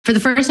for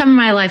the first time in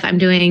my life, I'm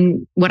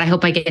doing what I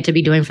hope I get to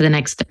be doing for the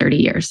next 30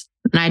 years.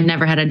 And I'd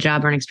never had a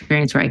job or an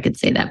experience where I could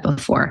say that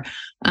before.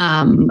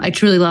 I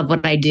truly love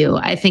what I do.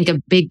 I think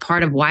a big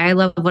part of why I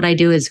love what I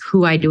do is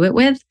who I do it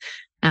with.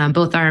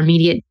 Both our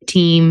immediate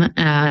team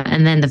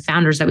and then the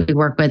founders that we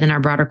work with in our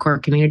broader core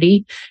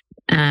community.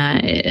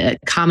 A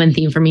common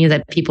theme for me is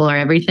that people are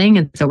everything.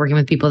 And so working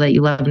with people that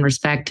you love and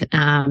respect,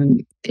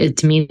 it,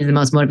 to me, is the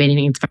most motivating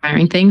and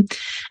inspiring thing.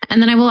 And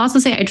then I will also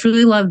say I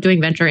truly love doing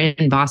venture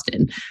in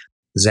Boston.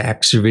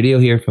 Zach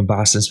Servideo here from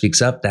Boston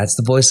Speaks Up. That's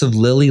the voice of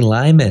Lily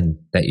Lyman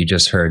that you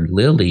just heard.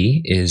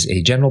 Lily is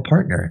a general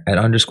partner at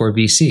Underscore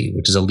VC,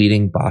 which is a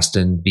leading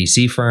Boston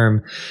VC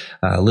firm.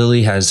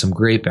 Lily has some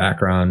great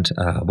background,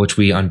 which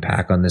we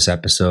unpack on this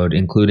episode,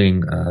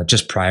 including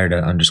just prior to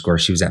Underscore,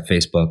 she was at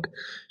Facebook.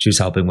 She was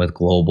helping with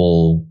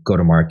global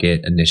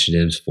go-to-market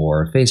initiatives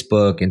for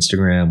Facebook,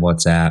 Instagram,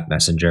 WhatsApp,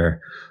 Messenger.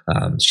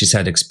 She's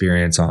had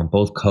experience on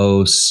both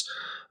coasts,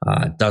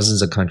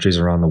 dozens of countries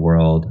around the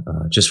world,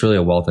 just really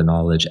a wealth of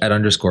knowledge. At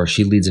Underscore,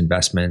 she leads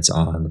investments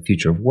on the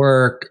future of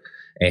work,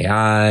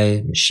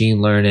 AI, machine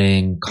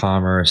learning,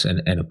 commerce,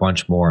 and a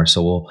bunch more.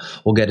 So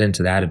we'll get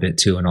into that a bit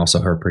too, and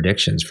also her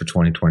predictions for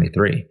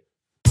 2023.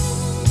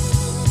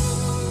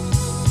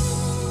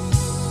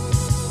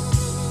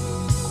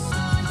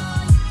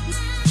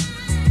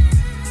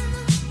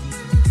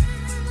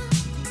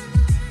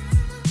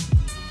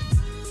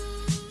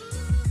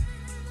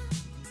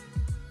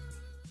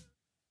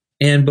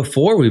 And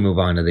before we move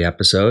on to the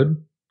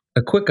episode,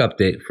 a quick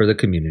update for the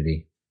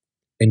community.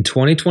 In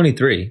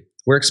 2023,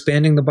 we're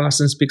expanding the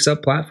Boston Speaks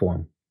Up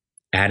platform,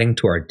 adding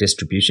to our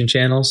distribution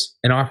channels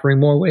and offering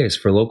more ways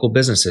for local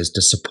businesses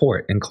to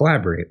support and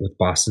collaborate with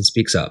Boston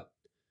Speaks Up.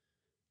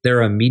 There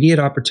are immediate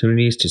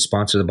opportunities to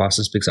sponsor the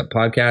Boston Speaks Up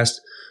podcast,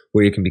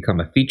 where you can become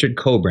a featured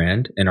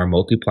co-brand in our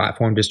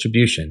multi-platform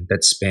distribution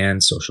that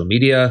spans social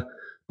media,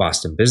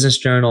 Boston Business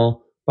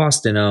Journal,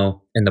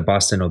 Boston-O, and the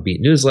Boston-O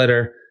Beat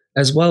newsletter,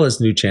 as well as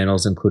new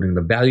channels including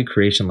the Value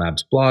Creation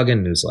Labs blog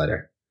and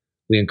newsletter.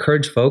 We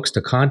encourage folks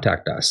to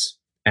contact us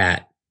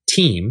at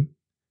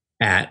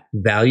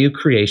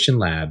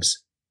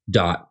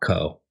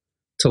team@valuecreationlabs.co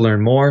to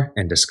learn more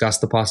and discuss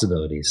the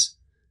possibilities.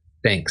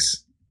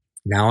 Thanks.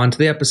 Now on to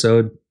the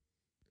episode.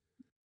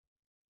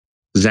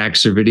 Zach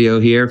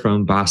Servideo here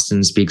from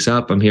Boston Speaks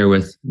Up. I'm here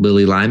with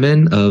Lily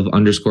Lyman of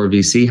Underscore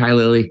VC. Hi,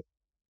 Lily.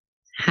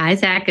 Hi,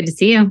 Zach. Good to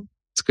see you.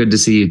 It's good to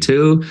see you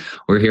too.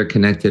 We're here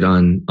connected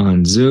on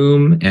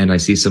Zoom, and I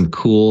see some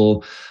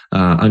cool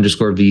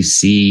Underscore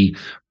VC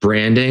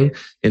branding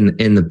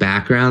in the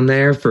background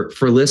there.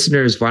 For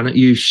listeners, why don't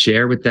you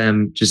share with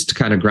them, just to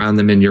kind of ground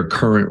them in your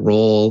current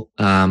role,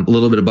 a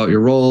little bit about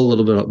your role, a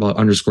little bit about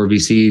Underscore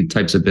VC,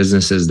 types of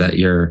businesses that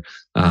you're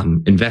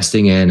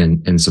investing in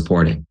and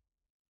supporting.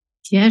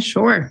 Yeah,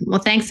 sure. Well,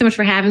 thanks so much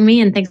for having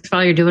me, and thanks for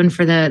all you're doing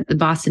for the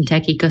Boston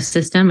tech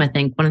ecosystem. I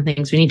think one of the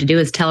things we need to do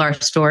is tell our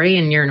story,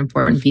 and you're an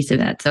important piece of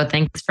that. So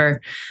thanks for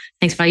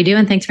all you do,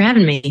 and thanks for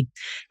having me.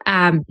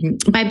 My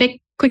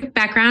quick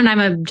background, I'm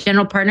a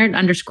general partner at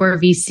Underscore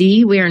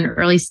VC. We are an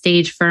early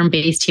stage firm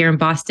based here in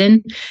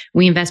Boston.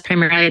 We invest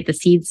primarily at the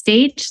seed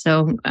stage.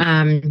 So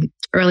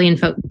early in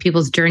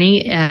people's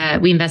journey,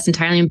 we invest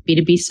entirely in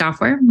B2B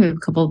software. We have a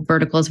couple of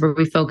verticals where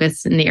we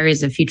focus in the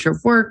areas of future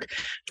of work,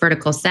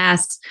 vertical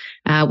SaaS,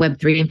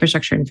 Web3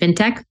 infrastructure, and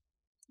fintech.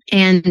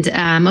 And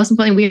most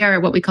importantly, we are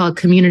what we call a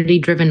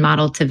community-driven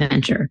model to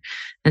venture.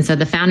 And so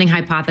the founding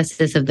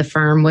hypothesis of the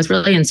firm was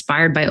really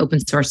inspired by open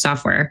source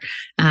software,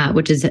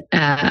 which is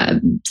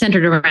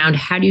centered around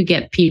how do you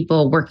get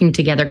people working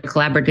together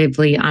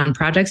collaboratively on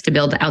projects to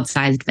build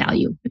outsized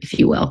value, if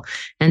you will.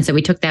 And so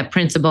we took that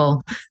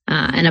principle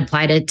and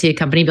applied it to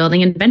company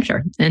building and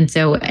venture. And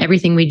so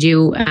everything we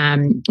do,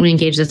 we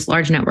engage this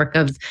large network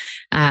of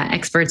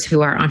experts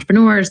who are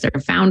entrepreneurs, they're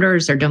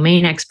founders, they're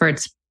domain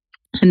experts,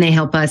 and they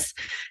help us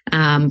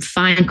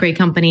find great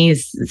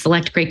companies,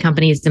 select great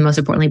companies, and most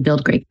importantly,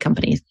 build great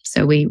companies.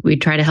 So we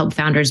try to help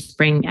founders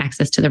bring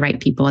access to the right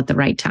people at the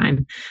right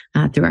time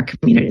through our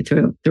community,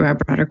 through our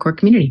broader core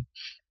community.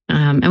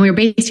 And we're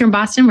based here in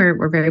Boston.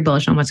 We're very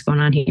bullish on what's going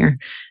on here,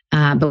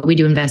 but we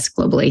do invest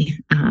globally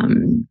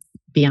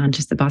beyond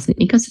just the Boston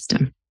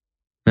ecosystem.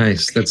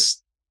 Nice.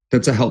 That's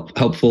a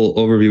helpful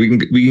overview.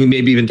 We can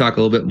maybe even talk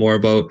a little bit more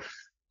about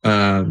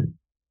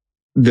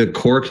the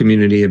core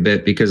community a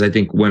bit, because I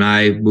think when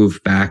I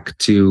moved back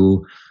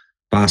to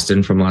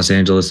Boston from Los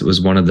Angeles, it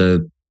was one of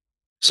the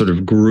sort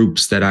of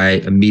groups that I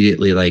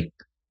immediately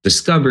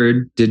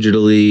discovered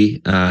digitally.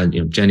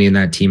 Jenny and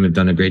that team have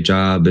done a great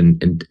job,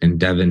 and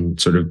Devin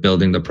sort of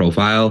building the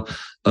profile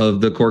of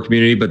the core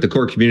community. But the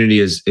core community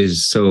is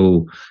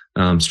so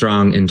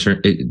strong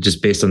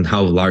just based on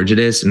how large it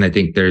is. And I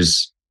think I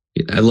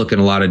look in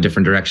a lot of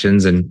different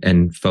directions,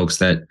 and folks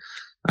that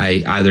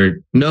I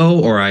either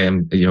know or I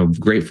am,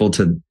 grateful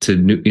to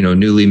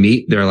newly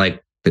meet. They're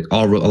like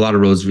a lot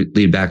of roads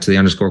lead back to the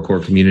Underscore core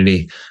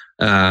community.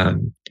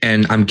 And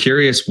I'm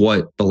curious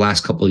what the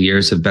last couple of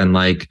years have been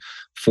like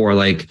for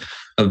a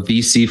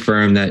VC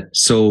firm that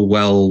so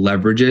well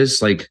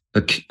leverages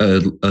a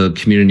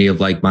community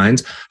of like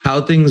minds,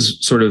 how things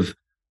sort of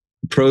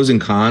pros and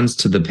cons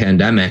to the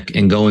pandemic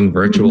and going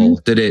virtual?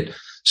 Did it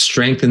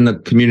strengthen the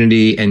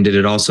community, and did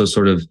it also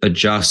sort of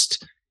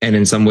adjust and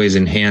in some ways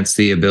enhance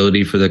the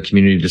ability for the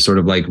community to sort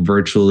of like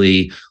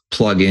virtually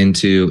plug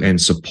into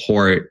and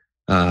support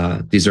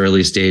these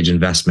early stage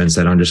investments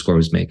that Underscore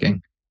was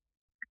making?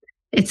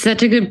 It's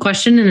such a good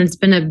question, and it's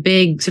been a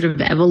big sort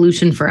of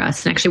evolution for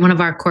us. And actually, one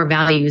of our core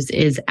values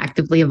is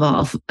actively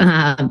evolve.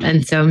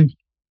 And so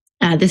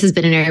this has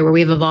been an area where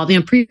we've evolved.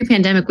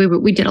 Pre-pandemic,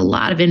 we did a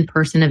lot of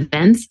in-person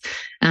events,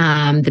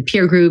 the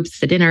peer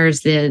groups, the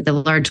dinners, the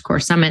large core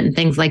summit, and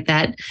things like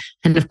that.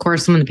 And of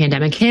course, when the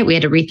pandemic hit, we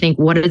had to rethink,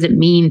 what does it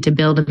mean to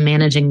build and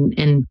manage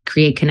and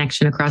create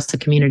connection across the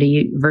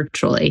community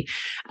virtually?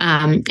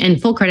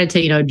 And full credit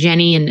to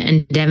Jenny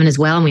and Devin as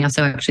well. And we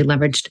also actually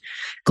leveraged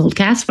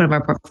Goldcast, one of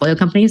our portfolio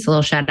companies. A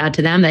little shout out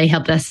to them. They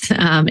helped us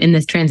in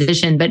this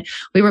transition. But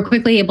we were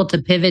quickly able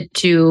to pivot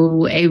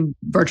to a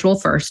virtual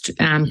first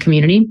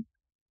community.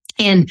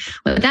 And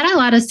what that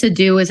allowed us to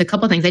do is a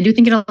couple of things. I do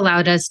think it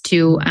allowed us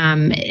to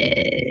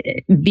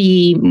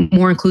be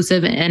more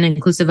inclusive and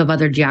inclusive of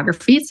other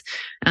geographies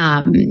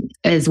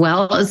as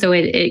well. So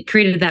it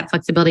created that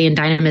flexibility and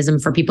dynamism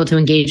for people to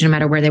engage no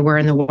matter where they were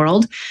in the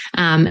world.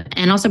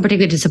 And also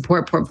particularly to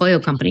support portfolio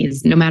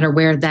companies, no matter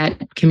where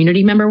that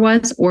community member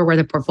was or where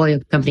the portfolio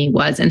company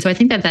was. And so I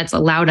think that that's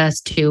allowed us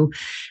to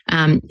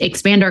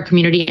expand our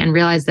community and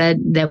realize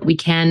that we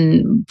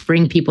can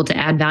bring people to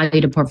add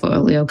value to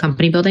portfolio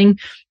company building,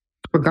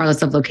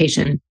 regardless of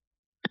location.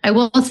 I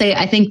will say,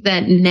 I think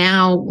that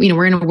now,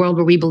 we're in a world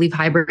where we believe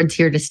hybrid's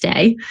here to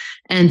stay.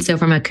 And so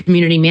from a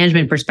community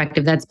management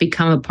perspective, that's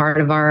become a part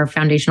of our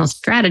foundational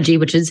strategy,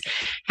 which is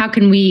how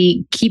can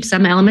we keep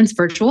some elements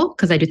virtual?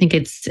 Because I do think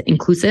it's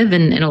inclusive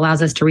and it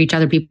allows us to reach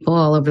other people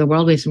all over the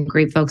world. We have some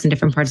great folks in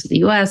different parts of the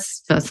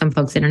US, so some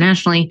folks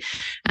internationally,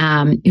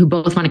 who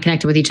both want to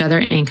connect with each other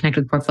and connect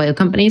with portfolio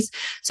companies.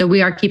 So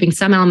we are keeping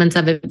some elements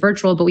of it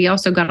virtual, but we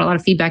also got a lot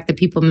of feedback that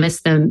people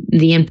miss the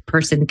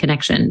in-person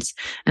connections.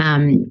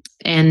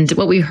 And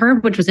what we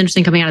heard, which was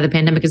interesting coming out of the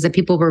pandemic, is that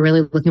people were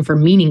really looking for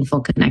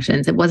meaningful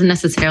connections. It wasn't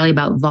necessarily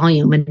about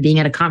volume and being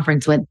at a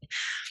conference with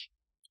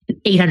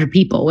 800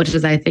 people, which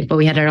is, I think, what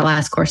we had at our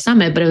last core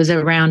summit, but it was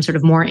around sort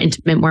of more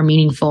intimate, more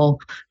meaningful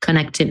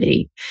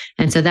connectivity.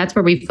 And so that's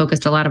where we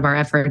focused a lot of our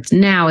efforts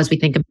now as we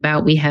think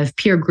about, we have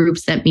peer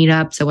groups that meet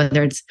up. So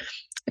whether it's,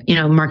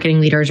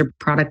 marketing leaders or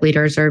product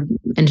leaders or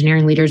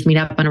engineering leaders meet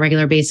up on a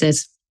regular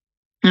basis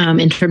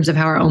in terms of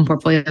how our own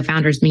portfolio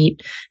founders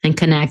meet and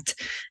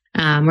connect.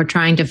 We're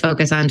trying to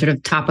focus on sort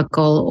of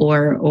topical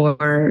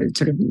or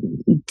sort of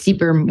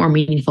deeper, more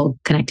meaningful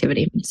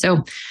connectivity.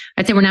 So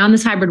I'd say we're now in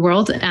this hybrid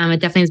world. It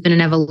definitely has been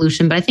an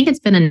evolution, but I think it's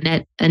been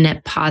a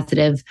net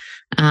positive,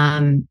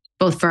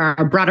 both for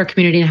our broader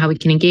community and how we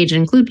can engage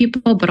and include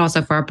people, but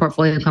also for our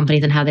portfolio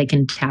companies and how they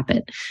can tap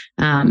it.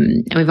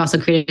 And we've also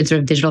created sort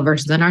of digital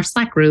versions in our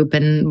Slack group,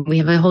 and we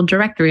have a whole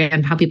directory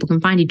on how people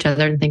can find each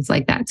other and things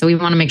like that. So we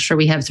want to make sure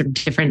we have sort of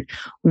different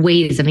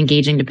ways of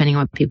engaging depending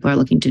on what people are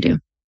looking to do.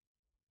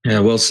 Yeah,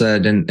 well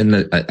said.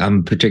 And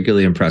I'm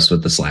particularly impressed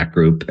with the Slack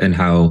group and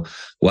how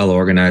well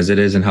organized it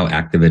is and how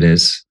active it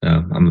is.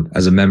 I'm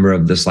as a member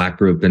of the Slack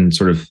group, and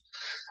sort of,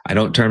 I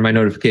don't turn my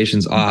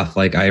notifications off.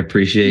 Like, I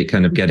appreciate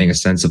kind of getting a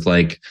sense of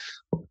like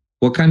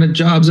what kind of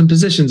jobs and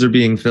positions are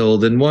being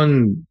filled in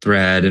one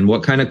thread, and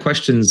what kind of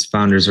questions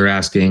founders are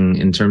asking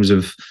in terms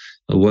of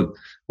what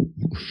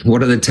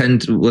are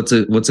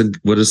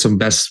some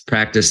best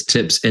practice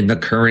tips in the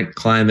current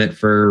climate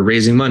for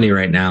raising money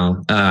right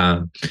now?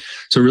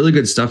 So really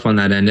good stuff on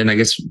that end. And I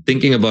guess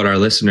thinking about our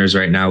listeners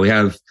right now, we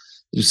have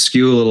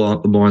skew a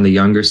little more on the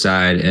younger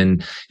side,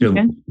 and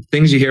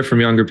things you hear from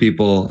younger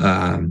people.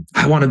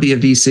 I want to be a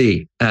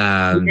VC,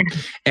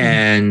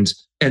 and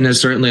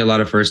there's certainly a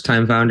lot of first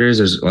time founders.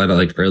 There's a lot of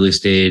like early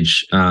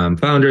stage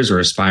founders or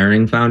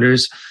aspiring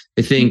founders.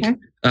 I think.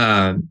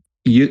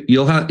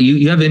 You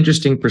have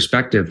interesting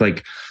perspective.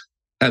 Like,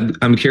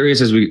 I'm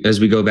curious as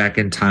we go back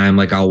in time,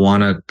 like I'll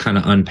want to kind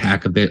of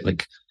unpack a bit,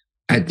 like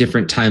at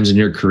different times in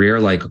your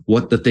career, like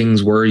what the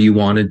things were you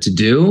wanted to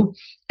do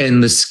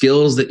and the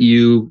skills that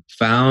you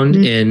found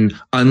in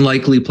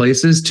unlikely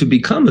places to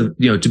become a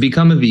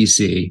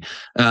VC,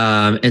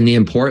 and the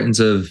importance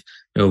of,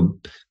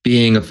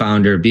 being a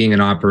founder, being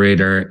an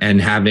operator, and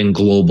having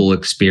global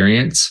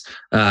experience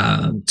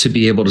to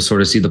be able to sort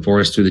of see the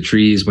forest through the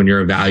trees when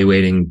you're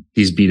evaluating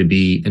these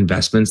B2B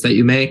investments that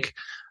you make.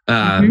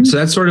 So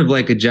that's sort of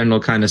like a general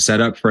kind of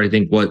setup for, I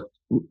think, what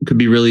will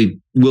be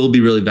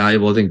really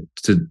valuable, I think,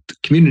 to the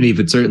community,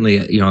 but certainly,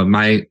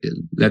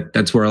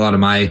 that's where a lot of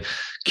my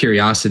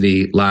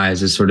curiosity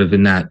lies, is sort of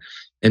in that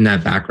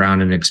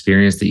background and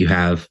experience that you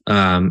have.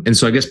 And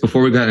so I guess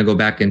before we kind of go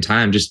back in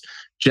time, just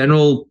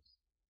general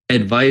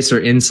advice or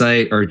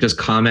insight or just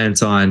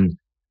comments on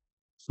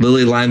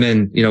Lily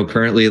Lyman,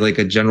 currently like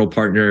a general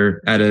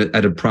partner at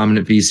a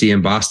prominent VC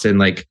in Boston.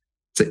 Like,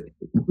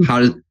 how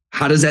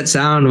does that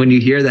sound when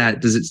you hear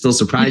that? Does it still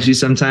surprise you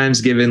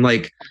sometimes, given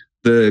like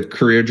the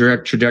career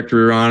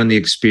trajectory we're on and the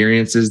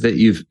experiences that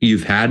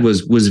you've had?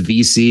 Was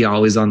VC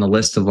always on the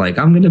list of like,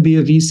 I'm going to be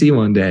a VC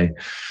one day?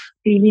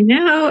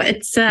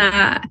 It's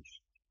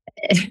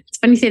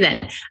funny you say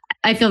that.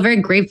 I feel very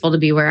grateful to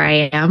be where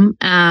I am.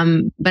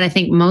 But I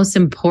think most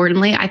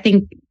importantly,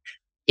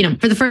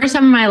 for the first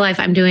time in my life,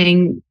 I'm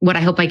doing what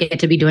I hope I get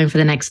to be doing for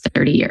the next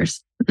 30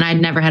 years. And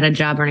I'd never had a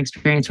job or an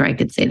experience where I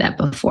could say that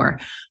before.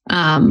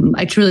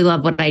 I truly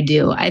love what I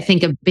do. I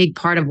think a big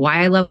part of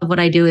why I love what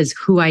I do is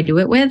who I do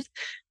it with.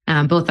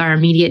 Both our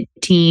immediate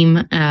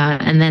team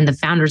and then the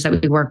founders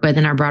that we work with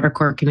in our broader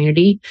core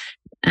community.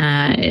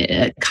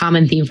 A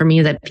common theme for me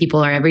is that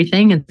people are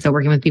everything. And so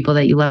working with people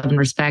that you love and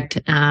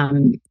respect,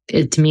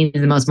 to me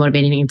is the most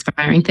motivating and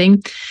inspiring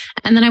thing.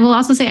 And then I will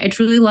also say I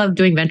truly love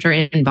doing venture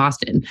in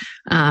Boston.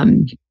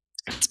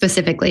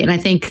 Specifically. And I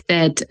think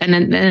that,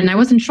 and I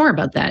wasn't sure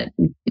about that.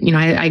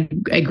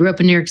 I grew up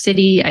in New York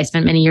City. I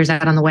spent many years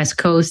out on the West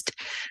Coast,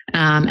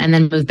 and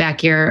then moved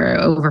back here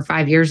over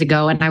 5 years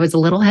ago. And I was a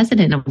little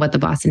hesitant of what the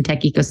Boston tech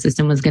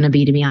ecosystem was going to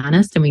be, to be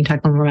honest. And we can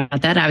talk more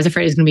about that. I was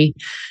afraid it was going to be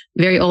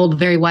very old,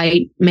 very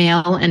white,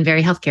 male, and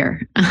very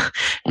healthcare.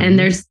 And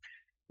there's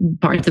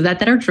parts of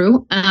that are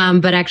true.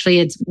 But actually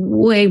it's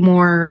way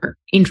more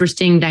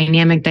interesting,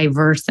 dynamic,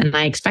 diverse than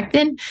I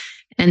expected.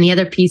 And the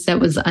other piece that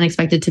was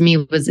unexpected to me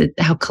was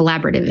how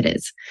collaborative it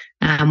is.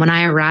 When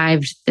I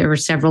arrived, there were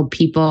several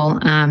people,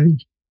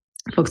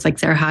 folks like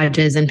Sarah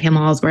Hodges and Pam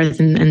Allsworth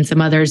and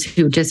some others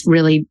who just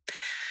really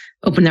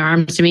opened their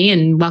arms to me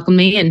and welcomed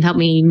me and helped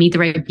me meet the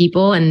right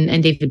people,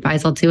 and David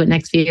Beisel too at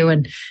NextView.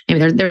 And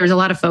there's a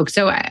lot of folks.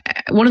 So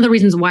one of the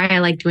reasons why I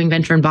like doing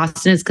venture in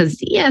Boston is because,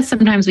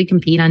 sometimes we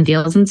compete on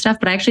deals and stuff,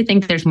 but I actually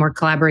think there's more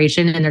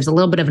collaboration and there's a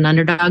little bit of an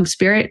underdog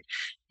spirit.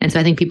 And so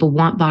I think people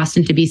want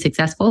Boston to be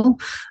successful.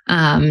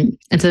 And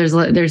so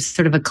there's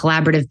sort of a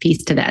collaborative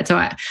piece to that. So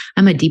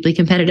I'm a deeply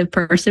competitive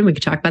person. We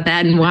could talk about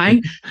that and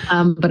why.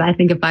 But I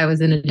think if I was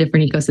in a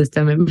different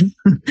ecosystem,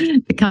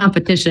 the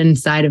competition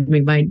side of me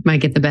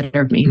might get the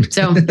better of me.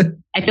 So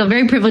I feel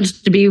very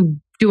privileged to be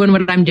doing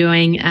what I'm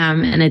doing.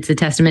 And it's a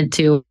testament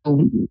to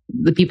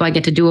the people I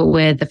get to do it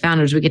with, the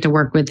founders we get to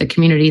work with, the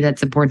community that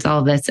supports all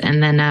of this.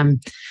 And then,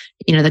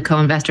 the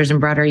co-investors and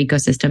broader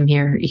ecosystem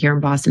here in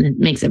Boston. It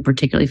makes it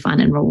particularly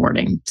fun and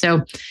rewarding.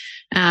 So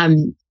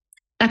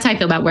that's how I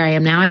feel about where I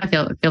am now. I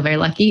feel very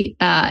lucky.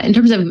 In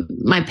terms of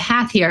my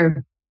path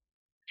here,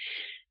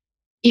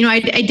 I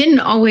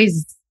didn't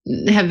always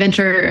have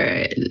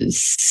venture,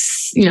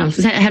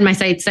 had my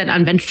sights set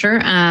on venture.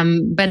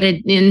 But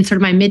in sort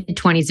of my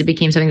mid-20s, it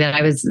became something that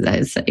I was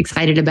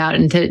excited about.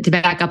 And to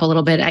back up a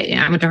little bit,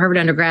 I went to Harvard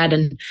undergrad,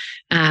 and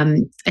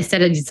I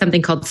studied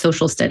something called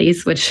social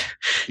studies, which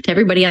to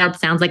everybody else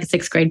sounds like a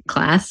 6th grade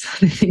class.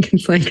 I think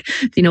it's like,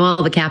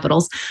 all the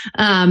capitals.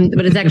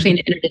 But it's actually an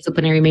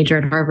interdisciplinary major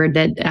at Harvard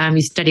that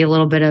you study a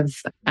little bit of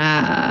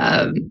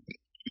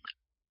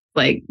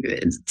like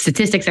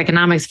statistics,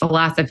 economics,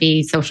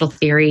 philosophy, social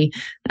theory,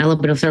 and a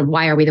little bit of sort of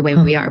why are we the way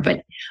we are.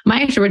 But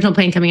my original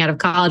plan coming out of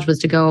college was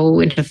to go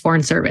into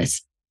foreign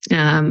service.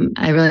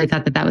 I really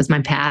thought that was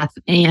my path.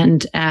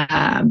 And,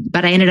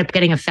 but I ended up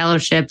getting a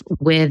fellowship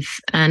with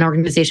an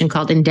organization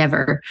called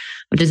Endeavor,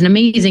 which is an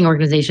amazing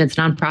organization. It's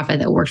a nonprofit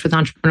that works with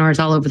entrepreneurs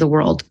all over the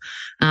world.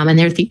 And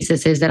their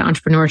thesis is that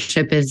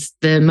entrepreneurship is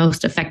the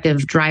most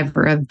effective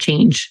driver of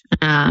change,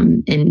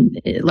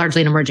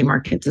 largely in emerging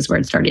markets is where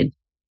it started.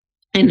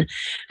 And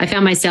I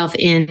found myself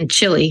in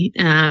Chile,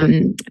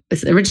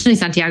 originally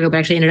Santiago, but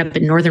actually ended up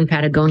in northern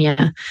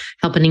Patagonia,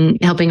 helping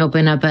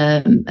open up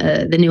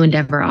the new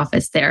Endeavor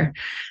office there.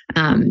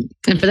 And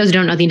for those who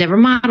don't know the Endeavor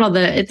model,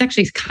 it's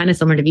actually kind of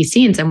similar to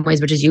VC in some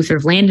ways, which is you sort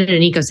of land in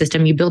an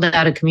ecosystem, you build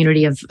out a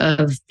community of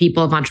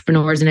people, of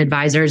entrepreneurs and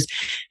advisors,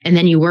 and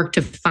then you work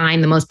to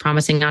find the most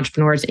promising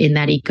entrepreneurs in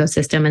that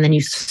ecosystem, and then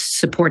you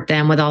support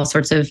them with all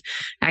sorts of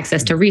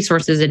access to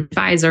resources,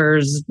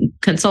 advisors,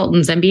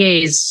 consultants,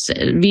 MBAs,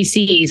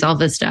 VCs, all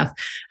this stuff.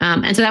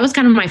 And so that was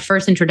kind of my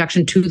first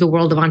introduction to the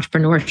world of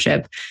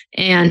entrepreneurship.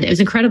 And it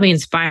was incredibly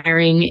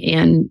inspiring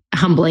and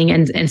humbling.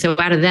 And so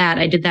out of that,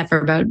 I did that for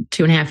about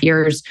 2.5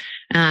 years.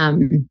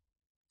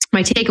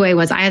 My takeaway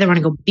was I either want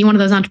to go be one of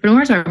those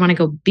entrepreneurs or I want to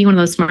go be one of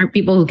those smart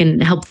people who can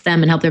help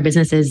them and help their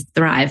businesses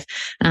thrive,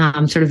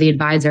 sort of the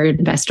advisor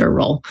investor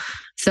role.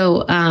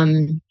 So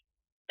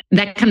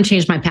that kind of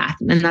changed my path.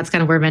 And that's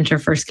kind of where venture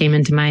first came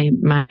into my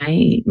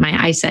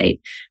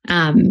eyesight.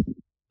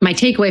 My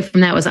takeaway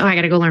from that was, I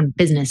got to go learn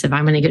business if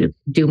I'm going to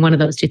do one of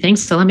those two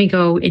things. So let me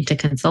go into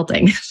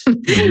consulting,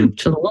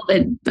 which was a little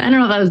bit, I don't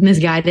know if that was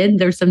misguided.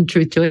 There's some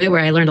truth to it where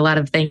I learned a lot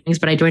of things,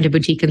 but I joined a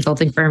boutique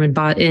consulting firm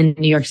in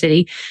New York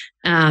City.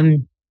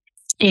 And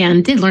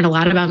did learn a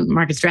lot about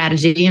market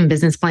strategy and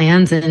business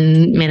plans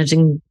and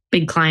managing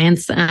big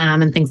clients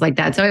and things like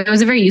that. So it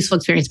was a very useful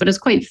experience, but it was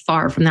quite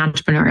far from the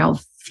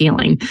entrepreneurial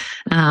feeling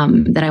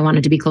that I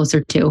wanted to be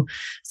closer to.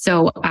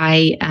 So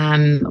I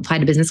applied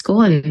to business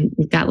school and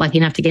got lucky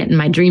enough to get in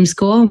my dream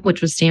school,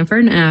 which was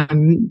Stanford,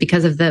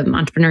 because of the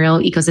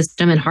entrepreneurial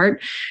ecosystem at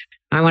heart.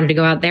 I wanted to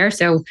go out there.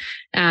 So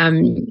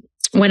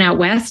went out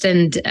west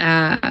and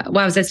while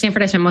I was at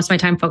Stanford, I spent most of my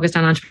time focused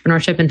on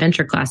entrepreneurship and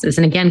venture classes.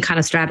 And again, kind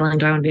of straddling,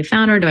 do I want to be a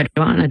founder? Do I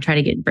want to try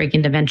to break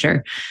into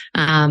venture?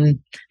 I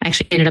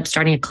actually ended up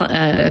starting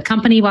a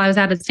company while I was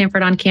out at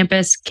Stanford on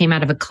campus, came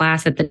out of a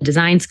class at the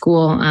design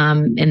school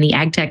in the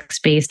ag tech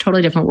space,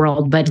 totally different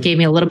world, but gave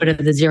me a little bit of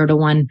the 0 to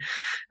 1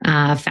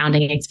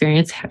 founding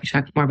experience. Happy to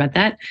talk more about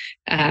that.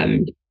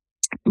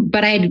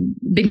 But I had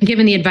been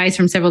given the advice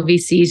from several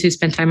VCs who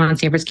spent time on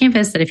Stanford's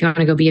campus that if you want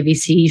to go be a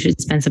VC, you should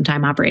spend some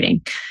time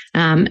operating.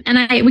 And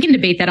we can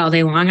debate that all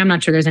day long. I'm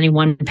not sure there's any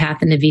one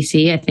path into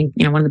VC. I think,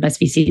 one of the best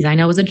VCs I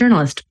know was a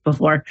journalist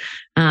before.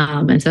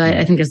 And so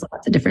I think there's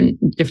lots of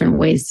different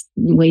ways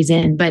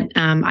in. But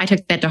I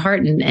took that to heart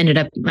and ended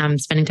up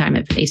spending time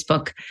at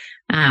Facebook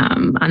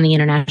on the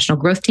international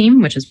growth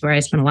team, which is where I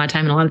spent a lot of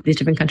time in a lot of these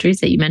different countries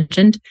that you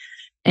mentioned.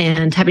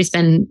 And happy to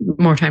spend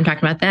more time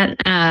talking about that.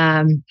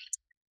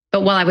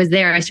 But while I was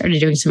there, I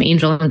started doing some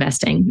angel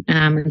investing.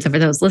 And so for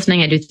those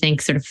listening, I do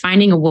think sort of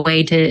finding a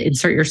way to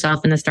insert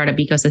yourself in the startup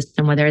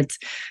ecosystem, whether it's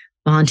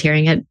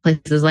volunteering at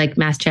places like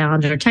Mass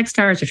Challenge or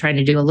Techstars or trying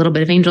to do a little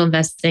bit of angel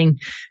investing,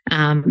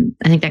 I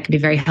think that could be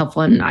very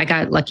helpful. And I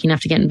got lucky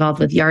enough to get involved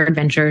with Yard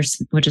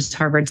Ventures, which is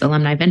Harvard's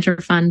alumni venture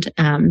fund,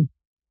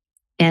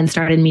 and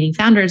started meeting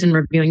founders and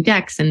reviewing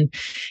decks and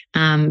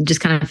just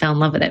kind of fell in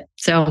love with it.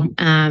 So,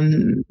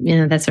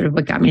 that's sort of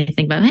what got me to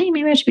think about, hey,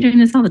 maybe I should be doing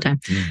this all the time.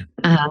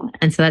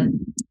 And so that,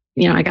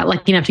 I got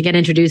lucky enough to get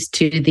introduced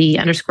to the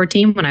Underscore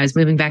team when I was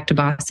moving back to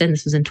Boston.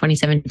 This was in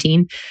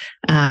 2017.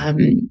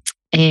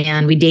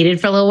 And we dated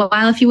for a little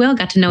while, if you will,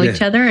 got to know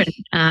each other.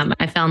 And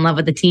I fell in love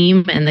with the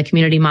team and the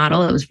community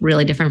model. It was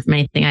really different from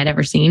anything I'd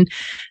ever seen.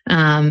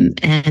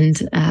 And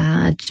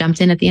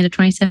jumped in at the end of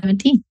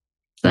 2017.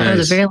 So that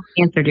was a very long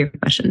answer to your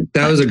question.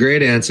 That was a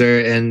great answer.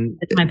 And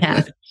it's my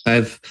path.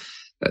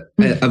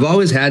 I've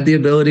always had the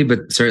ability,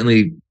 but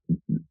certainly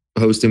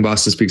hosting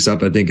Boston Speaks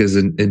Up, I think, has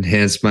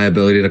enhanced my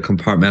ability to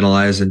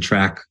compartmentalize and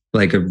track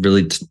like a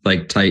really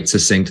tight,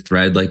 succinct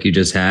thread like you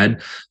just had.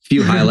 A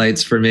few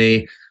highlights for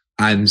me.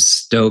 I'm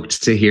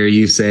stoked to hear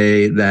you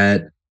say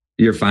that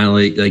you're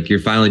finally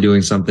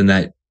doing something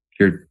that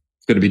you're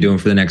going to be doing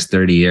for the next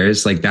 30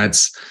 years. Like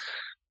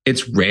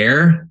it's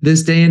rare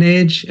this day and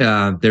age.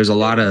 There's a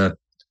lot of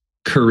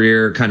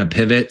career kind of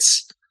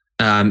pivots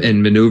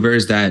and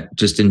maneuvers that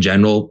just in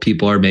general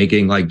people are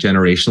making, like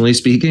generationally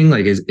speaking,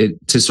 like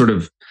to sort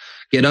of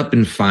get up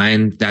and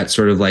find that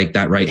sort of like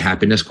that right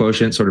happiness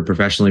quotient, sort of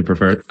professionally,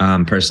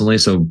 personally.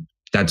 So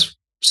that's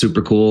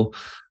super cool.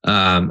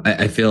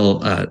 I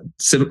feel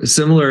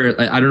similar.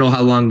 I don't know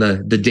how long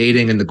the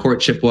dating and the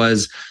courtship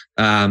was,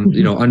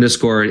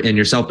 Underscore and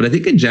yourself, but I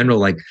think in general,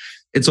 like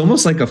it's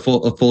almost like a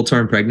full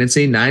term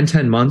pregnancy,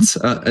 9-10 months.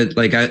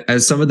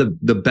 As some of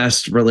the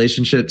best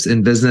relationships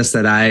in business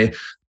that I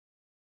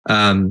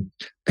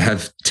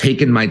have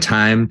taken my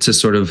time to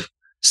sort of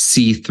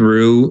see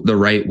through the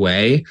right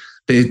way,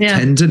 they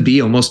tend to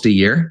be almost a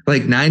year,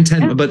 like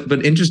 9-10.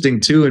 But interesting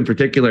too, in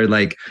particular,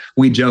 like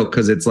we joke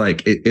because it's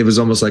like it was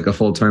almost like a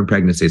full term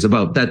pregnancy. It's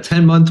about that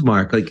 10-month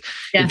mark. Like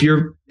if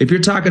you're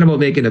talking about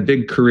making a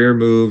big career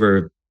move,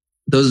 or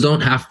those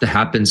don't have to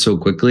happen so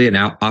quickly. And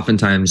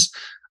oftentimes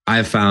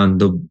I've found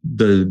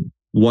the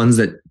ones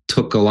that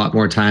took a lot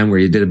more time, where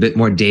you did a bit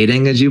more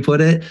dating, as you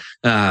put it.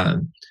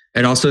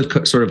 It also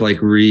sort of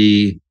like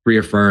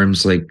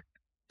reaffirms like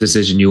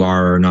decision you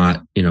are or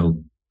not,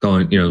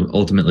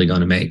 ultimately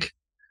going to make.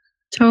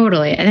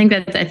 Totally. I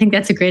think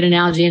that's a great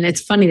analogy. And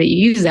it's funny that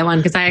you use that one,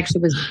 because I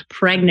actually was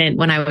pregnant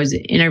when I was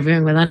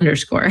interviewing with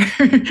Underscore.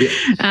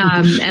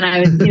 And I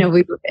was,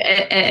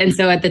 and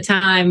so at the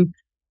time,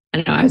 I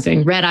don't know, I was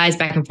doing red eyes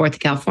back and forth to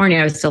California.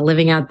 I was still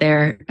living out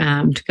there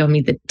to go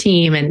meet the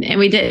team. And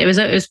we did, it was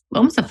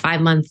almost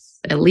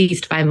at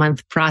least 5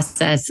 month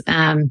process.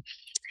 And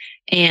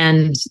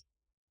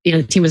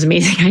the team was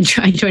amazing.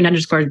 I joined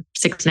Underscore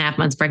 6.5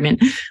 months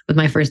pregnant with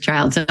my first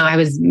child. So I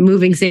was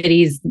moving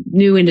cities,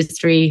 new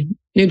industry,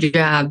 new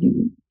job,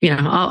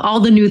 all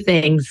the new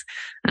things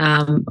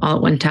all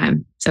at one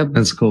time. So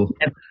that's cool.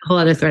 A whole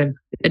other sort of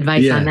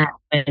advice on that.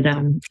 But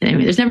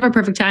anyway, there's never a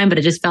perfect time, but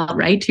it just felt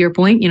right, to your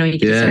point. You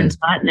get a certain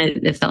spot and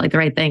it felt like the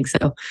right thing.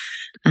 So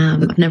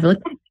I've never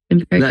looked back.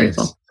 I'm very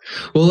grateful.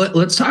 Well,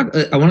 let's talk.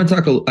 I want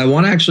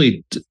to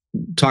actually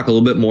talk a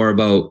little bit more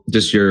about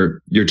just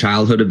your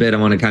childhood a bit. I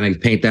want to kind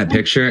of paint that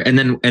picture. And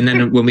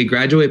then when we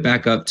graduate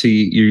back up to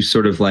you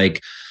sort of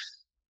like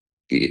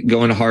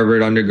going to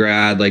Harvard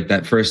undergrad, like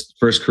that first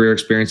career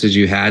experiences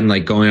you had, and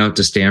like going out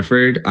to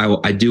Stanford,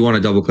 I do want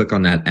to double click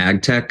on that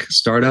ag tech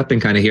startup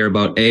and kind of hear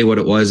about A, what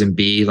it was, and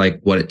B, like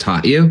what it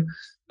taught you.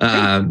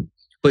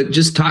 But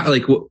just talk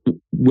like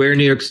where in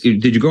New York,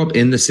 did you grow up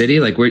in the city?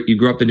 Like where you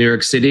grew up in New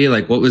York City?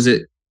 Like what was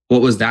it?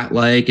 What was that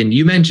like? And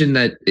you mentioned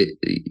that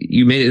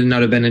you may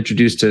not have been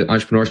introduced to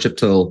entrepreneurship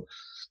till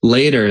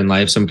later in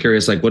life. So I'm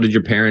curious, like, what did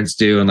your parents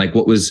do? And like,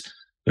 what was,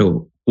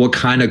 what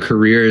kind of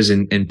careers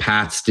and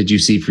paths did you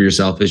see for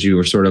yourself as you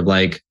were sort of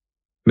like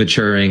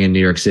maturing in New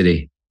York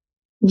City?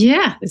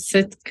 Yeah, it's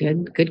a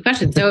good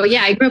question. So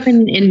yeah, I grew up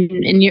in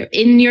New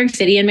York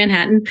City, in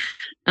Manhattan.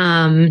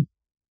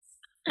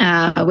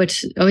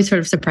 which always sort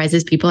of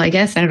surprises people, I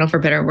guess. I don't know, for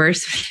better or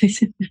worse.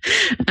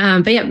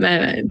 But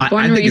yeah,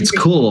 I think it's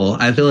cool.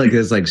 I feel like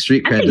there's like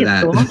street cred to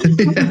that. Cool.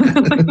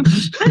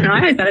 I don't know. I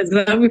always thought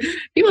it was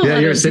people. Yeah,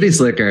 you're a city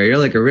slicker. You're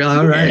like a real,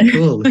 all right,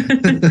 cool.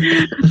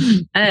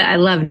 I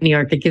love New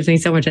York. It gives me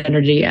so much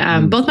energy.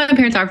 Both my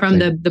parents are from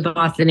the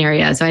Boston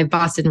area. So I have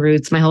Boston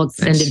roots. My whole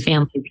extended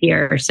family is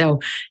here. So,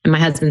 and my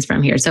husband's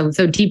from here. So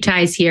deep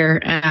ties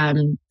here.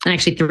 And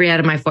actually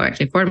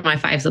four of my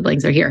 5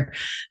 siblings are here.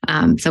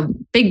 So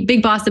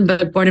big Boston,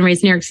 but born and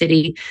raised in New York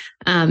City.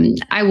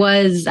 I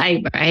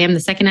am the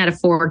second out of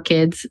 4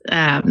 kids.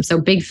 So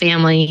big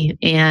family,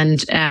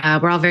 and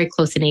we're all very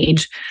close in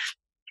age.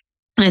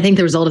 And I think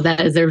the result of that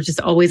is there was just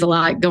always a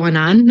lot going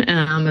on.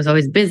 I was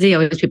always busy,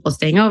 always people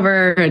staying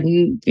over,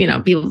 and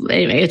people.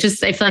 Anyway, it's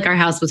just, I feel like our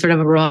house was sort of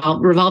a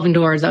revolving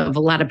doors of a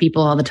lot of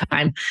people all the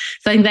time.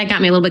 So I think that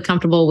got me a little bit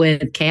comfortable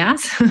with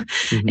chaos,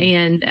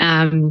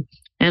 mm-hmm.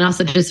 And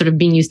also just sort of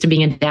being used to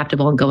being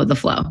adaptable and go with the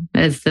flow.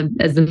 As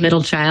the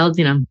middle child,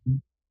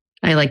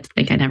 I like to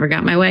think I never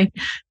got my way,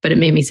 but it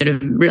made me sort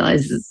of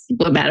realize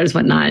what matters,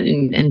 what not,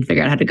 and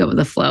figure out how to go with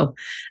the flow.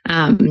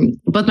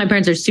 Both my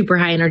parents are super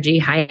high energy,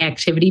 high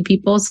activity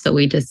people. So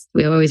we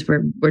always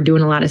were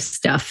doing a lot of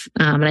stuff.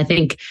 And I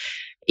think,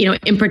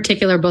 in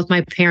particular, both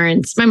my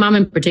parents, my mom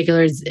in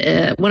particular, is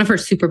one of her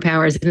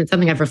superpowers, and it's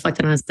something I've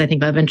reflected on as I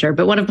think about venture,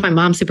 but one of my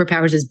mom's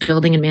superpowers is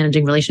building and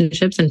managing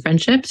relationships and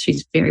friendships.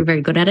 She's very,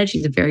 very good at it.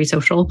 She's a very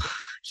social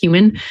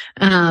human.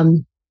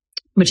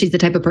 But she's the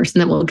type of person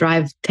that will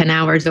drive 10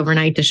 hours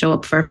overnight to show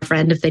up for a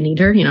friend if they need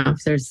her,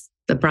 if there's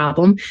the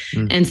problem.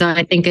 And so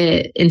I think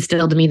it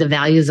instilled in me the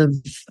values of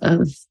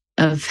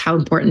how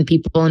important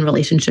people and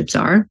relationships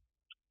are.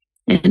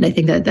 And I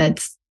think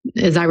that's,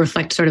 as I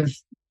reflect sort of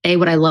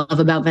what I love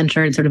about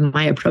venture and sort of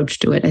my approach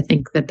to it, I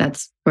think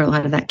that's where a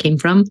lot of that came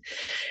from.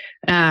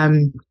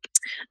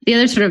 The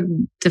other sort of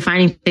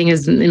defining thing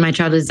is in my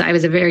childhood is I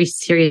was a very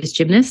serious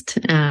gymnast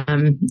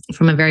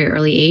from a very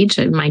early age.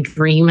 My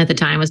dream at the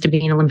time was to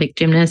be an Olympic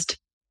gymnast.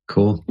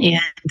 Cool. And,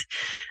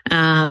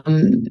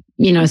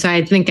 so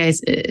I think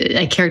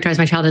I characterize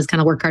my childhood as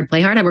kind of work hard,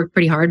 play hard. I worked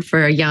pretty hard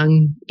for a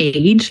young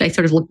age. I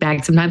sort of look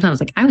back sometimes and I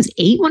was like, I was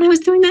 8 when I was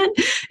doing that.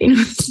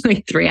 It's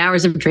like 3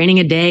 hours of training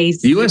a day.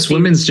 U.S.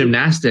 women's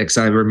gymnastics.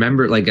 I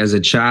remember like as a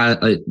child,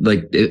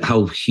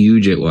 how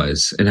huge it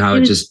was and how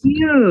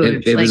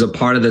it was a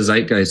part of the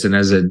zeitgeist. And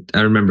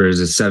I remember as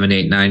a 7,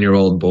 8,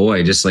 9-year-old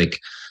boy, just like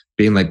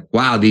being like,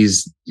 wow,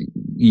 these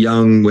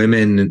young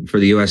women for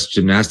the U.S.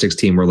 gymnastics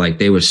team were like,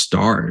 they were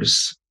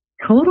stars.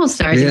 Total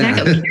stars. Yeah.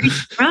 Exactly. Carrie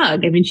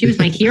Strug. I mean, she was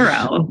my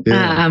hero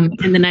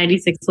in the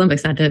 96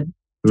 Olympics, not to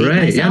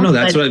right. Myself, yeah, no,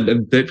 that's what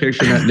I'm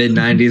picturing that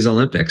mid-90s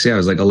Olympics. Yeah, I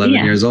was like 11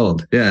 years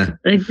old. Yeah.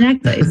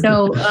 Exactly.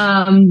 So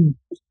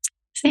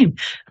same.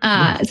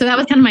 So that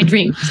was kind of my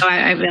dream. So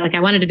I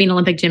wanted to be an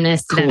Olympic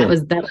gymnast. Cool. That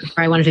was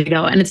where I wanted to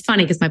go. And it's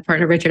funny because my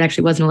partner Richard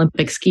actually was an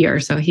Olympic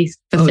skier, so he's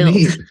fulfilled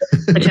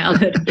the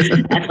childhood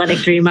athletic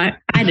dream I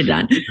had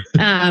done.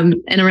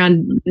 And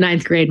around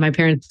 9th grade, my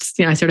parents,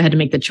 I sort of had to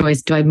make the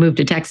choice: do I move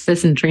to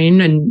Texas and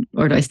train,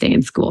 or do I stay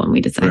in school? And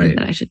we decided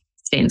that I should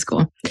stay in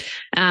school.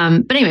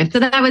 But anyway, so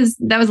that was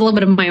a little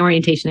bit of my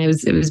orientation. It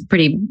was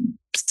pretty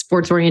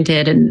sports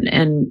oriented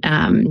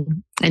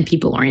and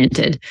people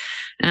oriented.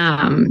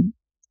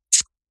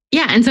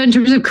 Yeah. And so in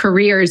terms of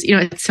careers,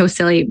 it's so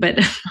silly, but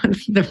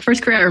the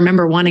first career I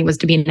remember wanting was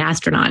to be an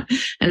astronaut.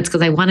 And it's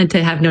because I wanted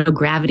to have no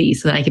gravity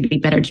so that I could be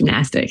better at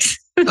gymnastics.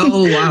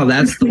 Oh, wow.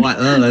 That's the one.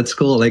 Oh, that's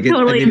cool. Like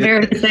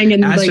embarrassing.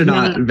 And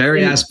astronaut,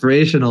 very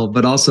aspirational,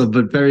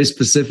 but very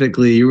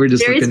specifically, you were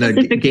just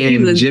looking to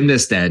gain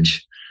gymnast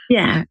edge.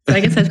 Yeah. So I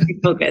guess that's pretty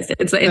focused.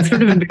 It's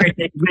sort of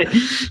embarrassing, but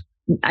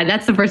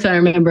that's the first one I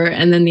remember.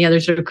 And then the other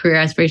sort of career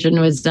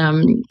aspiration was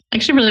I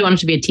actually really wanted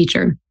to be a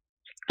teacher.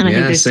 And I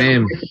think there's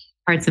same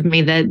parts of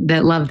me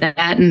that love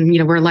that. And,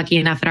 we're lucky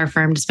enough at our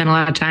firm to spend a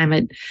lot of time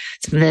at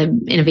some of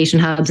the innovation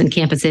hubs and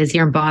campuses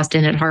here in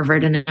Boston, at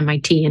Harvard and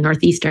MIT and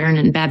Northeastern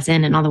and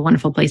Babson and all the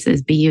wonderful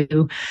places,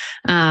 BU.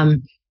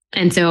 And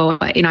so,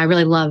 I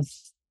really love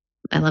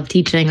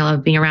teaching. I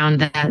love being around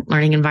that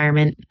learning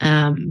environment.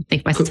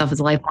 Think myself as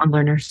a lifelong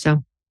learner.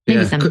 So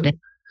maybe someday.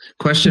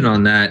 Question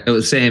on that. It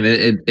was saying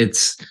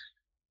it's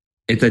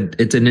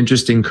an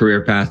interesting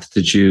career path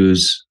to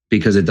choose,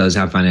 because it does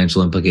have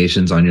financial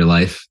implications on your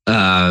life.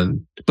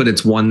 But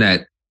it's one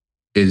that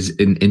is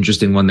an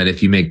interesting one that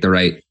if you make the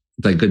right,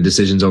 good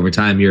decisions over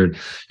time, your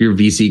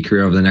VC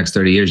career over the next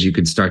 30 years, you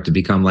could start to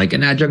become like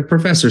an adjunct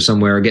professor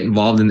somewhere or get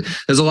involved in.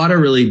 There's a lot of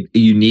really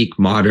unique,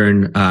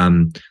 modern,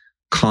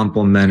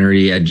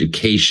 complementary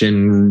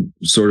education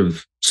sort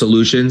of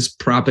solutions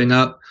propping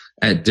up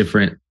at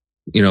different,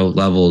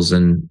 levels.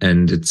 And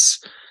it's,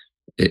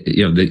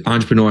 the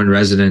entrepreneur in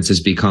residence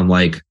has become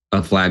like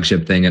a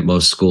flagship thing at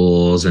most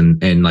schools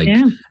and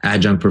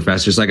adjunct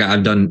professors. Like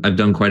I've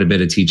done quite a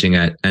bit of teaching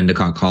at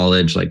Endicott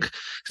College,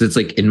 it's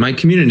like in my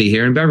community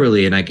here in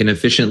Beverly, and I can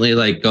efficiently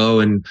go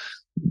and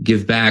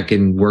give back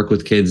and work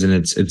with kids. And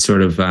it's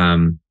sort of,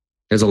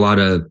 there's a lot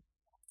of,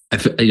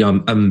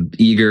 I'm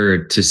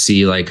eager to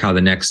see how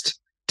the next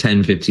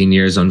 10, 15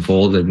 years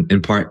unfold, and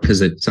in part because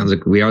it sounds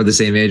like we are the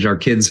same age. Our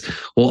kids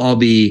will all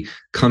be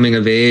coming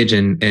of age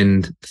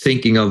and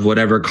thinking of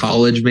whatever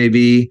college may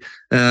be,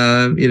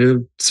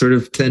 sort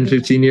of 10,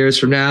 15 years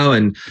from now.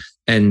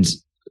 And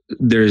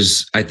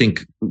there's, I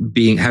think,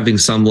 having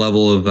some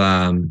level of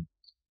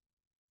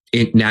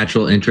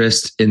natural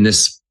interest in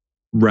this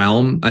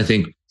realm. I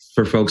think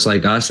for folks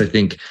like us, I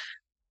think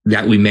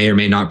that we may or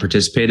may not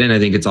participate in. I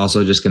think it's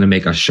also just going to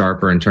make us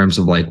sharper in terms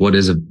of like what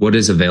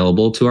is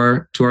available to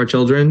our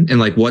children,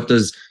 and like what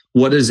does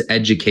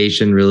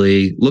education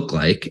really look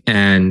like.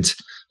 And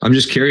I'm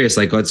just curious,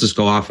 like, let's just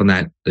go off on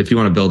that. If you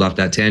want to build off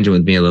that tangent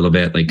with me a little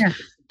bit, like, yeah.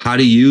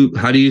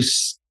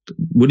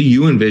 what do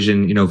you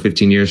envision,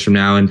 15 years from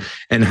now,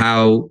 and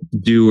how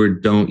do or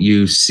don't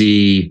you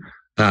see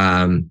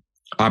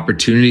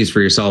opportunities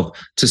for yourself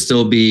to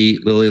still be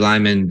Lily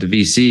Lyman, the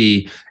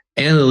VC,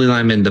 and Lily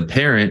Lyman, the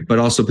parent, but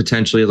also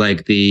potentially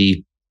like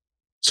the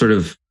sort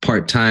of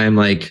part-time,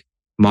 like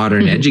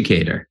modern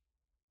educator?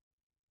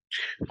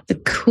 It's a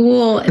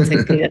cool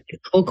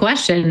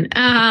question.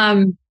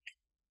 I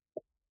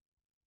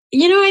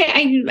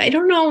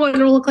don't know what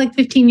it'll look like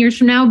 15 years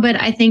from now, but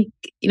I think,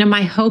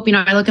 my hope,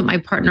 I look at my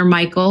partner,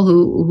 Michael,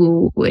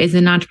 who is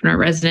an entrepreneur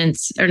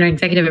residence or an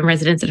executive in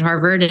residence at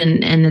Harvard,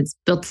 and it's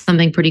built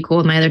something pretty cool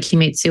with my other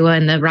teammate, Sua,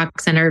 in the Rock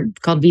Center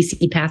called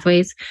VC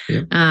Pathways,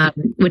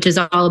 which is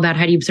all about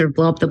how do you sort of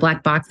blow up the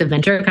black box of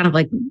venture, kind of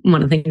like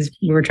one of the things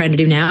we're trying to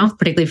do now,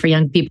 particularly for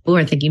young people who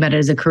are thinking about it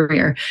as a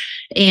career.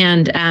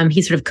 And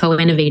he's sort of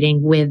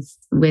co-innovating with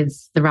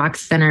the Rock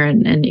Center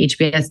and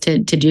HBS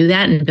to do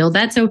that and build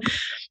that. So,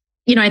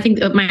 I think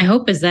my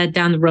hope is that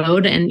down the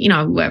road, and,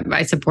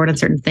 I support on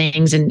certain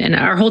things, and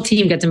our whole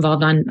team gets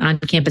involved on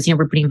campus.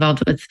 We're pretty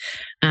involved with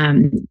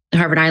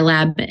Harvard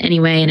iLab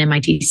anyway, and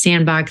MIT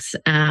Sandbox,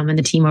 and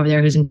the team over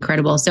there who's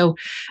incredible. So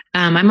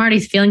I'm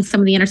already feeling some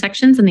of the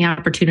intersections and the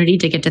opportunity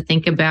to get to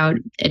think about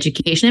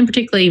education, and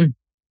particularly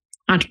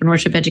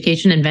entrepreneurship,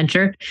 education, and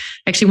venture.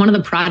 Actually, one of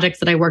the projects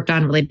that I worked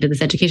on related to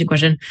this education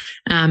question,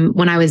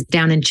 when I was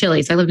down in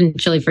Chile. So I lived in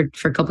Chile for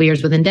a couple of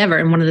years with Endeavor.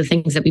 And one of the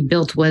things that we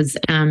built was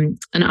an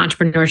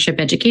entrepreneurship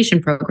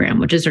education program,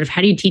 which is sort of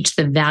how do you teach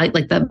the value,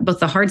 like both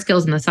the hard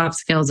skills and the soft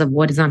skills of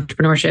what is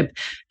entrepreneurship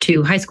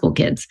to high school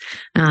kids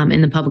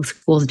in the public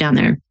schools down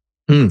there.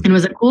 And it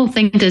was a cool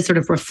thing to sort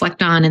of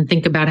reflect on and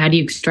think about how do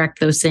you extract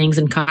those things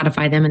and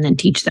codify them and then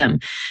teach them.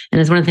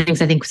 And it's one of the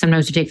things I think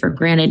sometimes we take for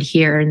granted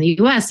here in the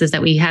US is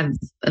that we have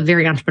a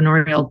very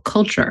entrepreneurial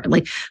culture.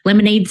 Like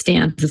lemonade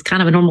stands is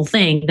kind of a normal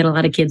thing that a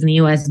lot of kids in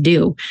the US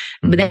do.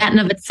 But that in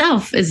of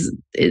itself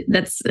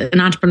that's an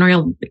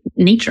entrepreneurial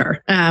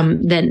nature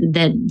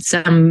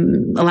that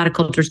a lot of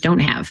cultures don't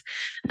have.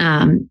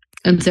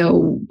 And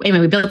so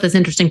anyway, we built this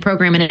interesting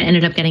program, and it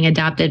ended up getting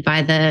adopted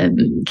by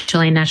the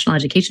Chilean national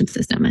education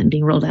system and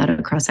being rolled out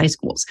across high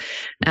schools.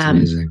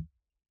 Amazing.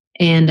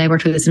 And I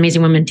worked with this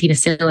amazing woman, Tina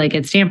Silic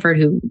at Stanford,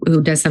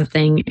 who does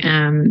something.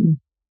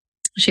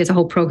 She has a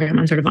whole program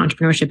on sort of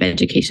entrepreneurship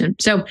education.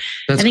 So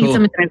I think it's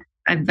something that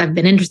I've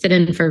been interested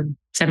in for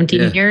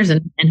 17 years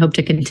and hope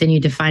to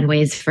continue to find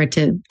ways for it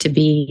to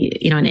be,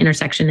 an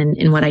intersection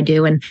in what I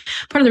do. And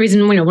part of the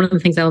reason, one of the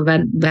things I love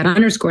about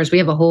Underscore is we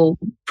have a whole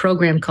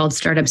program called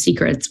Startup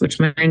Secrets, which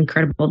my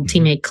incredible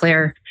teammate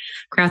Claire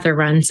Crowther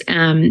runs.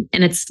 And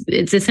it's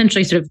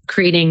essentially sort of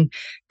creating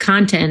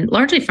content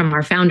largely from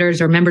our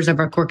founders or members of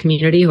our core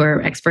community who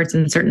are experts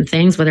in certain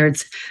things, whether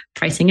it's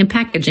pricing and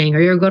packaging or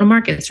your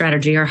go-to-market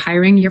strategy or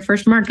hiring your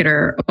first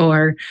marketer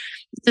or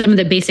some of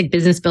the basic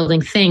business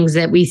building things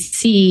that we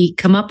see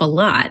come up a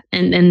lot.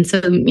 And so,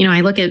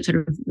 I look at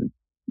sort of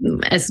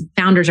as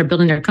founders are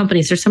building their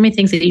companies, there's so many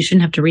things that you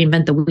shouldn't have to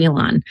reinvent the wheel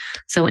on.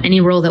 So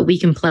any role that we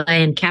can play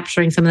in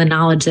capturing some of the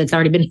knowledge that's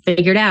already been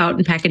figured out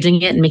and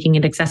packaging it and making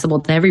it accessible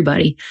to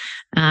everybody.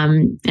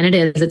 And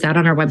it's out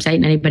on our website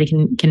and anybody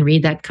can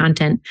read that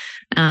content.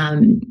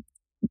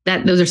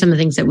 Those are some of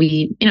the things that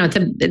we,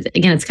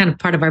 it's kind of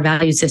part of our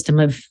value system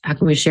of how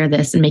can we share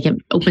this and make it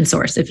open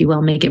source, if you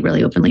will, make it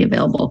really openly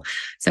available.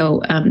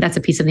 So that's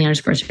a piece of the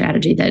Underscore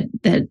strategy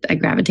that I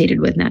gravitated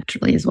with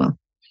naturally as well.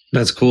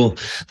 That's cool.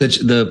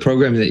 The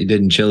program that you did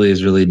in Chile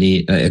is really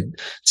neat. A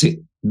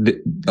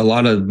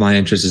lot of my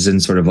interest is in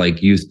sort of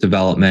like youth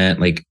development,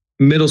 like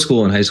middle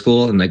school and high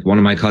school. And like one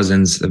of my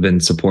cousins have been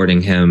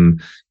supporting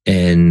him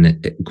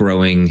in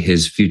growing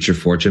his Future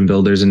Fortune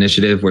Builders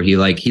initiative, where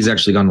he's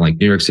actually gone to like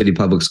New York City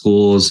public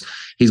schools.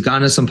 He's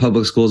gone to some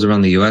public schools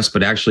around the US,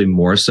 but actually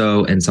more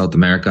so in South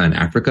America and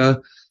Africa.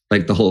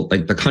 Like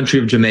the country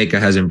of Jamaica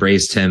has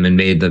embraced him and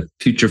made the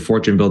Future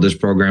Fortune Builders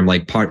program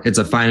it's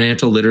a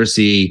financial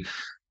literacy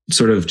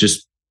sort of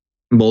just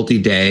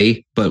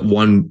multi-day, but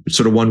one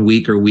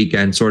week or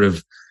weekend sort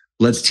of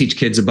let's teach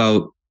kids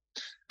about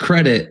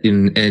credit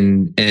and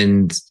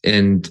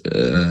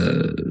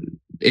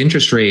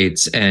interest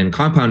rates and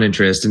compound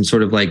interest and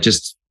sort of like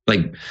just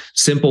like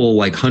simple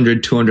like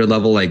 100, 200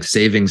 level like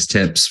savings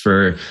tips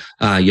for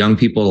young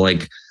people to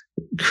like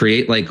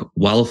create like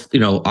wealth,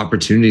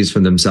 opportunities for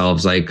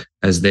themselves, like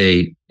as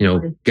they,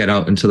 get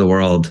out into the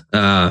world.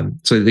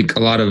 So I think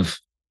a lot of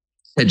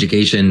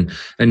education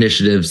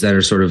initiatives that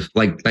are sort of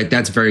like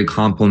that's very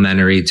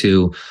complementary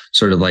to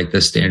sort of like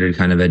the standard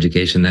kind of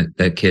education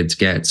that kids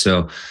get.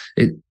 So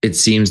it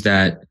seems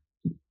that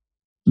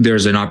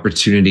there's an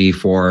opportunity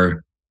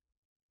for,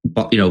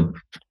 you know,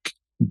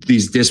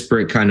 these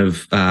disparate kind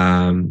of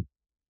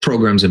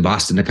programs in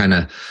Boston to kind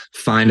of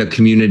find a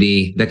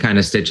community that kind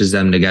of stitches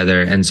them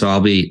together. And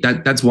so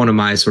that's one of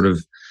my sort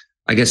of,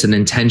 I guess, an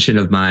intention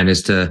of mine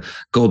is to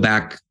go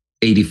back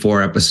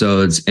 84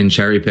 episodes and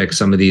cherry pick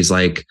some of these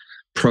like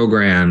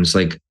programs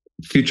like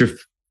Future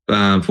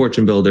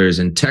Fortune Builders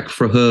and Tech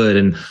for Hood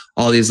and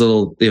all these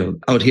little, you know,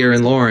 out here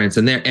in Lawrence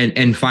and there,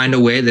 and find a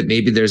way that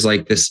maybe there's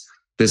like this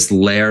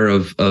layer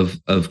of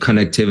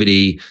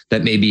connectivity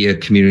that maybe a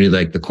community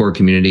like the core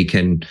community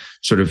can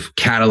sort of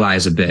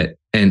catalyze a bit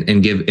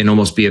and give and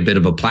almost be a bit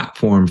of a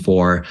platform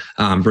for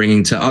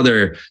bringing to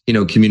other, you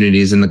know,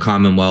 communities in the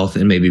Commonwealth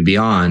and maybe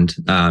beyond,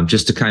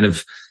 just to kind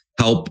of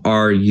help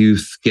our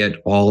youth get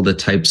all the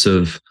types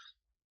of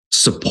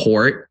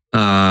support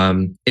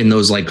in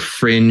those like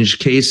fringe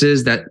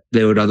cases that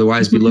they would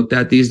otherwise be looked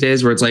at these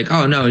days, where it's like,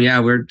 oh no, yeah,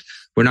 we're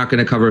not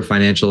going to cover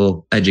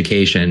financial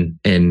education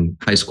in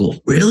high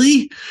school.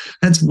 Really?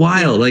 That's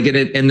wild. Like,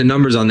 and the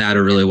numbers on that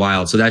are really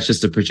wild. So that's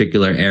just a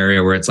particular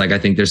area where it's like, I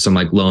think there's some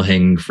like low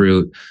hanging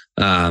fruit,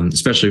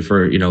 especially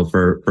for, you know,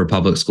 for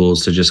public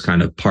schools to just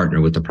kind of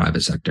partner with the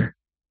private sector.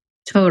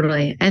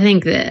 Totally. I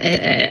think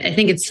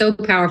it's so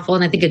powerful.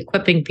 And I think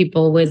equipping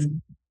people with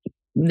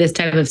this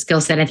type of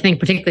skill set, I think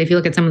particularly if you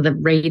look at some of the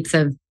rates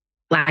of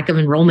lack of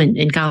enrollment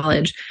in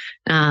college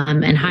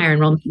and higher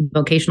enrollment in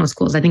vocational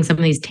schools, I think some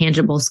of these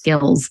tangible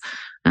skills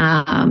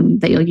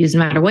that you'll use no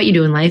matter what you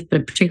do in life,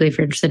 but particularly if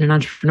you're interested in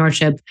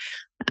entrepreneurship,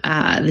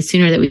 the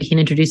sooner that we can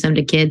introduce them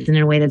to kids in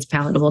a way that's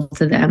palatable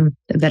to them,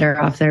 the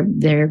better off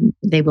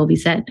they will be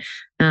set.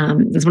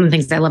 It's one of the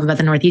things that I love about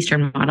the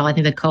Northeastern model. I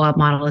think the co-op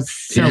model is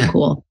so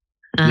cool.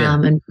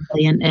 And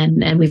brilliant.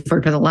 And we've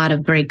worked with a lot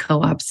of great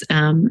co-ops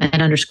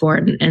at Underscore,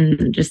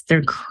 and just they're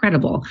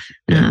incredible,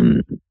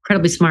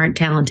 incredibly smart,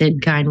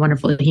 talented, kind,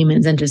 wonderful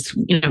humans, and just,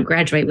 you know,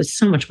 graduate with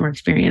so much more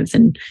experience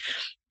and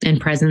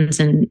presence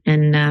and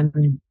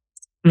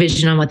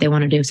vision on what they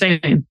want to do. So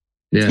anyway,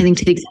 I think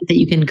to the extent that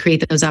you can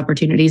create those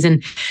opportunities,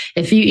 and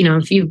if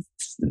you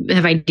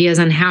have ideas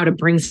on how to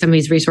bring some of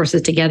these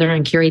resources together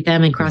and curate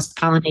them and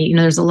cross-pollinate, you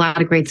know, there's a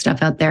lot of great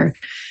stuff out there.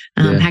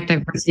 Hack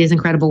Diversity is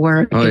incredible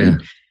work.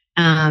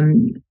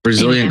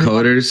 Resilient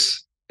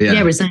Coders.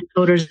 Resilient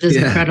Coders is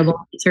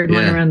incredible. Certain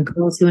one around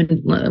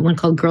one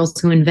called Girls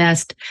Who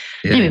Invest.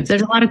 Anyway,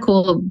 there's a lot of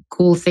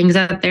cool things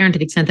out there, and to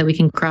the extent that we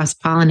can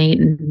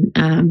cross-pollinate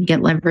and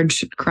get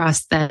leverage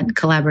across that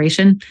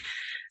collaboration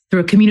through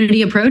a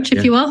community approach,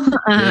 if you will,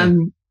 I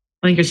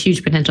think there's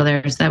huge potential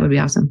there. So that would be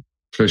awesome.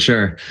 For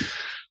sure.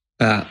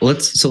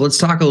 Let's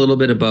talk a little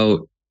bit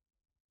about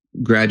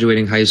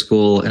graduating high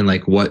school and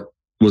like what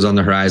was on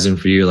the horizon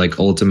for you, like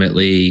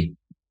ultimately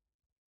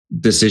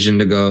decision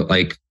to go,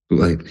 like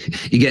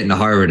you get into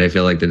Harvard. I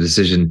feel like the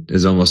decision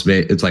is almost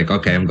made. It's like,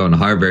 okay, I'm going to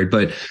Harvard,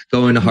 but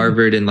going to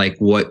Harvard and like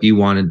what you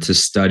wanted to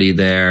study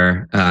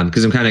there.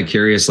 Cause I'm kind of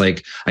curious,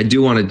 like I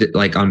do want to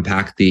like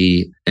unpack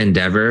the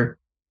Endeavor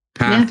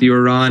path you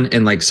were on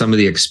and like some of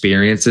the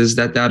experiences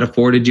that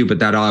afforded you, but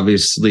that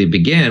obviously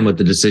began with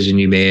the decision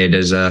you made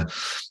as a,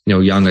 you know,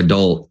 young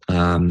adult,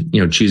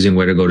 you know, choosing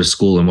where to go to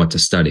school and what to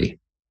study.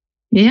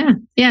 Yeah.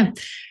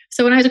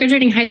 So when I was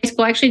graduating high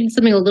school, I actually did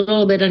something a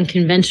little bit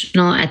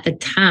unconventional at the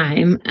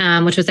time,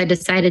 which was I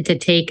decided to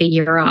take a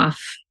year off.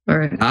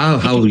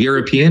 How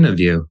European of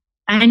you.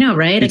 I know,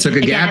 right? You took a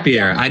gap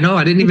year. I know.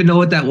 I didn't even know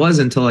what that was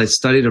until I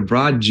studied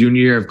abroad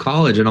junior year of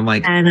college. And I'm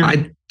like,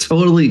 I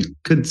totally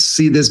could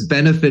see this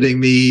benefiting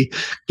me,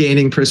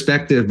 gaining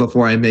perspective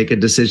before I make a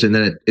decision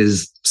that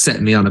is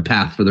setting me on a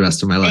path for the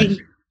rest of my life.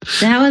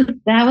 That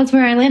was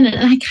where I landed.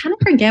 And I kind of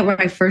forget where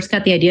I first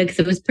got the idea, because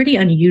it was pretty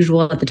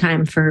unusual at the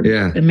time for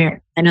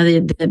America. I know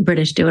the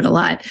British do it a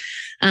lot.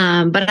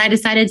 But I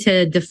decided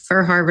to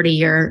defer Harvard a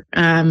year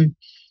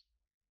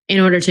in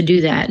order to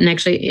do that. And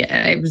actually,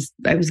 I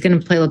was going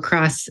to play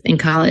lacrosse in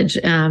college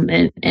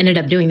and ended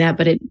up doing that.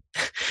 But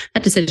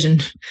that decision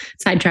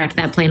sidetracked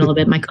that plane a little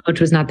bit. My coach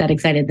was not that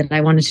excited that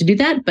I wanted to do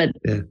that, but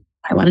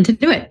I wanted to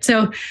do it.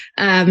 So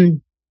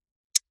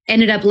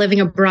ended up living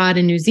abroad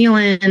in New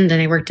Zealand, and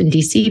I worked in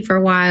DC for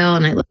a while,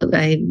 and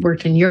I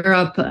worked in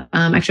Europe.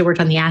 Actually worked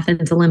on the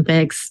Athens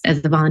Olympics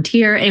as a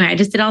volunteer. Anyway, I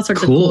just did all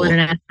sorts of cool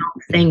international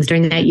things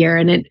during that year.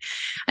 And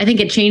I think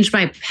it changed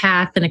my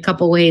path in a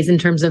couple ways in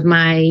terms of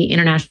my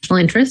international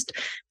interest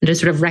and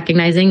just sort of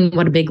recognizing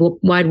what a big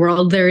wide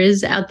world there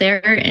is out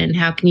there, and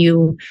how can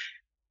you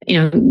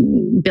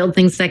build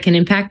things that can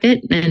impact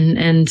it.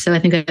 And so I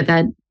think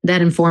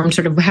that informed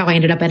sort of how I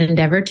ended up at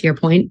Endeavor, to your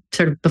point,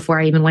 sort of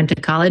before I even went to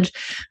college.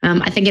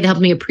 I think it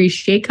helped me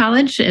appreciate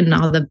college and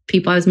all the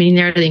people I was meeting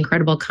there, the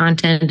incredible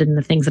content and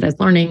the things that I was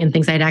learning and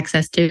things I had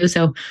access to.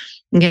 So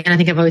again, I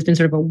think I've always been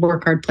sort of a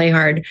work hard, play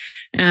hard.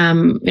 I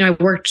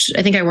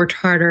think I worked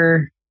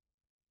harder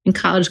in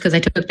college because I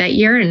took that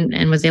year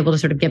and was able to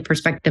sort of get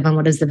perspective on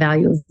what is the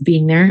value of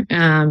being there.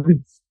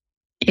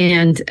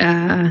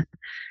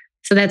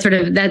 so that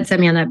set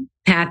me on that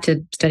path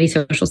to study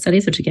social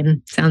studies, which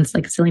again sounds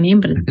like a silly name,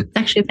 but it's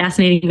actually a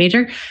fascinating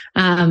major,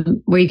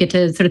 where you get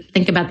to sort of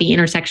think about the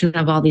intersection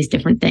of all these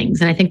different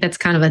things. And I think that's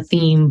kind of a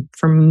theme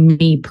for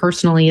me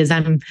personally, is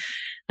I'm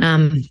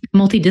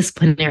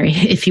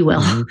multidisciplinary, if you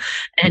will,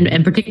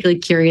 and particularly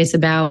curious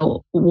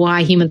about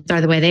why humans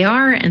are the way they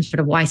are, and sort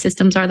of why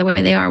systems are the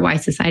way they are, why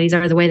societies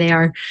are the way they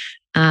are.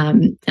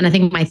 And I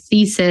think my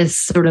thesis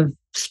sort of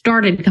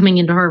started coming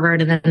into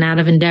Harvard and then out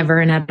of Endeavor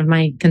and out of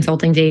my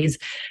consulting days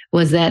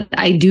was that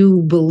I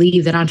do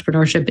believe that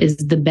entrepreneurship is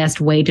the best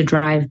way to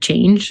drive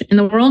change in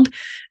the world.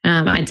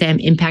 I'd say I'm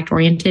impact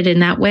oriented in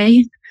that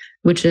way,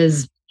 which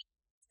is,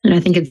 and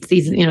I think it's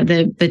these,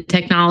 the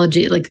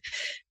technology, like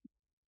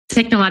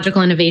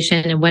technological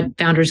innovation and what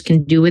founders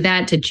can do with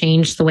that to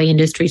change the way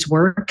industries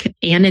work,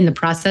 and in the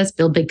process,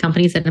 build big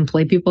companies that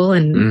employ people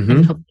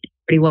and help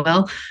pretty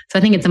well. So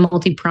I think it's a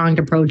multi-pronged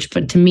approach,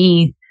 but to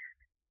me,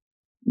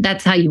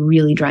 that's how you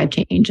really drive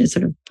change, is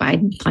sort of by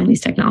applying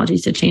these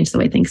technologies to change the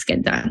way things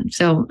get done.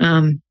 So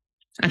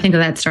I think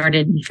that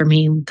started for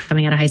me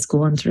coming out of high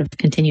school and sort of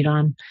continued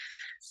on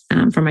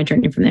for my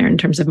journey from there in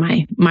terms of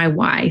my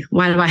why.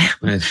 Why do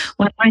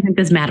I think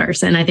this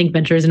matters? And I think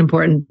venture is an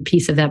important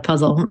piece of that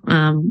puzzle,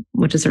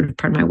 which is sort of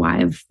part of my why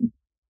of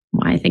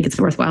why I think it's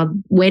a worthwhile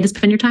way to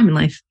spend your time in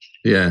life.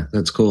 Yeah,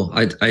 that's cool.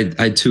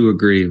 I too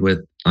agree with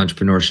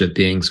entrepreneurship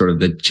being sort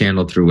of the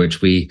channel through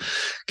which we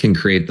can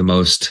create the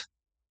most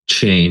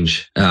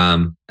change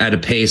at a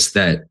pace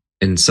that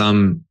in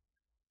some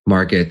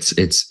markets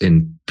it's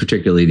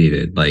particularly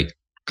needed, like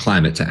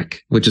climate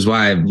tech, which is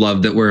why I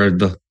love that we're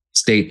the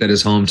state that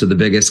is home to the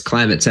biggest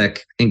climate tech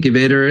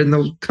incubator in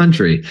the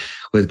country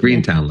with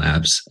Greentown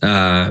Labs.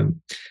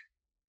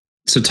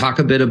 So talk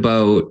a bit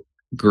about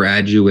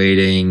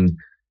graduating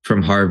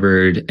from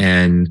Harvard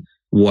and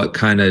what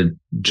kind of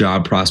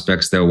job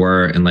prospects there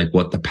were, and like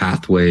what the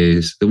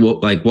pathways,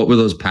 what were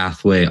those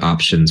pathway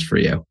options for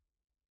you?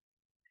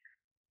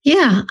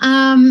 Yeah.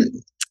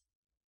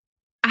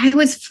 I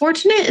was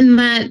fortunate in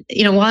that,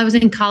 while I was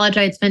in college,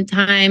 I had spent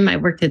time, I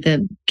worked at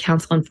the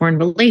Council on Foreign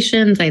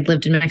Relations. I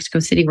lived in Mexico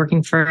City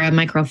working for a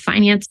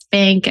microfinance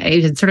bank. I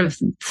had sort of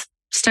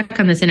stuck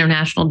on this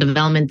international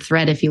development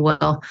thread, if you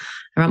will.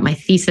 I wrote my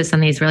thesis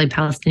on the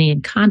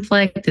Israeli-Palestinian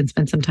conflict and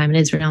spent some time in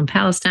Israel and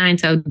Palestine.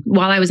 So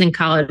while I was in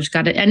college,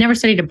 I never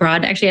studied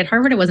abroad. Actually, at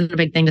Harvard, it wasn't a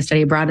big thing to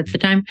study abroad at the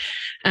time.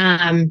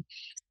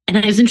 And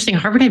it was interesting.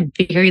 Harvard had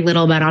very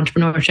little about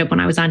entrepreneurship when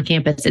I was on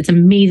campus. It's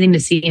amazing to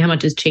see how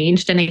much has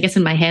changed. And I guess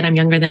in my head, I'm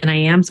younger than I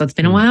am, so it's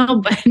been a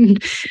while. But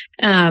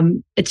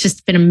it's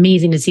just been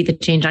amazing to see the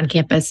change on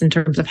campus in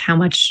terms of how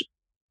much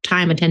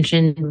time,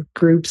 attention,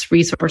 groups,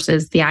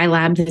 resources, the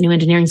iLab, the new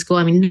engineering school.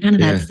 I mean, none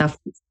of that stuff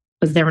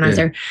was there when I was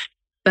there.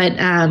 But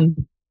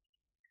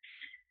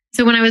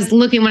so when I was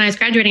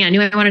graduating, I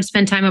knew I wanted to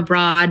spend time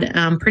abroad.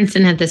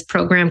 Princeton had this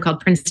program called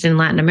Princeton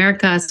Latin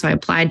America. So I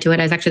applied to it.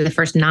 I was actually the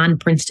first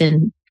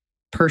non-Princeton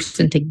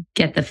person to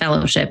get the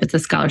fellowship. It's a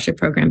scholarship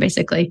program,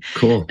 basically.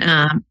 Cool.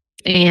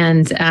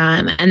 And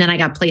then I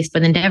got placed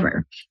with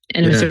Endeavor,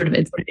 and it was sort of,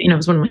 it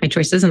was one of my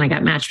choices, and I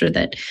got matched with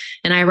it.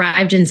 And I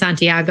arrived in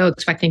Santiago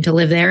expecting to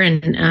live there.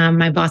 And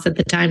my boss at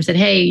the time said,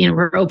 "Hey,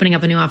 we're opening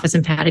up a new office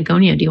in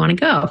Patagonia. Do you want to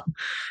go?"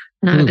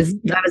 And I was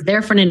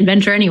there for an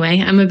adventure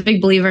anyway. I'm a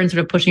big believer in sort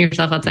of pushing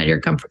yourself outside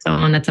your comfort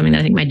zone. That's something that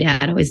I think my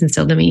dad always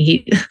instilled in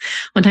me.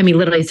 One time he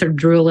literally sort of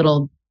drew a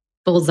little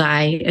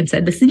bullseye and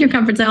said, "This is your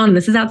comfort zone.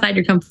 This is outside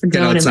your comfort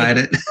zone. Get outside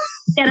it.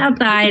 Get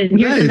outside. And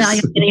here's the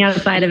value of getting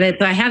outside of it."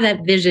 So I have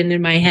that vision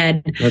in my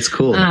head. That's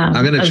cool. I'm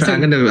gonna try.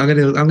 I'm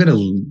gonna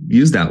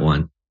use that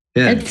one.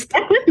 Yeah, it's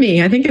stuck with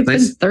me. I think it's been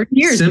 30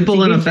 years.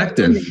 Simple and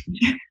effective.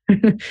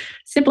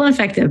 Simple and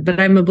effective. But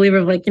I'm a believer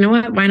of like,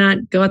 what? Why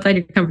not go outside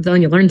your comfort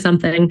zone? You learn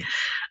something.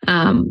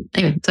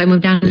 Anyway, so I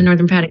moved down to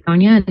Northern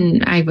Patagonia,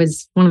 and I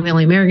was one of the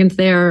only Americans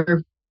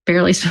there.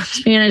 Barely spoke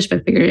Spanish,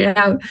 but figured it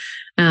out.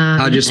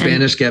 How'd your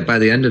Spanish get by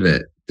the end of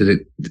it? Did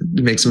it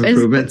make some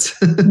improvements?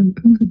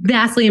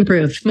 Vastly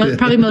improved.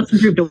 Probably most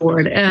improved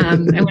award. I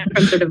went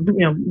from sort of,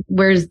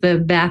 where's the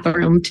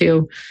bathroom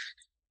to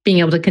being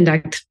able to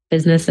conduct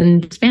business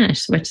in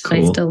Spanish, which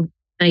cool.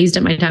 I used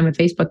at my time at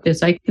Facebook too.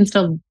 So I can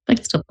still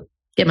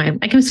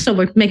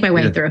make my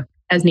way through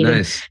as needed.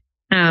 Nice.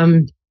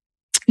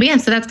 But yeah,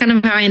 so that's kind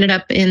of how I ended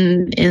up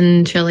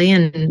in Chile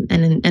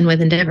and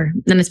with Endeavor.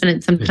 Then I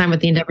spent some time with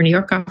the Endeavor New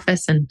York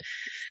office, and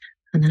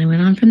then I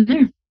went on from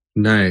there.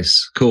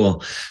 Nice,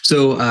 cool.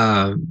 So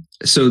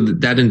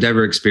that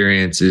Endeavor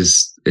experience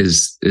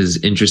is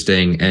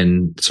interesting,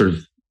 and sort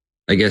of,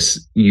 I guess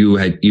you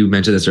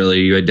mentioned this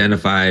earlier. You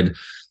identified,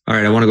 all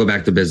right, I want to go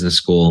back to business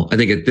school. I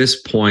think at this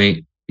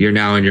point you're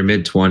now in your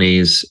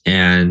mid-20s,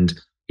 and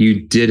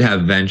you did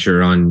have venture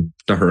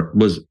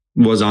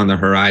was on the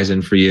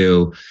horizon for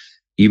you.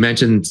 You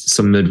mentioned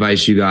some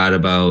advice you got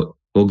about,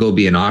 well, go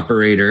be an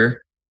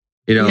operator,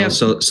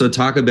 so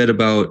talk a bit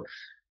about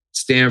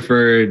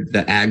Stanford,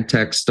 the ag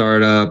tech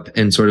startup,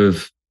 and sort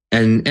of,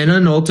 and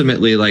then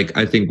ultimately, like,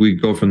 I think we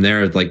go from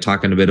there, like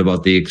talking a bit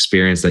about the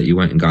experience that you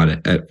went and got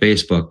at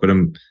Facebook, but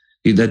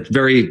that's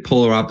very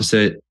polar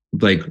opposite,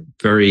 like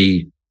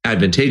very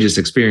advantageous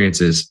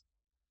experiences.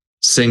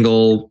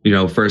 Single,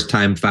 first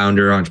time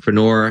founder,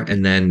 entrepreneur,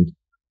 and then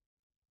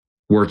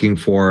working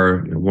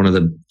for one of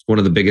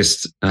the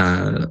biggest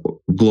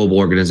global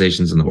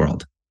organizations in the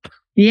world.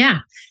 Yeah.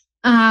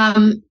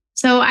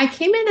 So I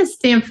came into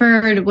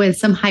Stanford with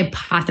some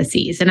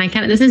hypotheses, and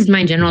this is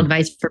my general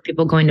advice for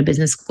people going to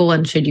business school.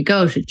 And should you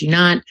go, should you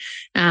not?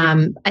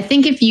 I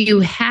think if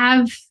you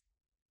have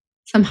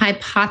some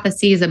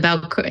hypotheses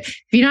about, if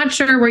you're not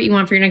sure what you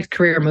want for your next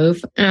career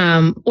move,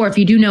 or if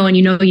you do know and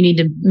you need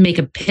to make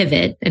a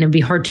pivot, and it'd be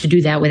hard to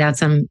do that without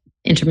some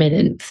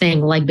intermittent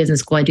thing like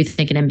business school, I do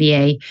think an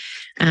MBA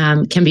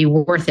can be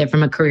worth it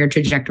from a career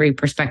trajectory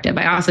perspective.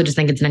 I also just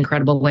think it's an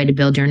incredible way to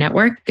build your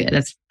network.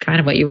 That's kind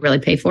of what you really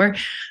pay for.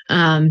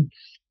 And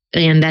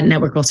that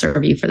network will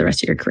serve you for the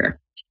rest of your career,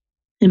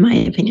 in my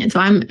opinion. So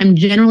I'm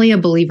generally a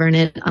believer in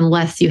it,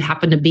 unless you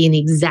happen to be in the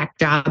exact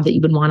job that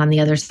you would want on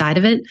the other side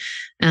of it.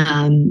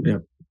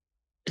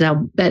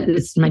 So that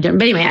is my,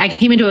 but anyway, I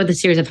came into it with a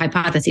series of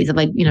hypotheses of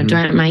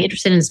am I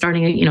interested in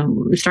starting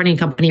a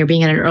company or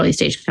being at an early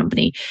stage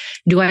company?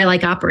 Do I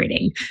like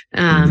operating?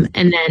 And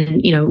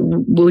then,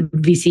 would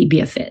VC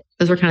be a fit?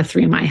 Those were kind of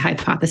three of my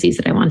hypotheses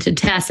that I wanted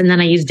to test. And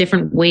then I used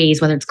different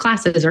ways, whether it's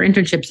classes or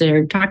internships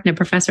or talking to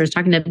professors,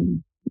 talking to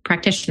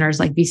practitioners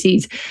like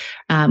VCs,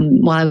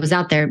 while I was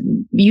out there,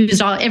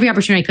 used every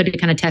opportunity I could to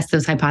kind of test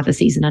those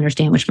hypotheses and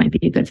understand which might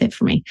be a good fit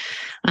for me.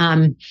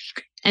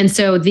 And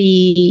so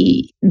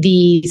the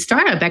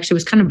startup actually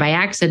was kind of by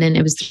accident.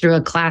 It was through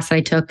a class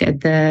I took at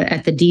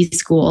the D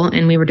school,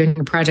 and we were doing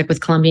a project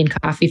with Colombian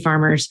coffee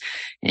farmers.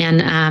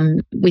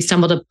 And we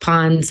stumbled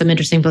upon some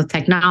interesting both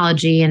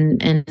technology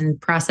and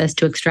process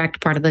to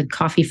extract part of the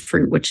coffee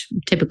fruit, which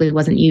typically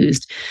wasn't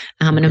used.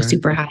 And it was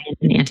super high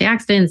in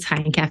antioxidants,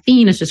 high in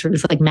caffeine. It's just sort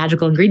of this like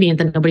magical ingredient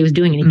that nobody was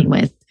doing anything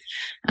with.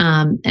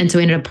 And so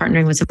we ended up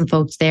partnering with some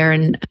folks there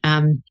and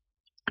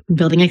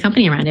building a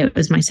company around it. It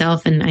was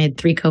myself and I had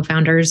 3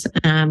 co-founders.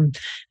 And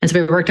so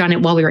we worked on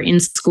it while we were in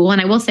school. And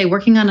I will say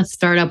working on a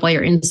startup while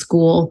you're in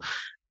school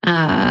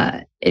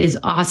is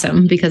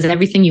awesome, because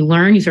everything you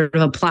learn, you sort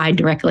of apply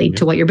directly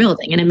to what you're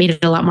building, and it made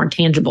it a lot more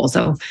tangible.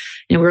 So,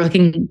 we're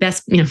looking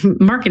best,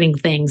 marketing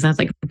things. I was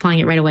like applying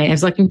it right away. I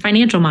was looking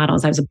financial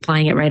models. I was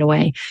applying it right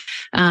away.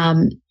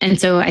 And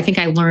so I think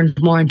I learned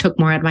more and took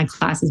more out of my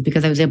classes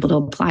because I was able to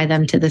apply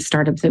them to the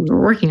startups that we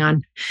were working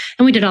on.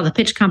 And we did all the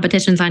pitch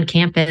competitions on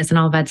campus and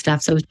all that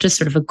stuff. So it was just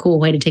sort of a cool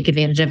way to take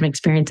advantage of an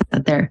experience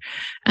out there.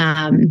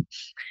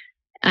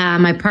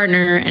 My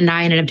partner and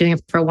I ended up doing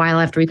it for a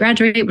while after we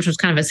graduated, which was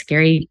kind of a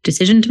scary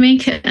decision to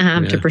make,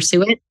 to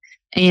pursue it.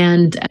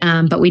 And,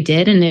 but we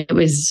did, and it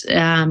was,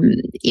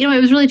 it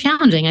was really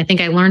challenging. I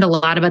think I learned a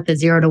lot about the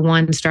 0 to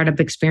 1 startup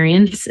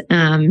experience.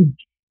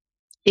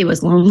 It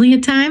was lonely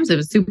at times. It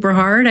was super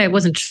hard. I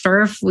wasn't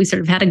sure if we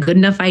sort of had a good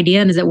enough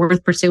idea, and is it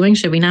worth pursuing?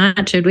 Should we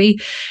not? Should we?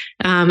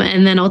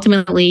 And then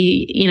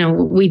ultimately,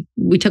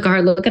 we took a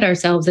hard look at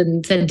ourselves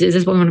and said, is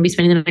this what we want to be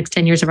spending the next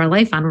 10 years of our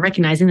life on?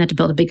 Recognizing that to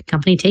build a big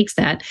company takes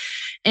that.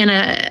 And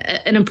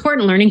an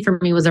important learning for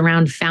me was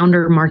around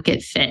founder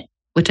market fit,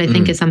 which I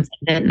think is something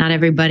that not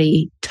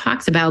everybody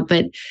talks about.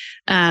 But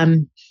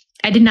I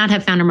did not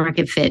have founder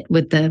market fit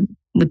with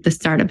the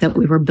startup that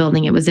we were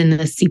building. It was in the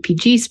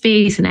CPG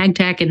space and ag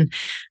tech. And,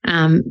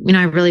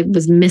 I really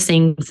was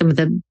missing some of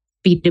the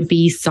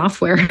B2B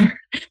software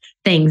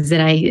things that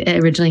I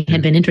originally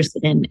had been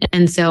interested in.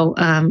 And so,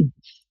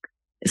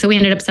 so we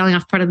ended up selling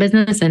off part of the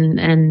business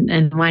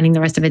and winding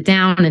the rest of it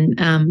down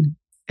and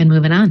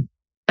moving on.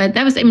 But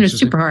that was, it was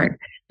super hard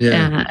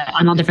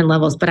on all different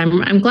levels, but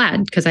I'm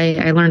glad, because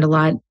I learned a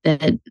lot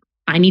that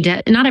I need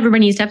to, not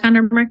everybody needs to have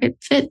founder market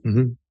fit.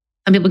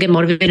 Some people get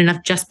motivated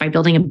enough just by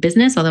building a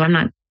business, although I'm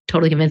not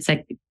totally convinced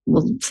that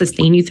will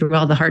sustain you through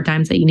all the hard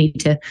times that you need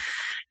to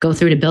go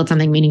through to build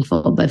something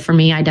meaningful. But for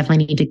me, I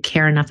definitely need to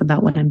care enough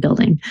about what I'm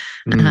building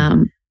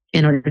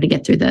in order to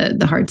get through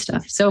the hard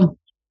stuff. So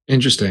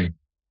interesting.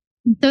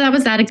 So that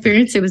was that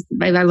experience. It was,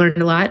 I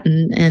learned a lot,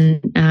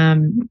 and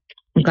I'm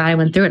glad I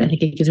went through it. I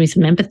think it gives me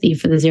some empathy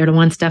for the 0 to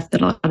 1 stuff that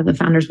a lot of the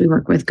founders we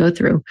work with go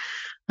through.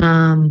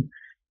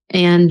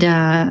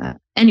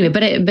 Anyway,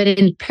 but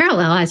in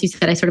parallel, as you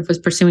said, I sort of was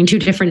pursuing 2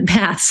 different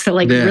paths. So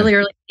really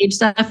early stage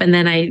stuff. And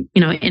then I,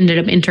 ended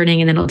up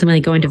interning and then ultimately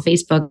going to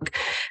Facebook,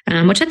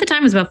 which at the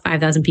time was about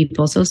 5,000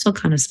 people. So still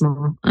kind of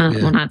small.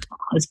 Well, not small.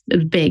 It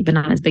was big, but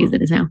not as big as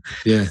it is now.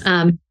 Yeah.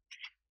 And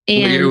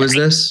what year was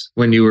this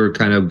when you were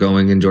kind of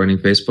going and joining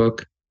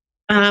Facebook?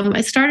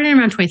 I started in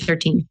around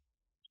 2013.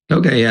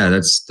 Okay. Yeah.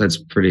 That's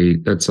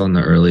on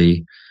the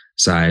early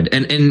side.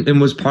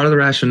 And was part of the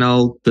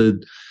rationale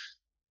that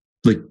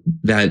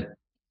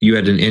you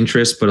had an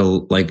interest,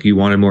 but you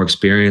wanted more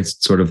experience,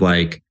 sort of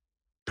like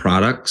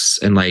products,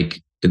 and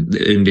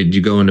did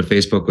you go into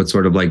Facebook with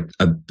sort of like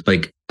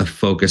a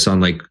focus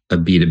on like a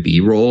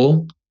B2B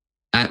role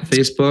at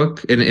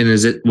Facebook? And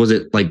was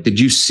it like, did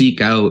you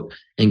seek out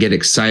and get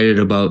excited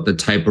about the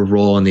type of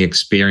role and the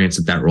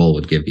experience that role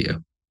would give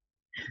you?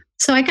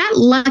 So I got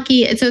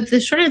lucky. So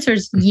the short answer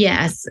is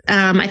yes.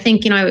 I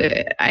think,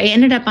 I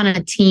ended up on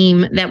a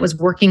team that was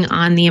working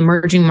on the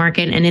emerging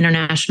market and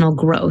international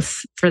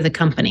growth for the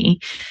company.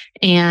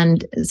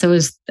 And so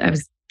I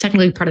was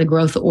technically part of the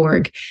growth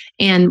org.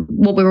 And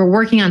what we were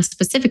working on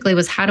specifically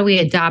was how do we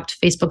adopt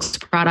Facebook's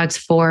products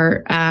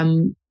for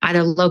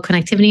either low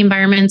connectivity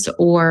environments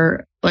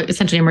or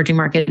essentially emerging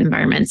market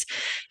environments.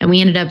 And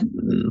we ended up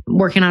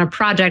working on a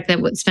project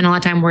that would spend a lot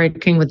of time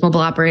working with mobile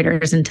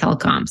operators and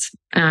telecoms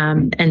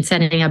and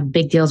setting up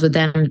big deals with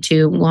them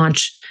to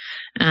launch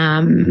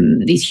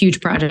these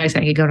huge projects.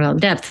 I could go into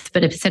depth,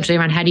 but essentially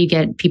around how do you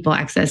get people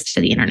access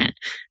to the internet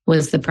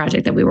was the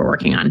project that we were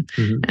working on.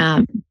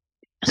 Mm-hmm.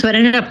 So it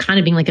ended up kind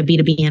of being like a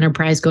B2B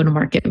enterprise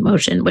go-to-market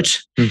motion,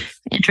 which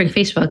entering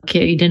Facebook,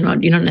 you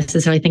don't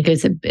necessarily think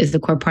is the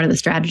core part of the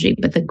strategy,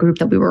 but the group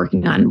that we were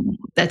working on,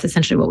 that's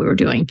essentially what we were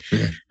doing.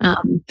 Yeah.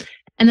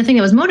 And the thing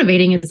that was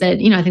motivating is that,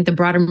 I think the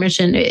broader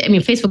mission,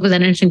 Facebook was at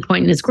an interesting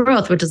point in its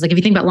growth, which is like, if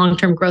you think about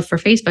long-term growth for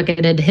Facebook,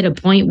 it had hit a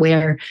point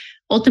where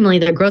ultimately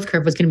their growth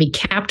curve was going to be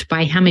capped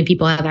by how many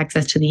people have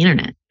access to the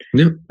internet,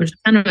 which is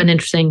kind of an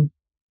interesting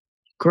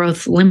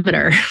growth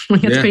limiter.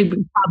 That's a pretty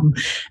big problem.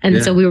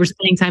 And so we were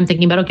spending time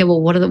thinking about, okay,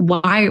 well, what are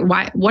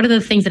the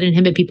things that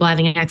inhibit people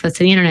having access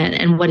to the internet,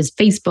 and what is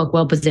Facebook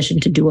well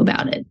positioned to do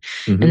about it?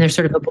 Mm-hmm. And there's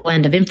sort of a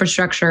blend of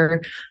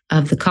infrastructure,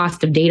 of the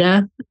cost of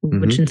data,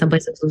 which in some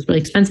places was really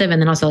expensive, and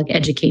then also like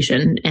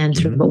education and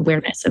sort of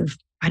awareness of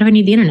why do I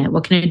need the internet?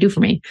 What can it do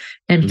for me?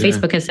 And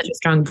Facebook has such a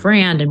strong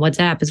brand, and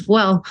WhatsApp as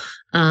well,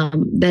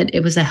 that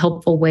it was a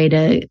helpful way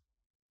to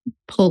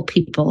pull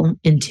people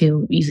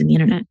into using the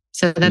internet.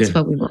 So that's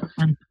what we work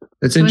on.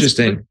 That's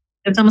interesting.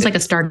 It's almost like a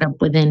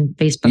startup within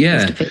Facebook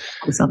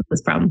to solve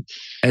this problem.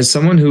 As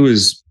someone who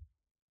was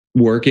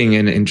working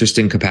in an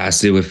interesting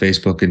capacity with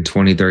Facebook in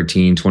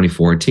 2013,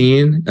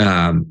 2014,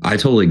 I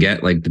totally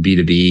get like the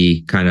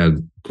B2B kind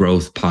of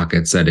growth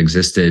pockets that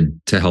existed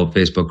to help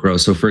Facebook grow.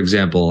 So for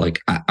example,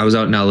 like I was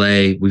out in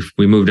LA,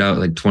 we moved out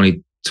like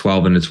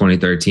 2012 into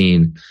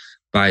 2013.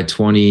 By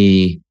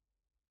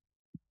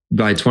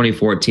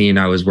 2014,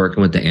 I was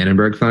working with the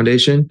Annenberg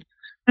Foundation.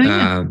 Oh,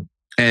 yeah.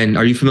 And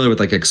are you familiar with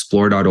like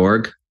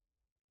explore.org?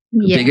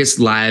 Yeah. Biggest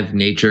live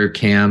nature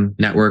cam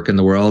network in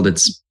the world.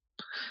 It's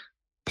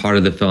part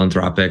of the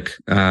philanthropic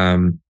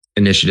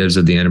initiatives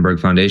of the Annenberg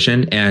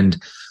Foundation. And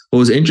what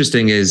was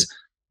interesting is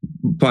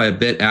probably a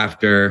bit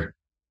after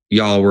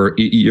your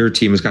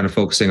team was kind of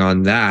focusing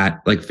on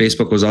that, like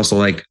Facebook was also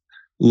like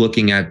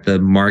looking at the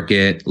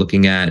market,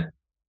 looking at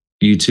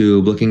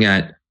YouTube, looking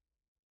at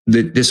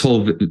this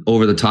whole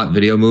over-the-top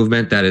video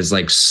movement that is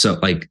like, so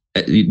like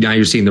now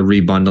you're seeing the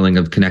rebundling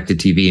of connected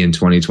TV in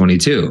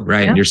 2022,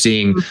 right? Yeah. And you're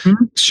seeing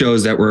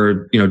shows that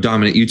were,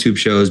 dominant YouTube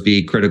shows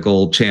be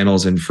critical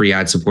channels and free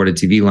ad-supported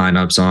TV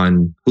lineups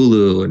on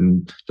Hulu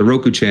and the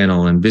Roku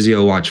channel and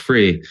Vizio Watch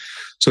Free.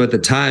 So at the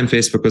time,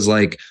 Facebook was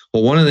like,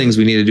 well, one of the things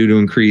we need to do to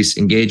increase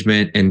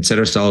engagement and set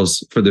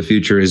ourselves for the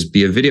future is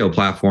be a video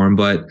platform.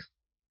 But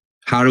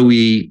how do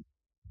we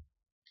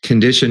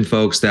condition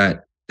folks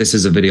that this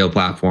is a video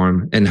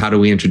platform, and how do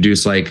we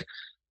introduce like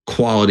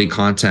quality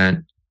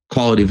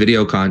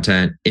video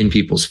content in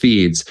people's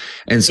feeds?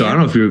 And so I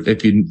don't know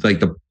if you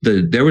like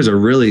there was a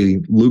really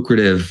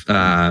lucrative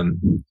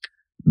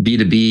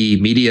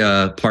B2B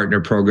media partner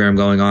program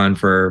going on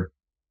for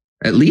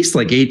at least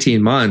like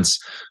 18 months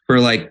for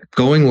like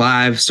going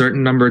live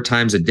certain number of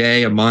times a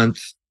day, a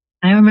month.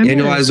 I remember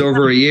annualized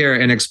over a year,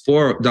 and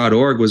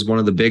explore.org was one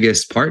of the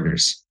biggest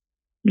partners.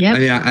 Yeah,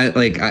 I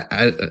mean,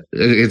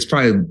 it's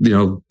probably,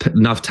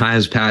 enough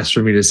times passed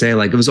for me to say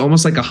like, it was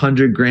almost like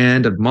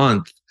 $100,000 a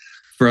month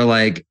for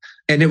like,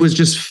 and it was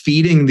just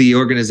feeding the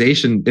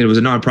organization. It was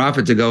a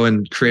nonprofit to go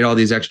and create all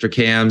these extra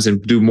cams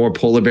and do more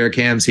polar bear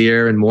cams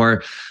here and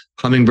more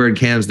hummingbird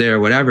cams there, or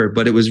whatever.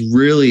 But it was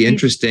really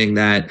interesting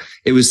that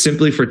it was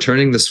simply for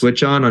turning the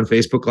switch on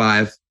Facebook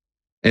Live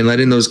and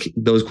letting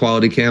those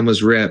quality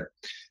cameras rip.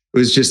 It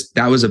was just,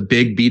 that was a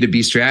big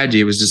B2B strategy.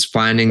 It was just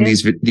finding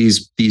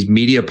these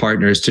media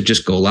partners to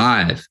just go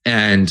live.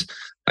 And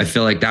I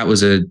feel like that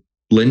was a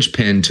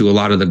linchpin to a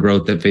lot of the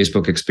growth that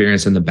Facebook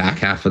experienced in the back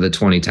half of the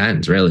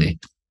 2010s, really.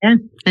 Yeah,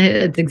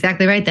 that's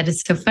exactly right. That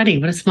is so funny.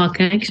 What a small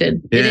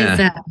connection.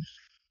 Yeah.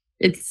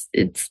 It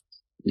is,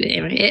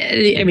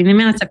 I mean, the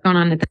amount of stuff going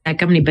on at that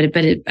company, but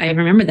I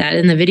remember that.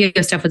 And the video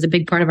stuff was a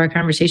big part of our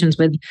conversations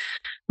with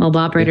mobile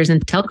operators and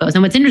telcos.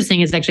 And what's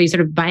interesting is actually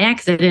sort of by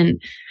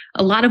accident,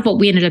 a lot of what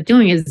we ended up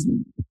doing is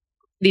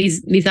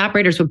these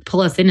operators would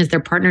pull us in as their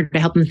partner to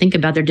help them think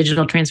about their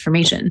digital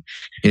transformation,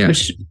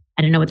 which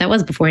I didn't know what that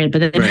was beforehand,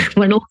 but then I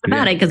learned all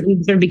about it because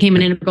we sort of became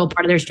an integral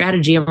part of their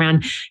strategy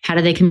around how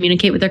do they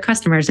communicate with their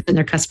customers and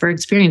their customer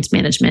experience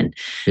management.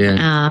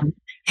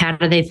 How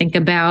do they think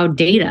about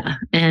data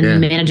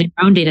and managing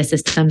their own data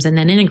systems and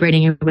then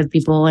integrating it with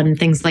people and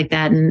things like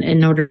that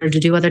in order to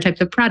do other types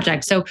of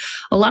projects. So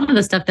a lot of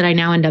the stuff that I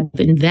now end up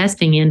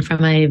investing in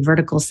from a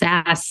vertical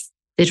SaaS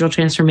digital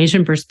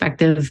transformation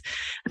perspective,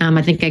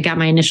 I think I got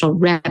my initial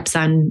reps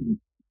on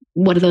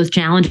what are those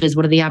challenges?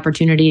 What are the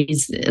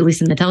opportunities, at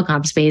least in the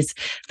telecom space?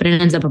 But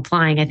it ends up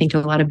applying, I think, to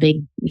a lot of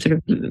big sort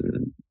of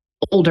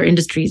older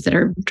industries that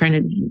are trying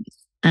to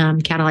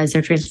catalyze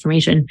their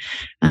transformation.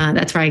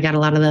 That's where I got a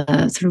lot of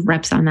the sort of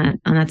reps on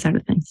that side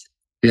of things.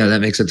 Yeah,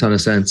 that makes a ton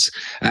of sense.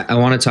 I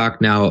want to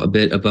talk now a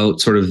bit about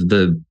sort of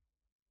the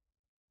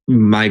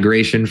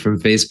migration from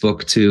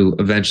Facebook to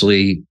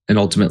eventually and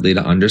ultimately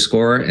to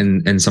Underscore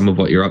and some of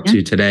what you're up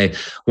to today.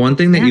 One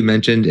thing that you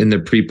mentioned in the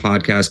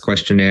pre-podcast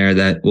questionnaire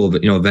that will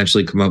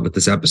eventually come up with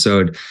this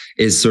episode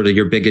is sort of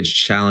your biggest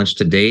challenge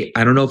to date.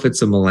 I don't know if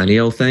it's a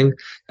millennial thing,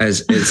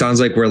 as it sounds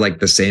like we're like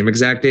the same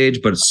exact age,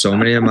 but so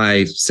many of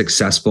my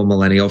successful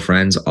millennial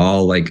friends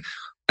all like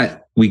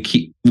we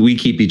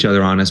keep each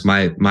other honest,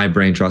 my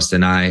brain trust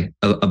and I,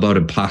 about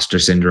imposter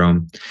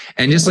syndrome,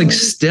 and just like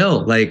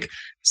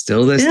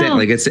still this day,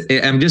 like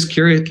I'm just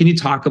curious, can you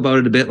talk about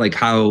it a bit, like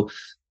how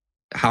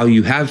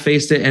you have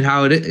faced it and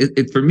how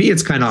it for me,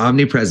 it's kind of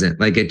omnipresent.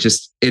 Like it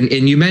just, and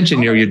you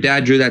mentioned, your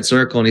dad drew that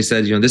circle and he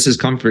said, this is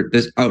comfort,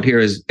 this out here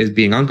is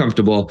being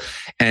uncomfortable.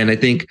 And I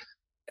think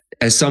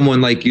as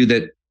someone like you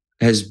that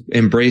has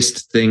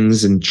embraced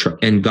things and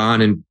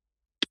gone, and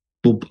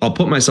I'll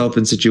put myself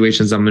in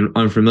situations I'm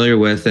unfamiliar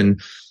with, and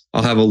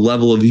I'll have a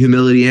level of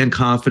humility and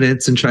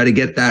confidence and try to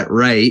get that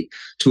right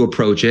to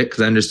approach it.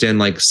 Cause I understand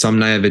like some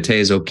naivete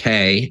is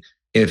okay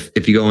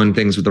if you go in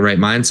things with the right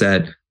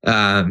mindset.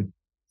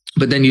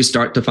 But then you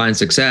start to find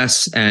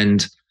success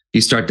and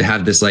you start to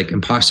have this like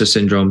imposter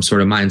syndrome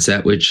sort of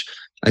mindset, which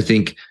I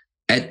think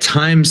at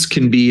times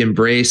can be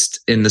embraced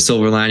in the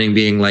silver lining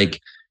being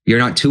like, you're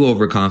not too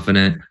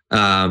overconfident,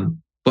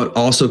 but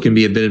also can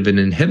be a bit of an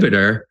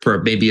inhibitor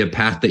for maybe a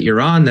path that you're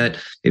on, that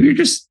maybe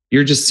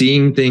you're just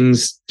seeing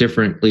things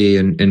differently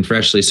and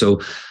freshly. So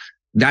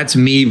that's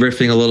me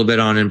riffing a little bit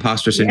on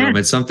imposter syndrome.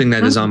 It's something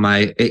that is on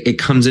it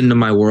comes into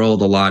my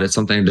world a lot. It's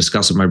something I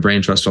discuss with my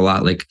brain trust a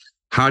lot. Like,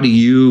 how do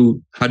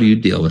you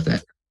deal with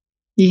it?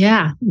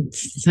 Yeah.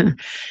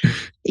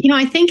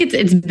 I think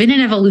it's been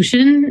an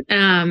evolution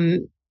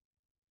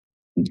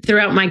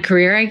throughout my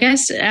career, I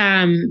guess.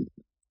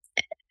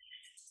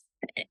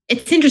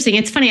 It's interesting.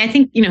 It's funny. I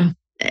think,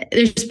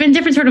 there's been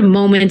different sort of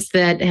moments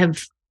that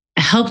have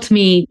helped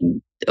me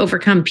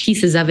overcome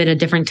pieces of it at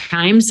different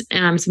times.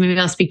 So maybe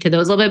I'll speak to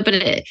those a little bit, but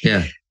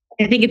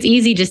I think it's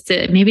easy just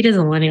to, maybe it is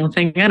a millennial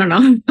thing. I don't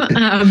know.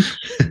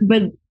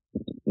 But,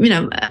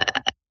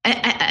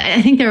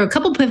 I think there were a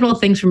couple pivotal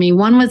things for me.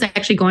 One was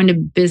actually going to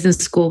business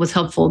school was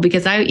helpful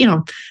because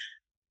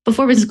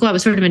before business school, I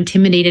was sort of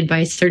intimidated by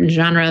a certain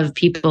genre of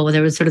people.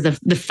 There was sort of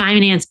the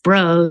finance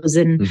bros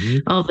and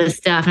all this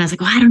stuff. And I was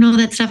like, well, I don't know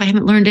that stuff. I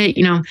haven't learned it.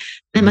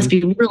 That must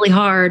be really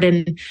hard.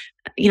 And,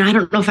 I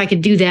don't know if I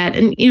could do that.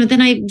 And,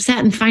 then I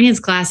sat in finance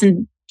class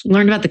and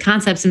learned about the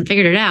concepts and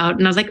figured it out.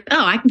 And I was like,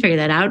 oh, I can figure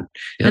that out.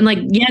 Yep. And like,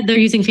 they're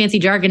using fancy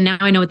jargon. Now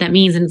I know what that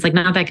means. And it's like,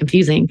 not that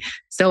confusing.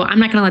 So I'm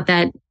not going to let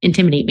that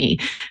intimidate me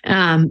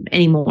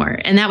anymore.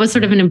 And that was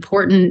sort of an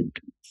important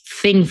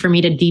thing for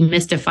me to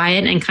demystify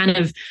it and kind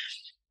of,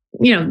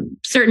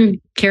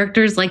 certain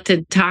characters like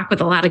to talk with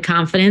a lot of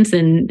confidence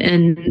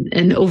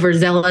and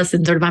overzealous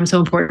and sort of, I'm so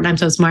important, I'm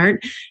so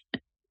smart.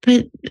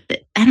 But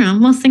I don't know,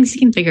 most things you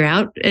can figure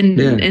out.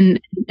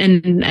 And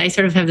I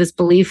sort of have this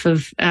belief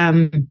of,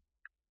 and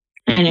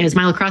it was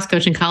my lacrosse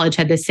coach in college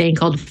had this saying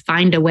called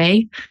find a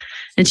way.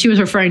 And she was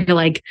referring to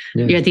like,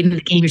 you're at the end of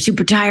the game, you're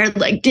super tired,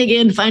 like dig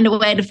in, find a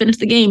way to finish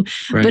the game.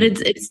 Right. But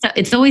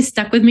it's always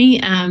stuck with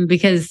me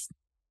because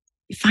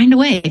find a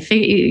way,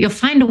 you'll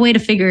find a way to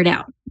figure it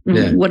out.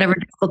 Whatever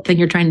difficult thing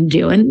you're trying to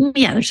do. And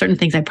there's certain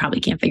things I probably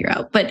can't figure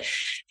out, but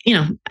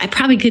I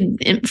probably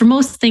could, for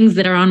most things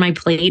that are on my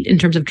plate in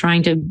terms of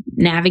trying to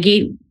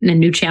navigate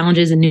new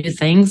challenges and new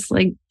things,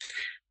 like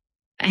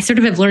I sort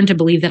of have learned to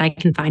believe that I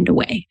can find a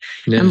way.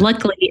 And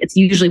luckily it's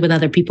usually with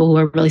other people who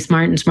are really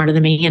smart and smarter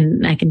than me,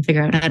 and I can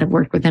figure out how to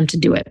work with them to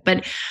do it.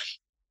 But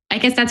I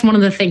guess that's one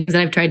of the things that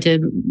I've tried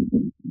to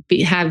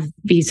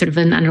be sort of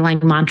an underlying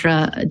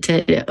mantra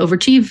to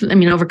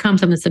overcome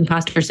some of this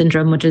imposter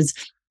syndrome, which is,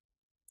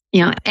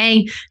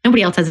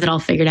 nobody else has it all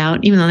figured out,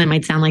 even though they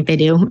might sound like they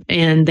do,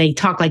 and they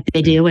talk like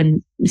they do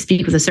and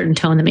speak with a certain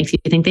tone that makes you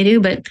think they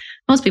do, but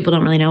most people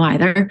don't really know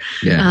either.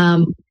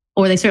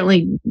 Or they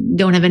certainly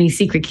don't have any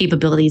secret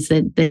capabilities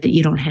that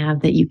you don't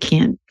have, that you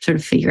can't sort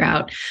of figure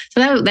out.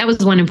 So that was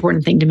one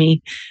important thing to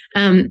me.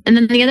 And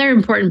then the other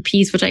important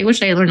piece, which I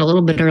wish I learned a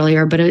little bit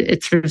earlier, but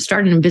it sort of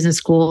started in business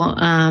school,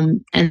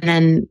 and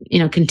then,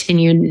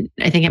 continued,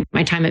 I think, at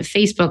my time at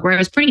Facebook, where I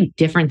was pretty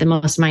different than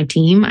most of my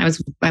team. I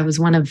was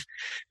one of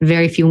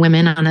very few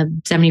women on a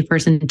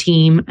 70-person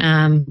team.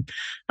 A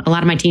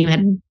lot of my team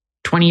had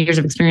 20 years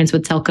of experience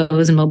with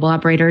telcos and mobile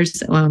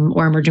operators,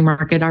 or emerging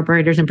market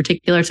operators in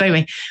particular. So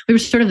anyway, we were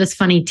sort of this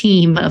funny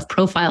team of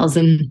profiles,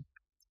 and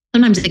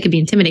sometimes it could be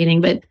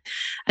intimidating, but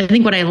I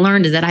think what I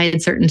learned is that I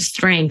had certain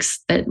strengths,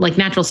 that like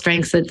natural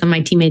strengths that some of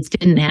my teammates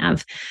didn't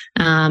have.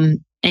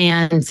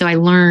 And so I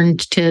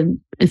learned to,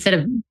 instead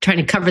of trying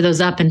to cover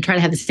those up and try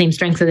to have the same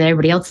strengths that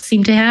everybody else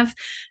seemed to have,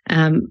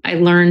 I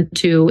learned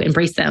to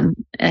embrace them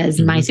as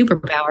my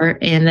superpower,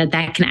 and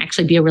that can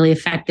actually be a really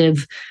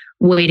effective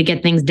way to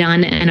get things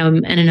done and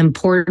an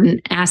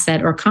important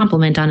asset or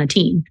complement on a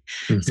team.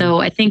 Mm-hmm. So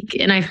I think,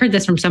 and I've heard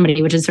this from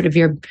somebody, which is sort of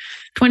your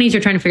 20s,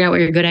 you're trying to figure out what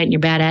you're good at and you're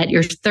bad at.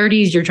 Your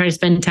 30s, you're trying to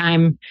spend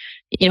time,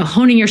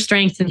 honing your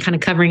strengths and kind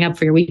of covering up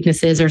for your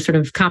weaknesses or sort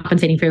of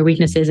compensating for your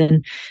weaknesses.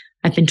 And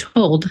I've been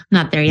told,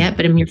 not there yet,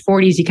 but in your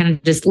 40s, you kind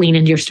of just lean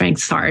into your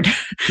strengths hard.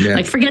 Yeah.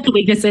 Like forget the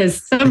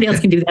weaknesses. Somebody else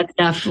can do that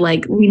stuff.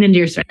 Like lean into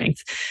your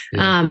strengths.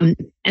 Yeah.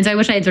 And so I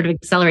wish I had sort of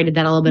accelerated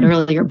that a little bit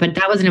earlier, but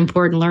that was an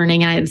important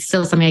learning. And it's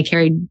still something I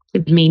carried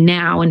with me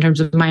now in terms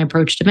of my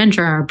approach to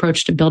venture, our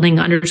approach to building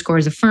Underscore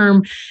as a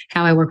firm,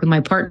 how I work with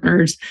my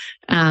partners.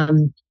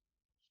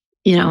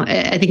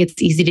 I think it's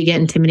easy to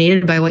get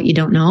intimidated by what you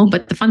don't know.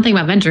 But the fun thing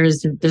about venture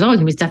is there's always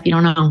gonna be stuff you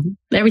don't know.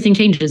 Everything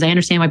changes. I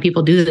understand why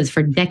people do this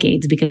for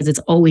decades because it's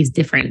always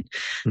different.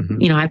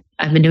 Mm-hmm.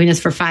 I've been doing this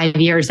for 5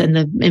 years and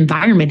the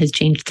environment has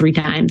changed 3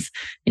 times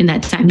in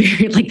that time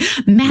period, like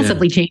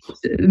massively changed,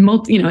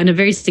 in a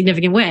very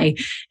significant way.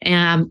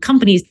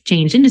 Companies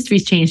change,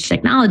 industries change,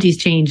 technologies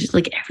change,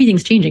 like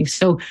everything's changing.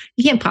 So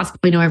you can't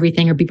possibly know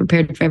everything or be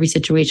prepared for every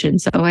situation.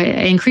 So I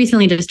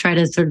increasingly just try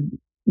to sort of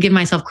give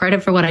myself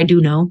credit for what I do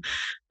know,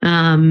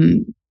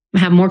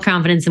 have more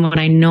confidence in what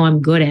I know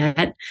I'm good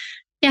at.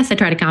 Yes, I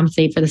try to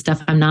compensate for the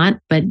stuff I'm not,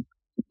 but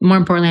more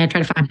importantly, I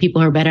try to find people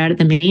who are better at it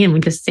than me and we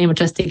just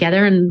sandwich us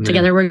together and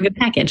together we're a good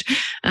package.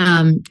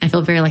 I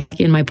feel very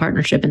lucky in my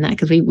partnership in that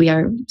because we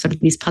are sort of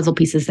these puzzle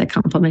pieces that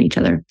complement each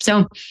other.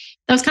 So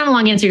that was kind of a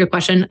long answer to your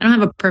question. I don't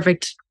have a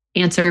perfect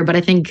answer, but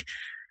I think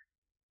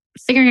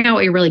figuring out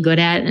what you're really good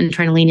at and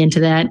trying to lean into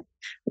that,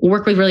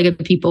 work with really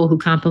good people who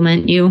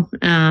complement you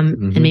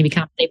and maybe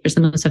compensate for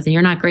some of the stuff that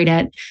you're not great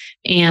at,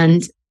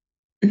 and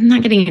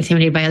not getting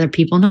intimidated by other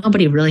people.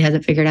 Nobody really has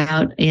it figured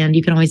out, and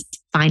you can always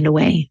find a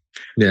way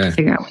to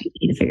figure out what you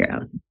need to figure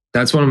out.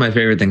 That's one of my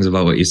favorite things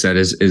about what you said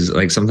is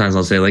like sometimes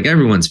I'll say like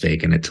everyone's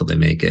faking it till they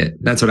make it.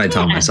 That's what I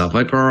tell myself.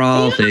 Like we're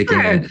all faking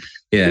it.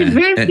 Yeah. There's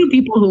very few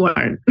people who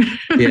aren't.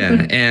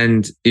 Yeah.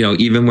 And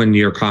even when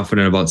you're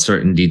confident about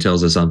certain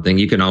details of something,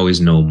 you can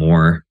always know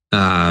more.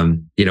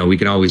 We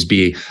can always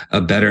be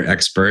a better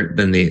expert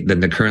than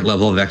the current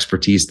level of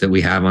expertise that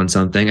we have on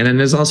something. And then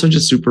there's also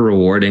just super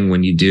rewarding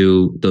when you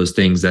do those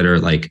things that are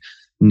like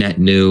net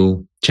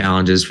new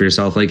challenges for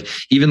yourself. Like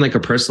even like a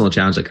personal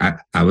challenge. Like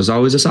I was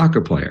always a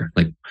soccer player,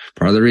 like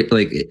part of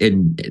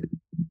the,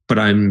 but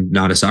I'm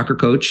not a soccer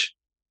coach,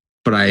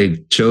 but I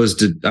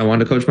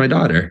wanted to coach my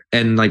daughter.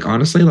 And like,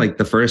 honestly, like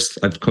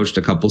I've coached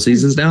a couple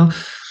seasons now.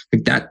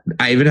 Like that,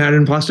 I even had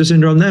imposter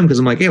syndrome then because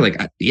I'm like, hey, like,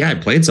 I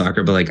played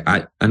soccer, but like,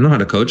 I don't know how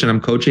to coach, and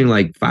I'm coaching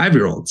like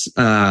 5-year-olds.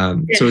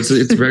 So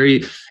it's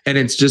very, and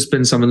it's just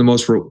been some of the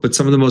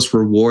most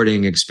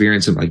rewarding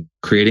experience of like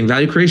creating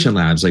value creation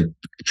labs,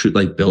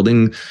 like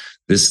building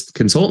this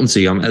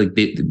consultancy. Like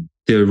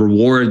the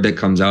reward that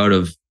comes out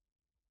of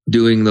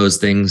doing those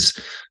things,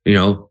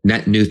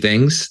 net new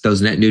things, those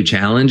net new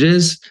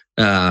challenges.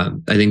 I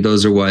think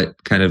those are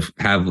what kind of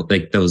have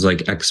like those like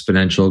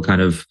exponential kind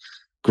of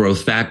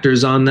growth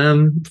factors on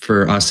them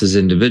for us as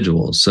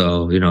individuals.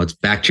 So, it's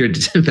back to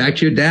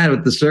your dad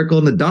with the circle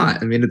and the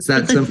dot. I mean, it's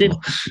that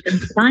simple.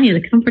 It's funny.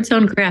 The comfort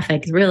zone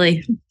graphic is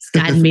really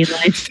guiding me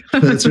life.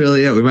 That's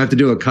really it. We might have to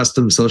do a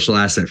custom social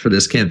asset for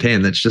this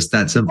campaign. That's just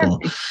that simple.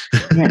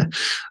 Yeah.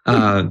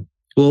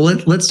 Well,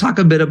 let's talk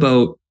a bit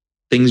about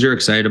things you're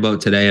excited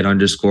about today at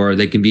Underscore.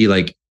 They can be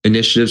like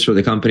initiatives for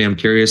the company. I'm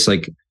curious,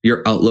 like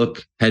your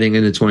outlook heading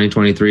into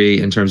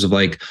 2023 in terms of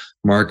like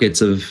markets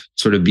of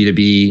sort of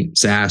B2B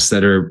SaaS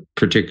that are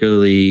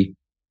particularly,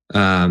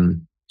 I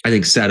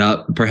think, set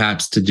up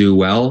perhaps to do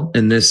well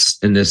in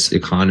this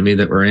economy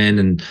that we're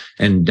in,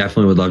 and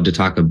definitely would love to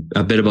talk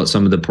a bit about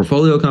some of the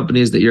portfolio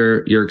companies that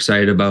you're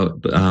excited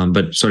about,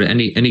 but sort of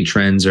any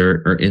trends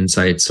or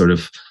insights sort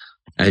of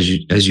as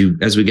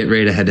we get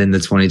ready to head into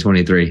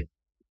 2023.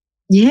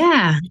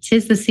 Yeah, it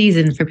is the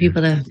season for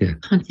people to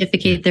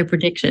pontificate their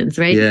predictions,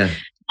 right? Yeah.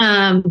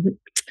 I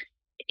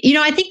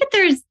think that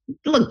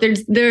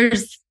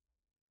there's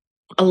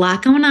a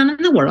lot going on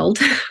in the world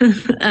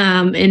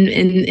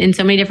in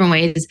so many different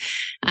ways.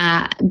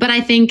 But I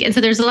think, and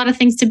so there's a lot of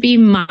things to be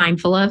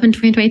mindful of in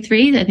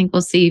 2023. I think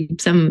we'll see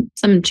some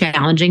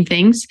challenging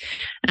things.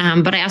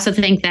 But I also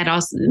think that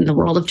also in the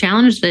world of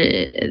challenge,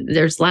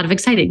 there's a lot of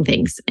exciting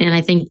things. And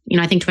I think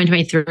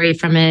 2023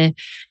 from a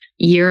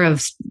year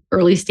of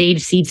early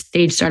stage, seed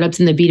stage startups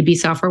in the B2B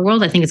software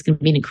world, I think it's going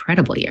to be an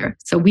incredible year.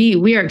 So we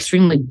are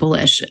extremely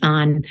bullish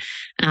on,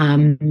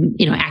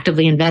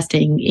 actively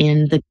investing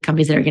in the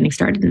companies that are getting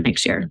started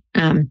next year.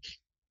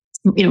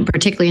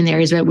 Particularly in the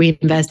areas that we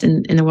invest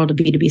in the world of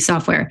B2B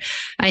software.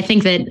 I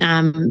think that,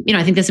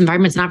 I think this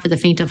environment's not for the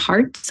faint of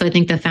heart. So I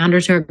think the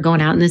founders who are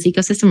going out in this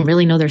ecosystem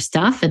really know their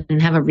stuff and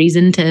have a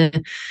reason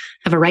to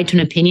have a right to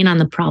an opinion on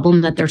the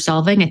problem that they're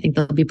solving. I think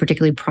they'll be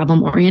particularly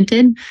problem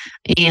oriented,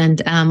 and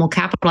we'll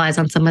capitalize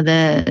on some of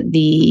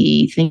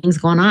the things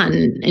going on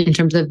in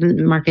terms of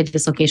market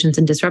dislocations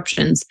and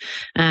disruptions.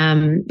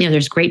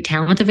 There's great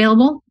talent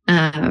available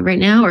right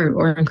now,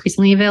 or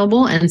increasingly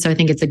available, and so I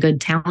think it's a good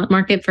talent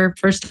market for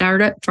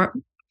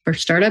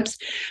startups.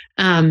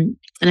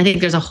 I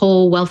think there's a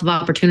whole wealth of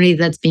opportunity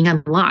that's being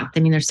unlocked.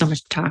 I mean, there's so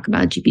much talk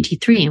about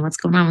GPT-3 and what's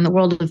going on in the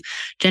world of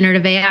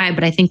generative AI,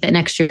 but I think that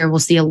next year we'll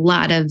see a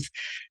lot of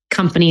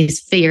companies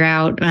figure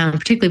out,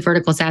 particularly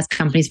vertical SaaS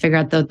companies, figure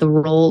out the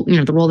role,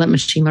 the role that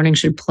machine learning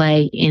should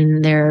play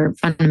in their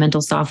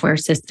fundamental software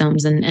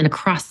systems and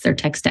across their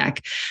tech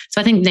stack. So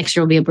I think next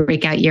year will be a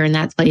breakout year in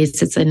that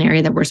place. It's an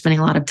area that we're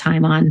spending a lot of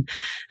time on,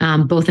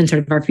 both in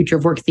sort of our future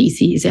of work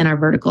theses and our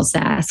vertical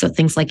SaaS. So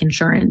things like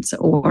insurance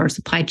or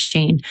supply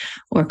chain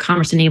or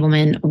commerce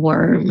enablement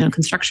or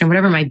construction,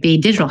 whatever it might be,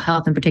 digital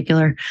health in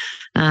particular.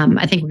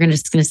 I think we're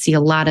just going to see a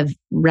lot of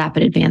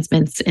rapid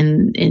advancements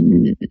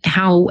in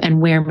how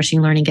and where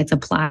machine learning gets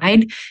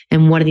applied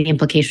and what are the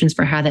implications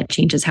for how that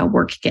changes how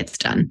work gets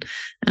done.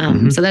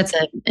 So that's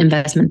an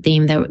investment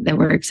theme that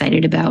we're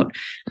excited about.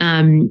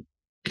 Can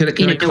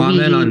I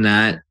comment on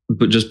that?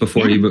 But just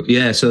before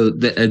so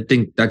I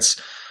think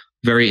that's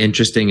very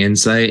interesting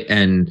insight.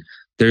 And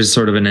there's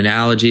sort of an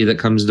analogy that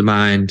comes to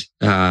mind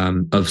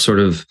of sort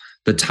of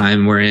the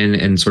time we're in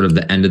and sort of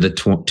the end of the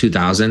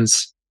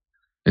 2000s.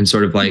 And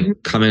sort of like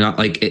coming up,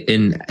 like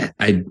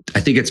I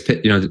think it's,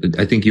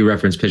 I think you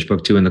referenced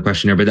PitchBook too in the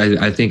questionnaire, but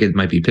I think it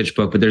might be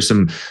PitchBook, but there's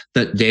some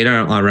that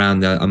data around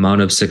the amount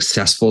of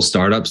successful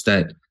startups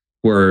that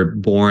were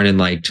born in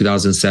like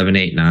 2007,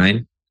 8,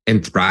 9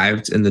 and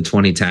thrived in the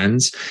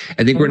 2010s.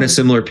 I think we're in a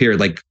similar period,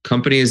 like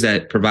companies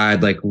that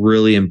provide like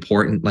really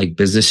important like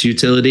business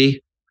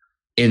utility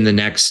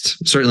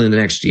certainly in the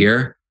next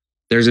year,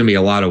 there's going to be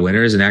a lot of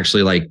winners. And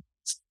actually like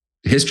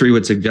history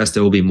would suggest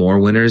there will be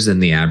more winners than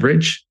the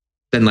average.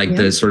 Than like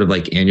the sort of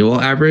like annual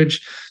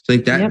average. So I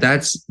think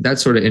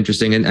that's sort of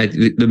interesting. And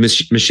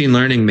the machine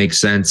learning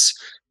makes sense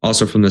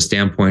also from the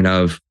standpoint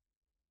of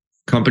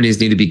companies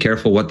need to be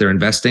careful what they're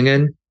investing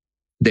in.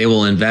 They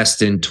will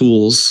invest in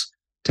tools,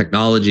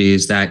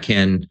 technologies that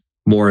can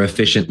more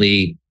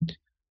efficiently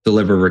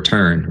deliver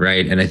return,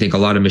 right? And I think a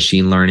lot of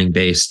machine learning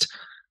based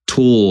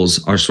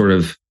tools are sort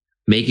of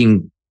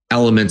making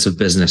elements of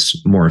business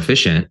more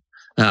efficient.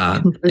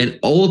 And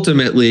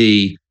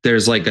ultimately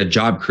there's like a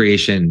job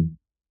creation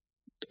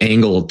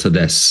angle to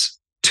this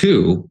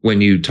too.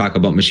 When you talk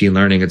about machine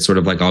learning, it's sort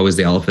of like always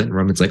the elephant in the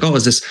room. It's like, oh,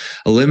 is this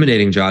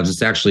eliminating jobs?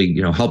 It's actually,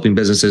 helping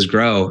businesses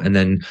grow. And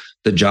then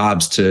the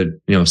jobs to,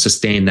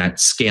 sustain that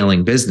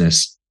scaling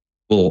business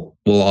will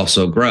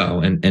also grow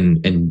and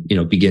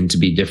begin to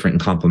be different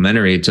and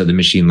complementary to the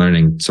machine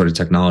learning sort of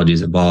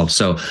technologies evolve.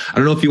 So I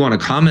don't know if you want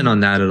to comment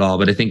on that at all,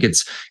 but I think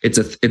it's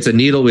a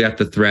needle we have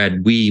to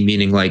thread. We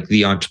meaning like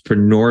the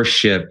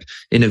entrepreneurship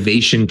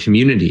innovation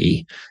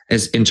community,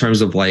 as in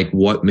terms of like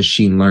what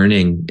machine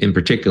learning in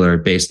particular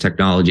based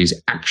technologies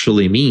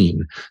actually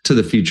mean to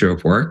the future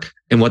of work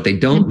and what they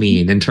don't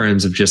mean in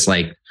terms of just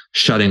like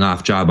shutting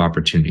off job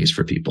opportunities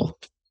for people.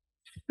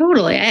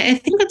 Totally. I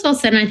think that's well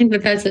said. And I think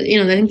that's, I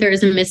think there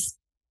is a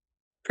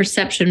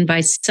misperception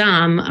by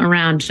some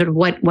around sort of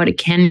what it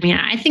can mean.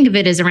 I think of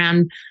it as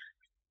around,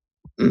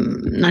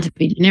 not to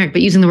be generic,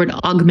 but using the word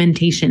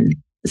augmentation.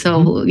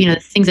 So,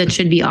 things that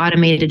should be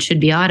automated.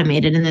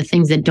 And the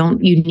things that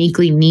don't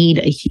uniquely need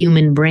a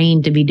human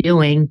brain to be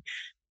doing,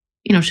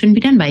 shouldn't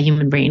be done by a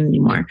human brain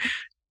anymore,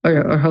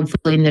 or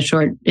hopefully in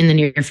the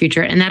near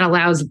future. And that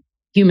allows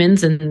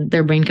humans and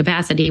their brain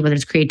capacity, whether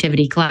it's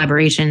creativity,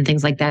 collaboration,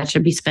 things like that,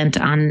 should be spent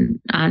on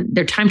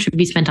their time should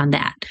be spent on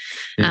that.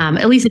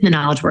 At least in the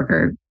knowledge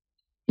worker,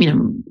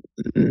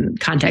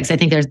 context. I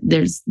think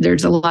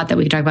there's a lot that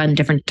we can talk about in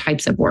different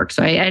types of work.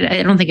 So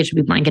I don't think it should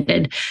be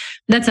blanketed.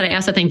 That said, I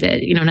also think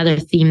that, another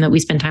theme that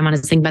we spend time on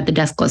is thinking about the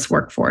deskless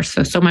workforce.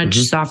 So much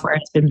software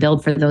has been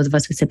built for those of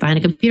us who sit behind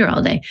a computer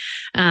all day.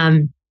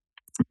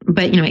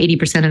 But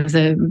 80% of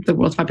the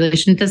world's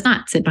population does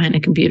not sit behind a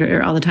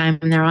computer all the time,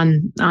 and they're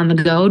on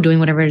the go doing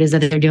whatever it is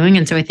that they're doing.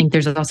 And so I think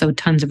there's also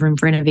tons of room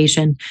for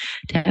innovation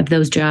to have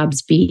those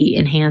jobs be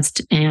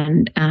enhanced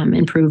and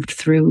improved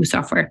through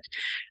software.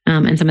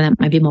 And some of that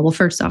might be mobile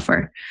first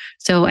software.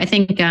 So I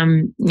think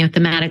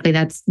thematically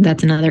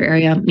that's another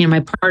area.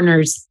 My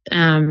partner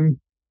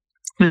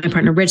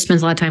Rich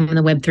spends a lot of time in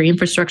the Web3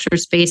 infrastructure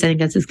space. I think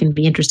that's going to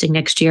be interesting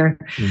next year,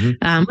 which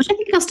I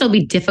think will still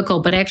be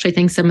difficult. But I actually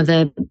think some of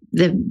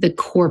the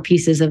core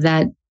pieces of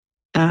that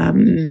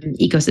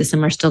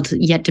ecosystem are still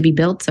yet to be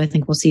built. So I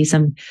think we'll see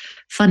some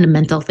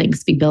fundamental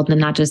things be built, and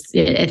not just.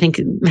 I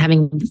think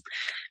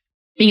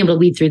being able to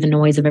weed through the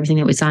noise of everything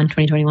that we saw in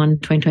 2021,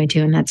 2022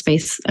 in that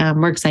space.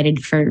 We're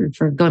excited for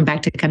going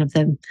back to kind of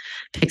the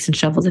picks and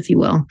shovels, if you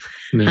will.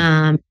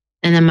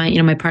 And then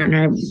my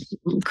partner,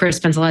 Chris,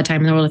 spends a lot of time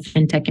in the world of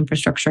fintech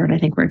infrastructure. And I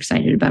think we're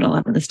excited about a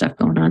lot of the stuff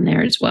going on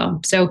there as well.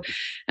 So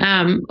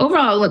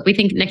overall, look, we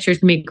think next year's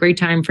going to be a great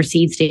time for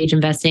seed stage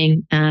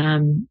investing.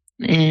 Those,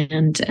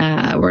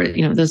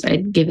 I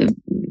gave a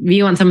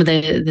view on some of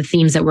the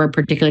themes that we're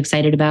particularly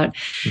excited about.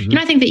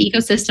 I think the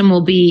ecosystem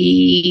will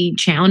be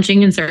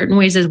challenging in certain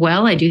ways as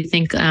well. I do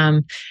think,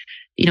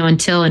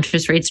 until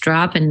interest rates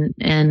drop, and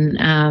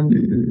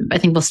I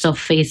think we'll still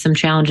face some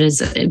challenges,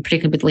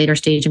 particularly with later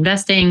stage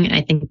investing.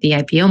 I think the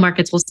IPO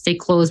markets will stay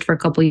closed for a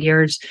couple of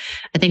years.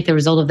 I think the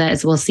result of that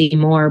is we'll see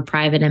more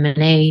private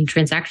M&A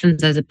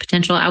transactions as a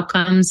potential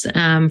outcomes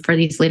for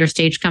these later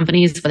stage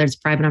companies, whether it's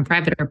private on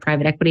private or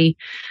private equity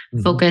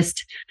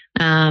focused.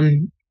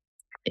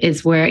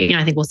 Is where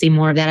I think we'll see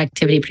more of that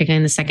activity, particularly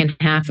in the second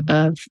half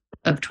of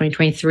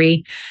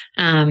 2023.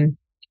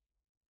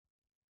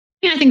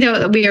 I think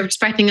that we are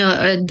expecting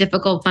a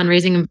difficult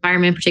fundraising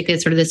environment,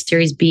 particularly sort of the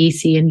Series B,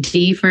 C, and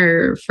D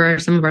for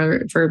some of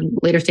our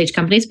later stage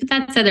companies. But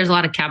that said, there's a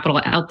lot of capital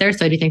out there,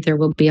 so I do think there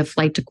will be a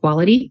flight to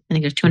quality. I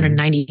think there's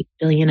 290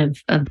 billion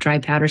of dry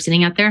powder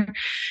sitting out there.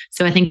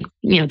 So I think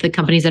the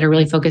companies that are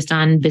really focused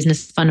on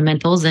business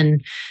fundamentals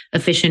and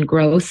efficient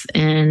growth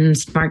and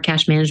smart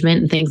cash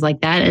management and things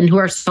like that, and who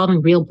are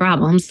solving real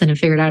problems and have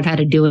figured out how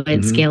to do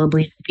it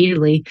scalably and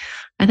repeatedly,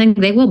 I think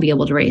they will be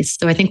able to raise.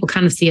 So I think we'll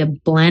kind of see a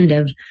blend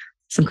of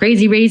some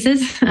crazy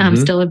raises,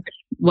 still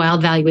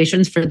wild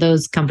valuations for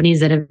those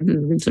companies that have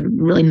sort of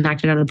really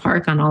knocked it out of the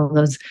park on all of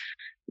those,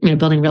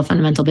 building real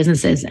fundamental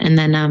businesses. And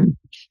then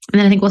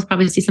I think we'll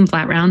probably see some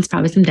flat rounds,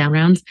 probably some down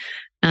rounds,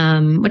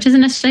 which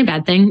isn't necessarily a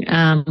bad thing.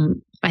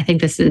 I think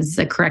this is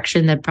a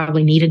correction that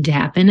probably needed to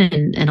happen.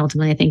 And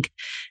ultimately, I think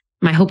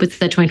my hope is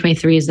that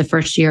 2023 is the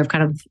first year of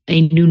kind of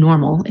a new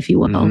normal, if you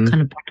will,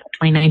 kind of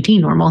 2019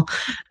 normal,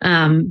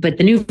 but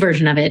the new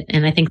version of it.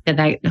 And I think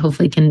that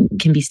hopefully can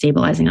be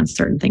stabilizing on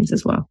certain things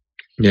as well.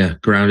 Yeah,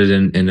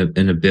 grounded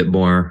in a bit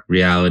more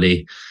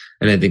reality.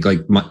 And I think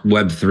like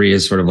Web3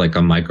 is sort of like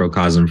a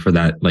microcosm for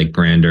that like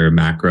grander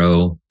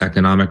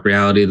macroeconomic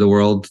reality of the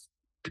world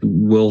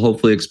will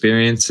hopefully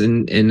experience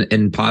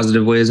in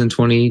positive ways in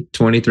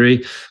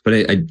 2023.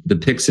 But the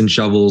picks and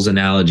shovels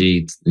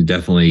analogy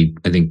definitely,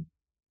 I think,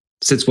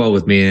 sits well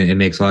with me, and it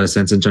makes a lot of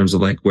sense in terms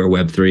of like where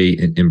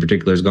Web3 in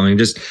particular is going,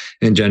 just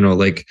in general,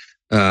 like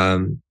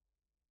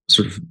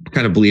sort of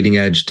kind of bleeding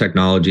edge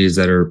technologies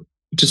that are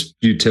just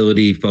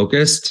utility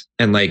focused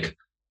and like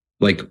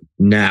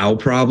now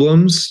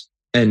problems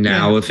and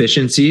now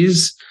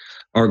efficiencies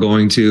are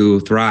going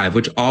to thrive,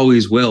 which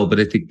always will. But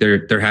I think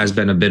there has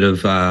been a bit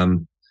of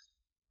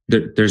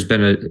there's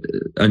been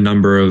a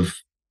number of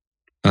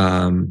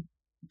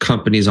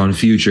companies on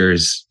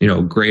futures,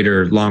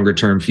 greater, longer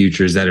term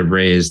futures that have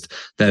raised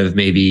that have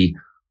maybe,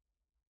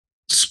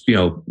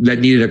 that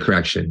needed a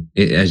correction,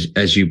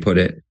 as you put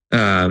it.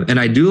 And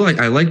I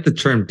like the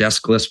term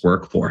deskless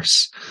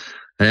workforce.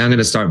 And I'm going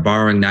to start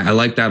borrowing that. I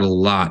like that a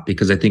lot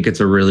because I think it's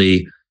a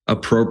really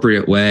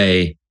appropriate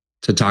way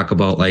to talk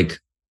about like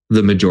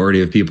the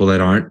majority of people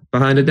that aren't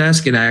behind a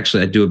desk. And I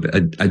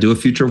do a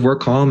future of work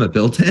column at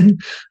Built-in.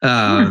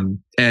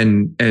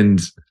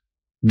 And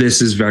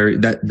this is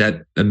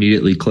that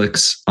immediately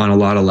clicks on a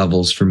lot of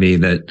levels for me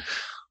that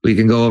we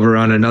can go over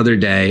on another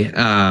day.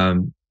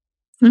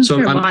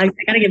 So I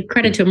got to give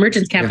credit to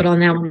Emergence Capital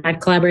now. I've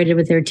collaborated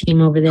with their team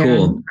over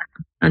there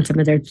on some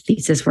of their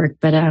thesis work.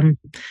 But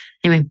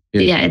anyway,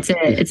 it's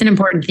an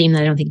important theme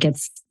that I don't think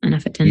gets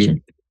enough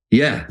attention.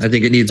 Yeah, I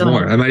think it needs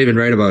more. I might even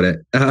write about it.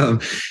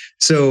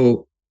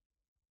 So,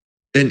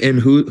 and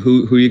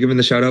who are you giving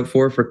the shout out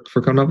for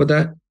coming up with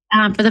that?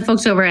 For the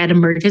folks over at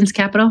Emergence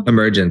Capital.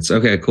 Emergence.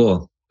 Okay,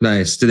 cool.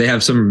 Nice. Do they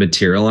have some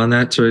material on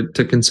that to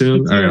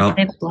consume? They have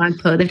a blog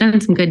post. They've done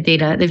some good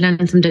data. They've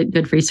done some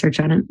good research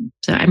on it.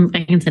 So I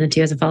can send it to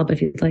you as a follow-up if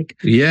you'd like.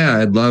 Yeah,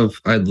 I'd love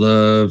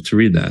to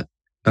read that.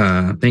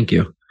 Thank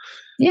you.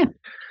 Yeah.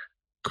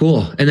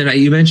 Cool. And then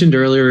you mentioned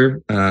earlier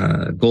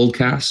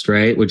Goldcast,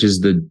 right? Which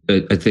is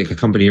I think a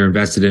company you're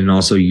invested in and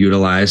also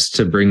utilized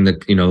to bring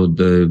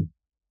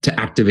to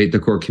activate the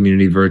core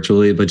community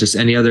virtually. But just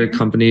any other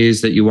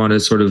companies that you want to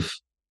sort of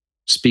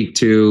speak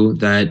to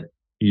that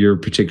you're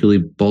particularly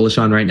bullish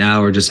on right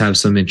now, or just have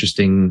some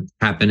interesting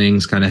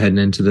happenings kind of heading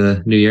into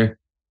the new year?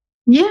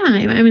 Yeah,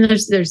 I mean,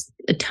 there's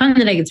a ton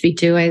that I could speak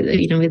to.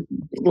 We have a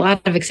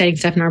lot of exciting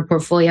stuff in our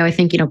portfolio. I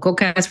think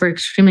Goldcast we're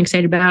extremely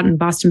excited about, in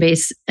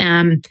Boston-based,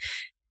 and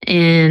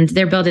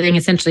they're building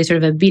essentially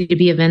sort of a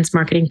B2B events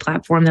marketing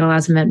platform that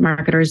allows event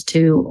marketers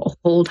to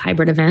hold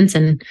hybrid events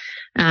and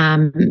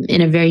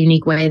in a very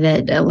unique way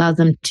that allows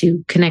them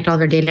to connect all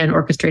their data and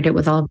orchestrate it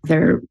with all of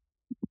their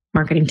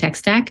marketing tech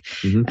stack,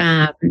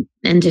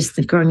 and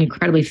just growing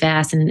incredibly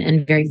fast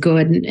and very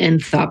good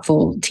and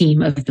thoughtful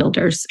team of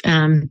builders.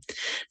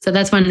 So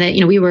that's one that,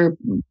 we were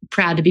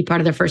proud to be part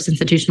of their first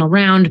institutional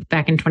round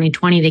back in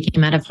 2020. They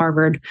came out of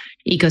Harvard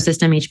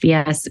Ecosystem,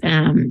 HBS,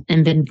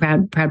 and been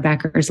proud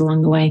backers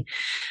along the way.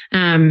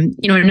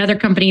 Another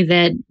company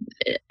that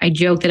I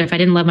joke that if I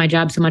didn't love my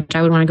job so much,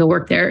 I would want to go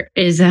work there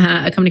is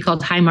a company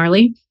called Hi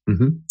Marley,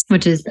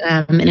 which is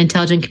an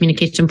intelligent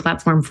communication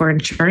platform for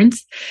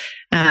insurance.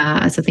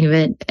 So think of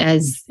it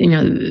as,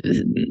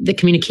 the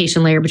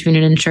communication layer between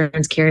an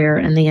insurance carrier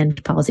and the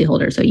end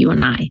policyholder. So you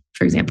and I,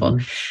 for example.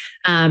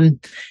 I'm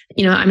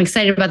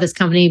excited about this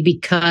company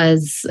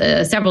because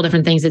several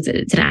different things.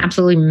 It's an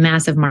absolutely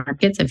massive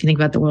market. So if you think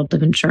about the world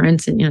of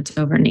insurance, and it's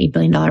over an $8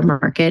 billion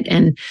market.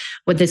 And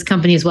what this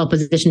company is well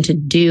positioned to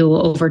do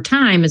over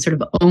time is sort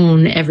of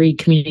own every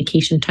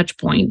communication touch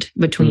point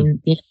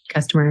between the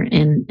customer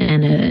and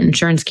an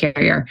insurance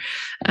carrier.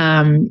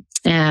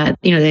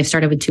 They've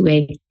started with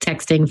two-way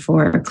texting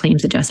for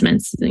claims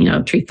adjustments.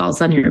 A tree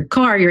falls on your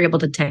car, you're able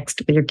to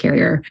text with your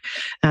carrier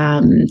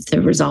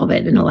to resolve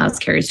it, and allows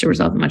carriers to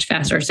resolve it much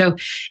faster. So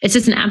it's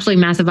just an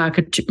absolutely massive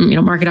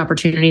market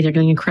opportunity. They're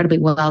doing incredibly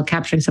well,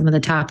 capturing some of the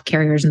top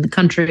carriers in the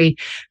country,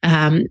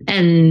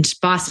 and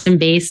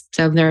Boston-based.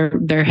 So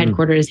their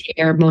headquarters is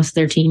here. Most of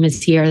their team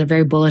is here. They're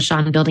very bullish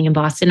on building in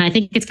Boston. I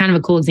think it's kind of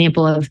a cool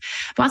example of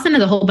Boston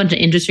has a whole bunch of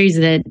industries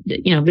that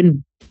have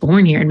been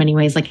born here in many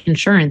ways, like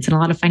insurance and a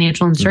lot of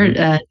financial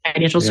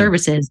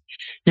services.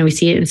 We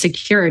see it in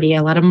security,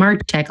 a lot of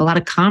MarTech, a lot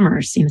of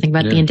commerce. Think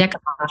about the Endeca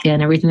Mafia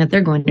and everything that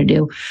they're going to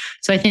do.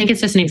 So I think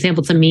it's just an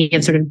example to me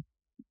of sort of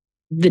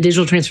the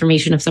digital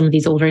transformation of some of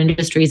these older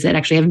industries that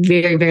actually have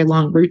very, very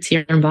long roots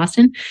here in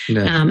Boston and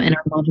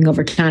are evolving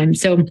over time.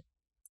 So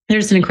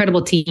there's an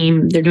incredible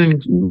team. They're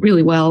doing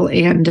really well,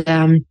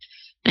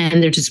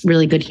 and they're just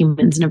really good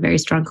humans and a very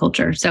strong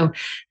culture. So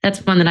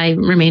that's one that I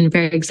remain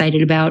very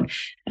excited about.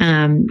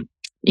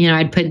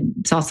 I'd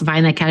put Salsify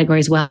in that category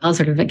as well.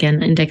 Sort of, again,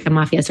 Endeca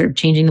Mafia sort of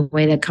changing the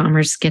way that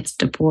commerce gets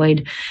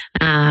deployed.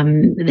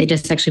 They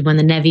just actually won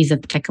the Nevies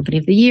of Tech Company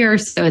of the Year.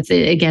 So it's,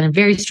 again, a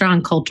very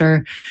strong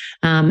culture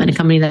and a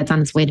company that's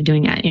on its way to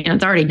doing it.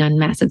 It's already done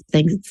massive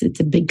things. It's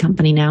a big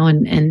company now.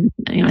 And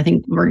I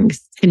think we're going to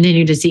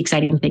continue to see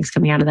exciting things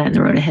coming out of that in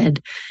the road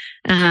ahead.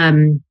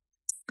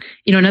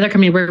 Another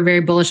company we're very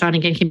bullish on,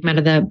 again, came out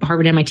of the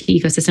Harvard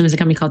MIT ecosystem, is a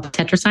company called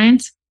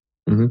TetraScience,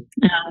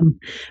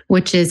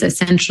 which is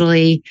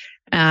essentially,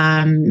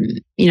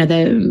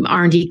 the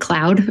R&D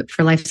cloud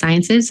for life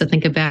sciences. So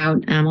think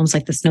about almost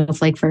like the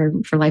Snowflake for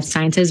life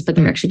sciences, but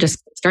they're actually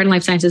just starting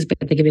life sciences, but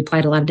they can be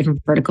applied to a lot of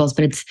different verticals.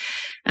 But it's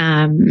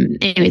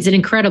an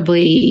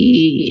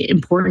incredibly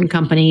important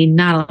company,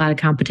 not a lot of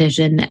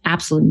competition,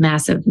 absolute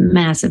massive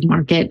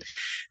market.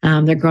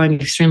 They're growing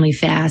extremely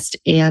fast.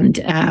 And,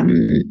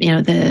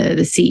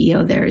 the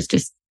CEO there is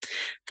just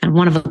kind of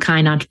one of a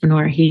kind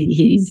entrepreneur.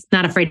 He's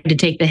not afraid to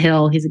take the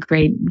hill. He's a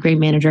great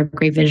manager,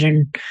 great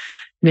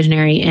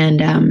visionary.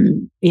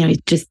 And,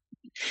 he's just,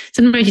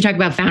 sometimes you talk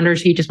about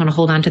founders who just want to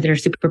hold on to their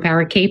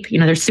superpower cape. They're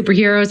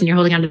superheroes and you're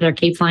holding on to their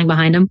cape flying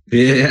behind them.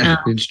 Yeah.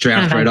 You just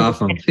draft right off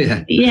them.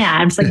 Yeah.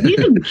 I'm just like,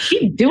 you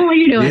keep doing what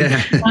you're doing.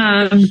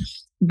 Yeah.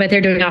 But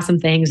they're doing awesome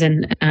things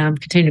and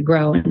continue to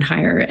grow and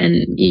hire,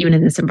 and even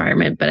in this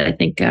environment. But I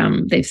think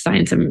they've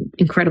signed some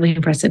incredibly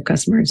impressive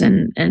customers.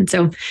 And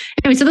so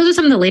anyway, so those are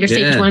some of the later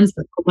stage ones,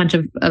 a bunch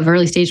of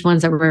early stage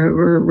ones that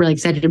we're really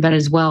excited about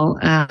as well.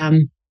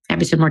 Happy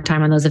to spend more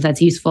time on those if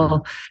that's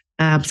useful.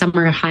 Some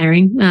are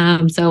hiring.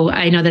 So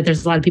I know that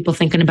there's a lot of people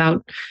thinking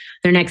about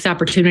their next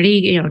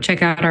opportunity.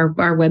 Check out our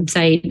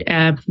website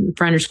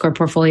for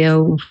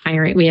 _portfolio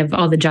hiring. We have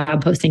all the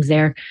job postings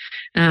there.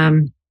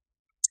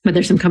 But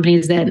there's some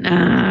companies that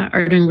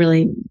are doing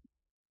really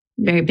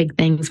very big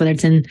things, whether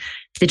it's in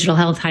digital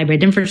health,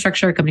 hybrid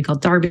infrastructure, a company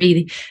called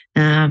Darby.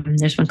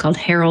 There's one called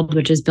Herald,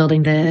 which is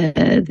building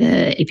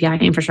the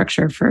API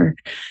infrastructure for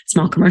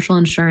small commercial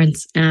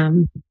insurance.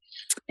 And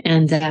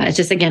it's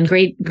just, again,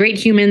 great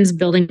humans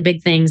building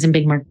big things in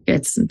big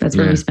markets. That's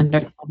where we spend our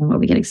time and what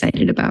we get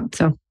excited about.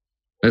 So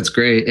that's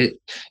great.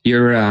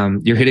 You're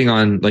hitting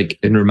on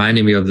and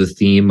reminding me of the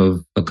theme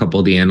of a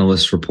couple of the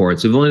analyst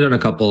reports. We've only done a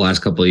couple last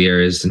couple of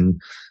years, and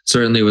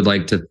certainly would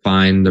like to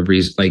find the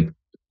reason,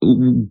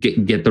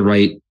 get the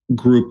right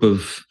group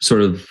of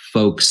sort of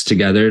folks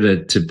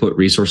together to put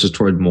resources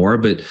toward more.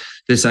 But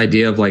this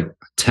idea of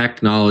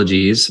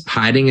technologies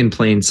hiding in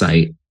plain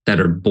sight that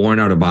are born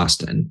out of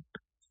Boston,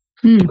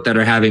 that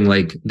are having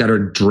that are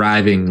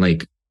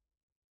driving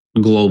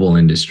global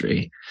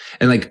industry.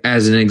 And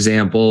as an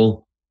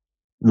example,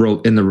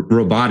 in the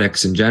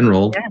robotics in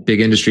general, big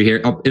industry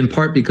here, in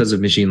part because of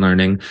machine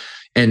learning,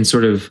 and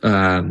sort of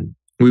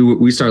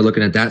we started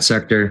looking at that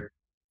sector.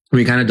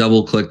 We kind of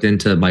double clicked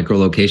into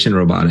micro-location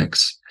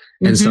robotics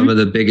and some of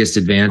the biggest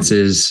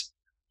advances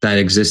that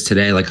exist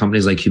today, like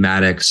companies like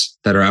Humatics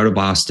that are out of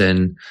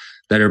Boston,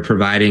 that are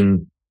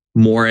providing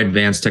more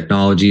advanced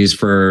technologies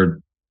for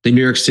the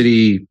New York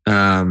City,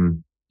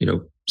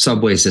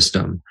 subway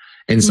system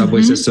and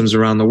subway systems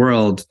around the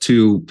world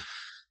to,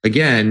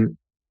 again,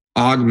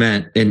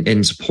 augment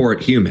and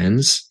support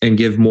humans and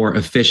give more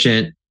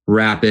efficient,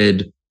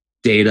 rapid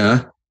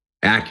data,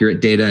 accurate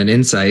data and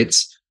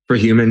insights for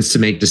humans to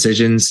make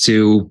decisions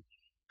to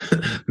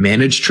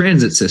manage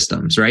transit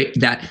systems, right?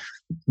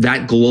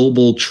 That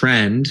global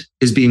trend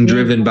is being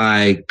driven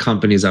by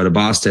companies out of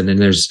Boston.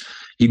 And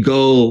you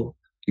go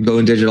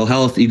in digital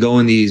health, you go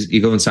in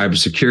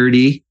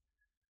cybersecurity.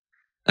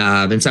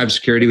 In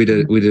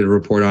cybersecurity, we did a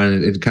report on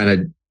it. It kind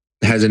of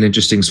has an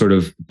interesting sort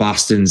of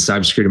Boston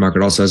cybersecurity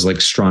market. Also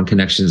has strong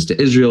connections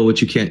to Israel,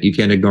 which you can't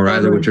ignore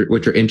either,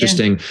 which are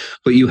interesting.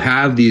 But you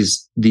have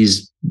these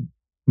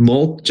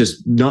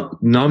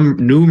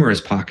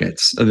numerous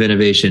pockets of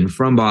innovation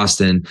from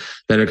Boston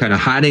that are kind of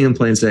hiding in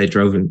plain sight,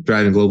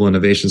 driving global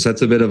innovation. So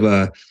that's a bit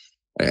of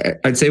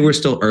I'd say we're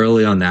still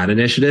early on that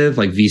initiative,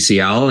 like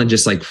VCL, and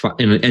just like,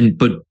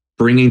 but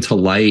bringing to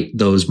light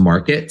those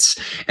markets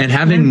and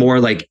having more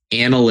like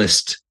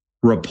analyst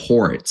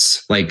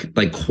reports, like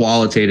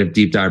qualitative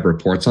deep dive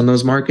reports on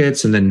those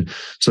markets, and then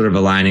sort of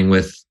aligning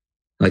with,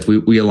 like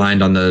we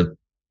aligned on the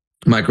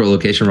micro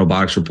location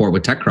robotics report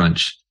with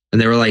TechCrunch, and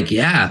they were like,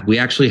 yeah, we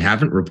actually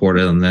haven't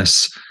reported on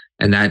this,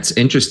 and that's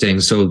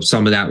interesting. So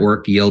some of that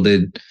work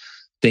yielded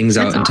things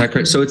out in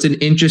TechCrunch. So it's an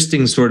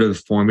interesting sort of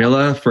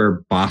formula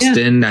for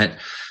Boston that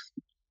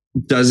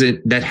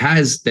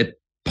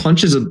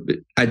punches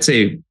I'd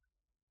say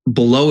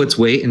below its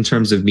weight in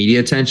terms of media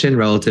attention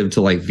relative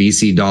to like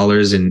VC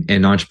dollars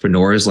and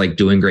entrepreneurs like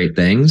doing great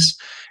things.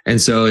 And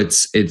so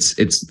it's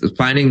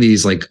finding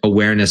these like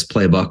awareness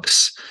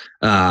playbooks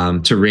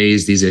to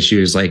raise these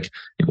issues, like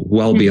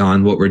well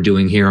beyond what we're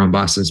doing here on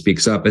Boston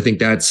Speaks Up. I think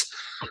that's,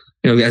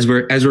 as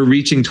we're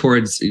reaching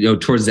towards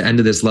the end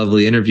of this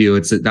lovely interview,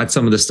 that's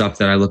some of the stuff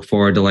that I look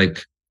forward to,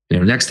 like,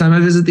 next time I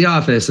visit the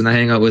office and I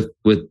hang out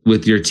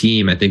with your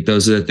team. I think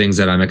those are the things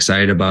that I'm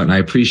excited about, and I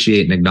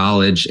appreciate and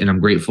acknowledge, and I'm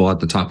grateful at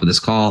the top of this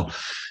call,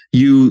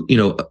 you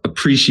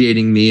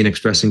appreciating me and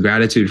expressing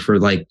gratitude for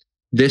like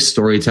this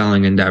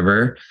storytelling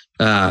endeavor,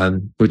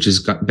 which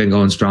has been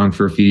going strong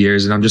for a few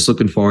years. And I'm just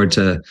looking forward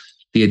to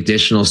the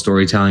additional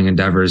storytelling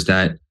endeavors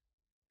that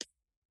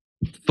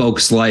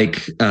folks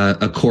like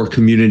a core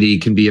community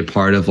can be a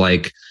part of,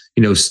 like,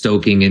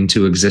 stoking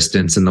into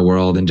existence in the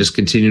world, and just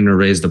continuing to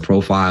raise the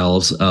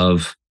profiles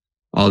of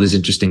all these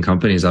interesting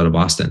companies out of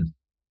Boston.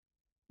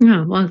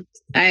 Oh, well,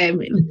 I'm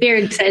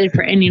very excited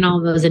for any and all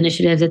of those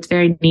initiatives. It's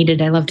very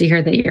needed. I love to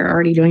hear that you're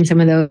already doing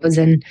some of those.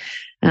 And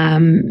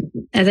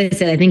as I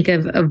said, I think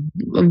of a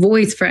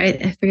voice for,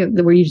 I forget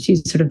the word you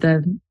used, sort of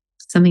the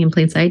something in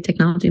plain sight,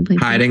 technology in plain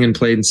sight. Hiding in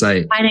plain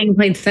sight. Hiding in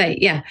plain sight.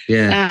 Yeah.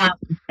 Yeah.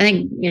 I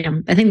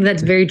think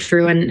that's very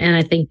true. And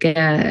I think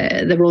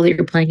the role that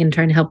you're playing in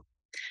trying to help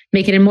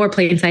make it in more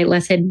plain sight,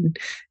 less hidden,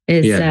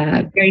 is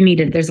very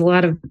needed. There's a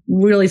lot of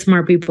really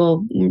smart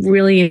people,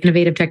 really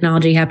innovative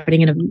technology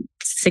happening in a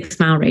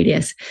 6-mile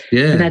radius.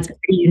 Yeah. And that's pretty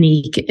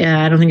unique.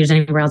 I don't think there's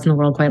anywhere else in the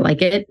world quite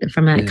like it,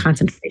 from that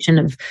concentration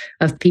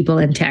of people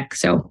in tech.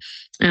 So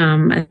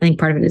I think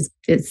part of it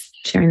is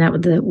sharing that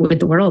with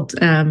the world.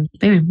 Anyway,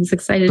 I'm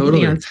excited.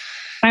 Totally.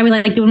 Why we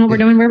like doing what we're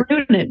doing, where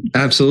we're doing it.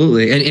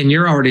 Absolutely. And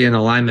you're already in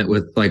alignment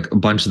with like a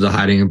bunch of the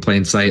hiding in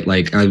plain sight.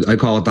 Like I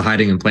call it the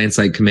hiding in plain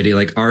sight committee,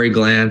 like Ari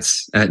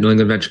Glantz at New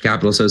England Venture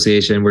Capital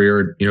Association,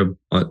 where you're,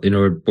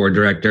 board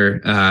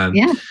director.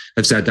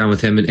 I've sat down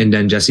with him, and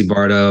then Jesse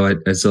Bardo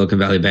at Silicon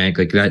Valley Bank.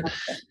 Like that,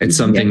 it's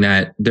something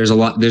that there's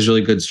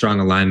really good, strong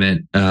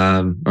alignment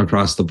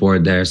across the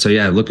board there. So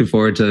yeah, looking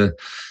forward to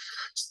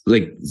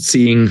like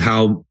seeing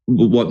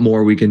what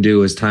more we can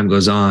do as time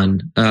goes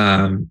on.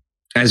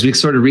 As we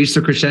sort of reach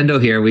the crescendo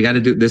here, we got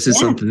to do, this is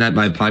something that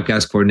my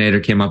podcast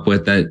coordinator came up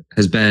with that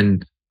has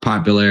been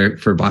popular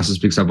for Boston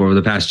Speaks Up over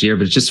the past year,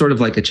 but it's just sort of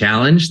like a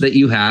challenge that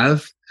you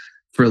have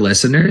for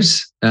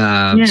listeners,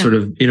 sort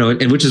of,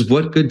 and which is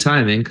what good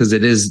timing, because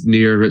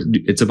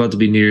it's about to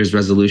be New Year's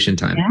resolution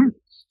time.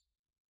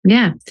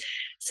 Yeah.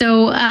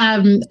 So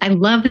I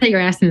love that you're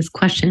asking this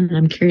question.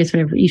 I'm curious,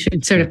 whatever, you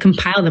should sort of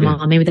compile them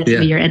all. Maybe that should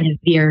be your end of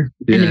year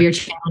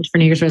challenge for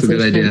New Year's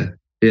resolution. Good idea.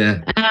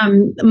 Yeah.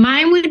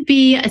 Mine would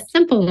be a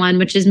simple one,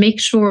 which is make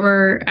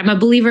sure, I'm a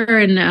believer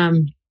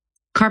in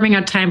carving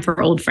out time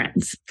for old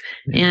friends.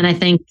 And I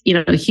think,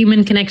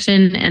 human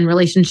connection and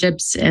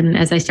relationships. And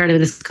as I started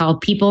with this call,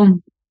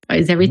 people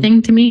is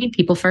everything to me.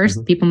 People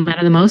first, people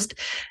matter the most.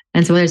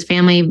 And so there's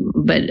family,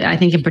 but I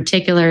think in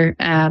particular,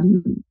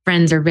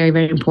 friends are very,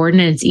 very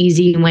important. And it's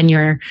easy when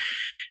you're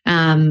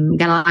got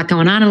a lot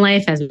going on in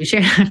life. As we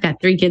shared, I've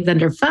got 3 kids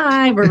under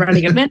 5. We're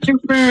running a venture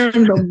firm.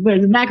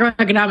 There's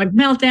macroeconomic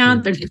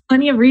meltdown. There's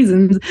plenty of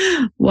reasons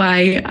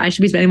why I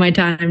should be spending my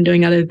time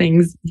doing other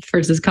things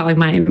versus calling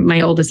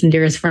my oldest and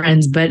dearest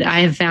friends. But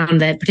I have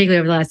found that particularly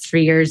over the last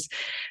 3 years,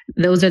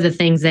 those are the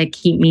things that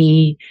keep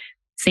me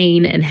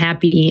sane and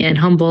happy and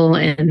humble,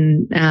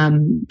 and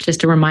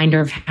just a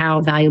reminder of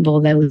how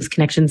valuable those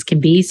connections can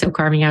be. So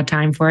carving out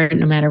time for it,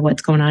 no matter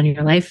what's going on in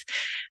your life,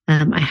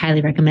 I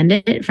highly recommend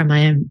it from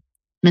my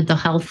mental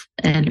health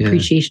and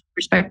appreciation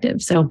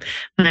perspective. So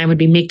mine would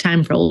be make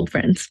time for old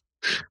friends.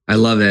 I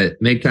love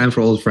it. Make time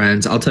for old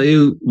friends. I'll tell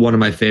you one of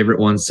my favorite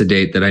ones to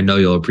date that I know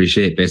you'll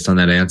appreciate based on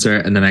that answer.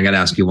 And then I got to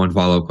ask you one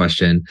follow-up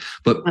question,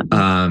 but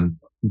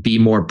be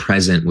more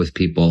present with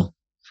people.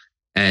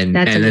 And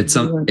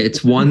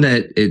it's one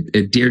that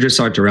Deirdre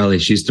Sartorelli,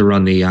 she used to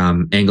run the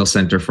Engel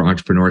Center for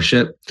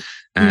Entrepreneurship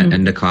at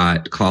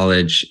Endicott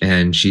College,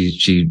 and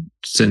she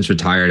since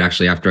retired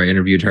actually after I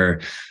interviewed her.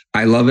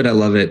 I love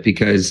it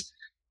because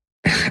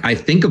I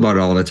think about it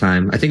all the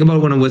time. I think about it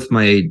when I'm with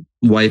my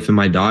wife and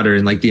my daughter,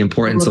 and like the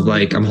importance of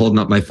like, I'm holding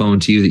up my phone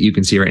to you that you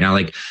can see right now,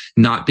 like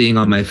not being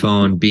on my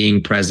phone,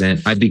 being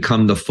present. I've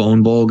become the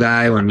phone bowl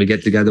guy when we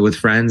get together with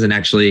friends, and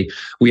actually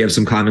we have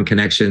some common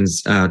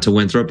connections to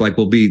Winthrop. Like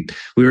we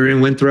were in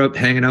Winthrop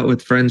hanging out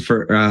with friends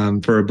for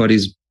a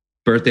buddy's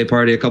birthday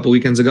party a couple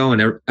weekends ago,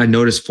 and I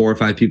noticed 4 or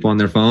 5 people on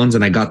their phones,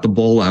 and I got the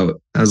bowl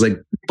out. I was like,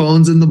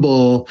 phones in the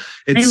bowl.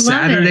 It's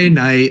Saturday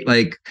night.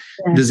 Like,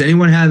 does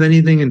anyone have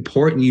anything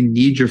important you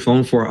need your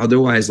phone for?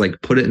 Otherwise,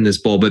 like, put it in this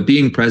bowl. But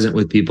being present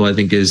with people, I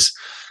think I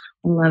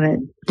love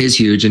it. Is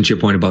huge. And to your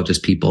point about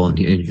just people and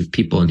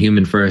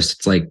human first,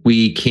 it's like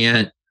we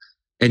can't.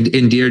 And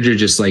Deirdre,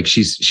 just like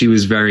she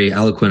was very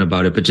eloquent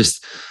about it, but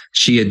just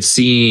she had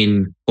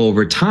seen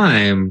over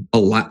time a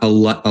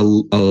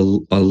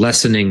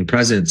lessening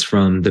presence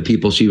from the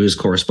people she was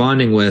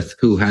corresponding with,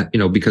 who had,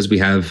 because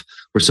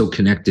we're so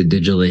connected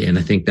digitally. And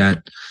I think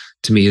that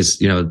to me is,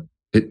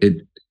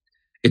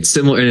 it's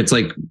similar, and it's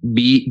like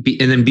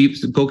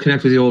go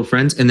connect with your old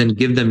friends and then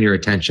give them your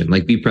attention,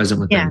 like be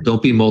present with them.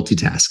 Don't be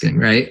multitasking,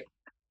 right?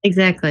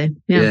 Exactly.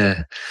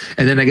 Yeah.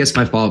 And then I guess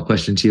my follow-up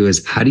question to you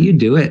is, how do you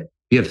do it?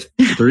 You have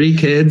 3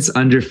 kids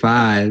under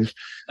 5.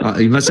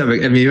 You must have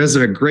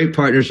a great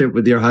partnership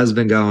with your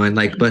husband going,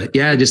 like, but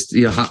yeah, just,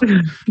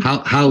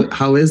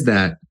 how is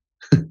that?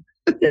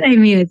 I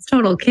mean, it's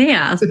total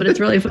chaos, but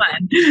it's really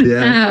fun.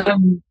 Yeah.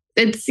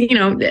 It's,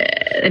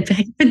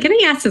 I've been getting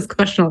asked this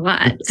question a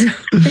lot. So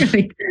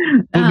really,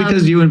 well,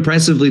 because you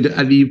impressively,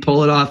 you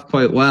pull it off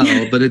quite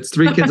well, but it's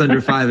 3 kids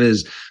under 5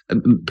 is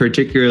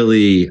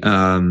particularly,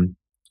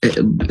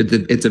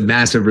 it's a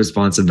massive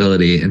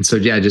responsibility. And so,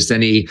 yeah, just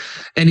any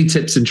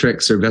tips and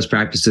tricks or best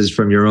practices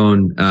from your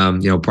own,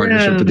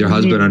 partnership with your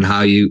husband on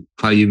how you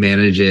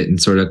manage it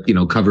and sort of,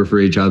 cover for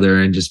each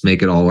other and just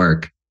make it all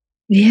work.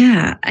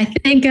 Yeah, I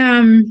think,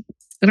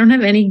 I don't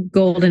have any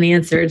golden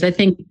answers. I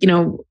think,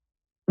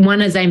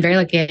 one is I'm very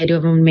lucky. I do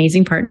have an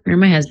amazing partner,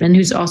 my husband,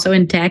 who's also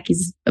in tech.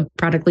 He's a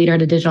product leader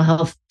at a digital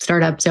health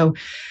startup. So,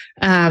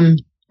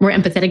 we're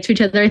empathetic to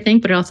each other, I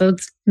think, but also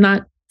it's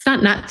not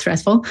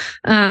stressful.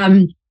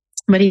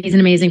 But he's an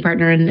amazing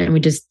partner, and we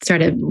try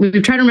to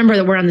remember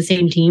that we're on the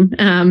same team.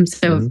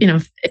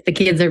 If the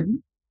kids are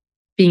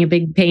being a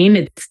big pain,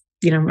 it's,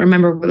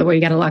 remember where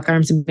you got to lock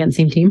arms and be on the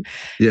same team.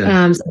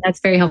 Yeah. So that's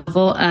very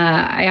helpful.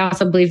 I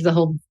also believe the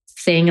whole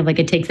saying of like,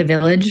 it takes a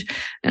village.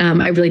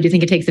 I really do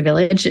think it takes a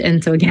village.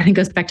 And so again, it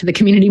goes back to the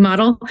community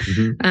model.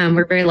 Mm-hmm.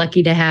 We're very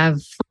lucky to have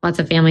lots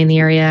of family in the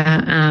area,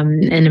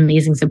 and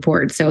amazing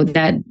support. So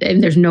that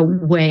there's no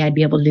way I'd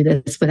be able to do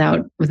this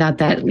without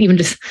that. Even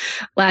just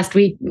last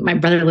week, my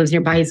brother lives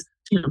nearby. He's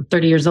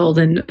 30 years old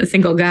and a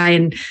single guy.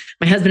 And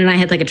my husband and I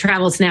had like a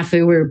travel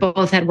snafu. We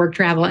both had work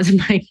travel, and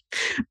my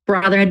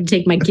brother had to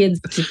take my kids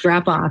to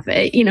drop off,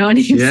 and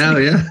he's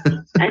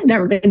I've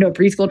never been to a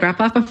preschool drop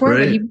off before.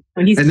 Right.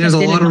 But there's a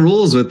lot of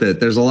rules with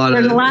it. There's a lot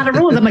of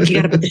rules. I'm like, you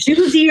got to put the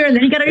shoes here, and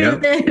then you got to do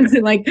this.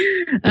 And like,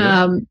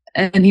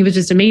 and he was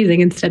just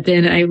amazing and stepped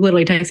in. I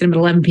literally texted him at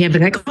 11 p.m.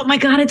 and like, oh my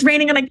God, it's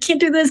raining and I can't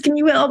do this. Can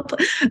you help?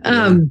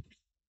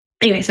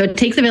 Anyway, so it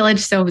takes a village.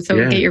 So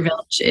get your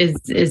village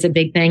is a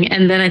big thing.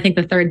 And then I think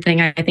the third thing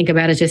I think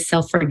about is just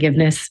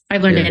self-forgiveness. If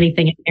I've learned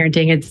anything in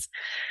parenting, it's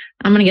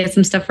I'm going to get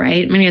some stuff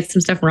right. I'm going to get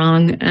some stuff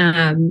wrong.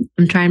 I'm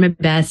trying my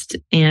best.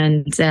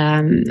 And,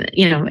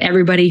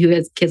 everybody who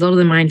has kids older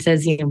than mine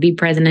says, be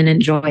present and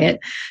enjoy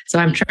it. So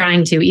I'm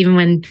trying to, even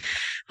when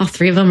all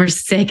 3 of them are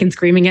sick and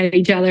screaming at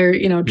each other,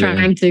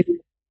 trying to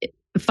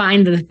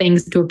find the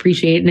things to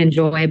appreciate and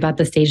enjoy about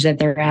the stage that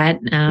they're at,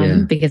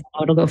 because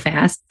it'll go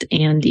fast.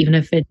 And even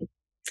if it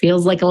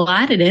feels like a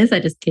lot, it is. I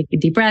just take a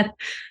deep breath,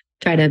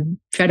 try to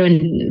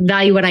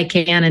value what I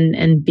can,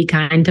 and be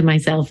kind to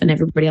myself and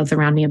everybody else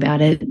around me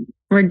about it.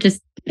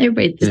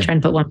 Everybody's just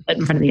trying to put one foot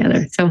in front of the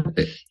other. So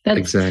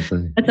that's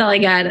all I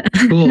got.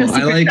 Cool.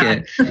 I like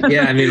it.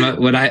 Yeah. I mean,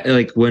 what I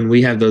like when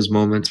we have those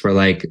moments where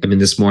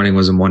this morning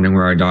was a morning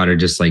where our daughter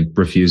just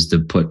refused to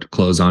put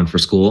clothes on for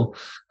school.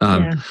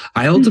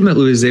 I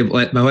ultimately was able,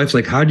 my wife's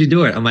like, how'd you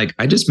do it? I'm like,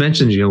 I just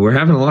mentioned, we're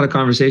having a lot of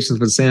conversations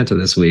with Santa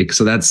this week.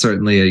 So that's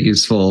certainly a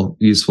useful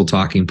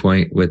talking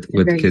point with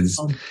kids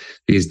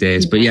these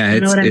days. But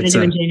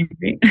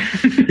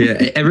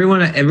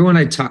everyone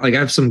I talk, I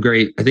have some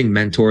great, I think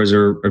mentors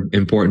are an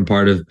important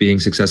part of being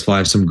successful. I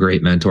have some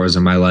great mentors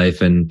in my life,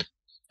 and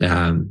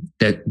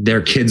that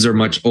their kids are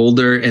much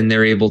older, and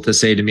they're able to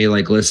say to me,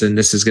 listen,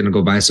 this is going to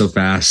go by so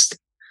fast.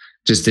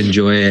 Just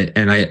enjoy it.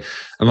 And I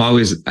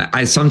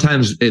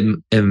sometimes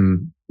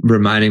am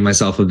reminding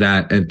myself of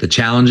that at the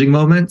challenging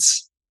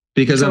moments,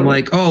 because I'm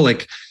like,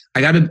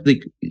 I gotta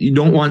you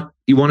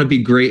want to be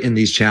great in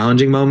these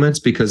challenging moments,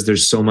 because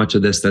there's so much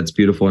of this that's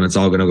beautiful and it's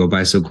all going to go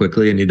by so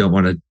quickly. And I don't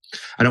want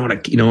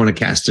to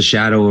cast a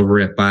shadow over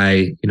it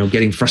by,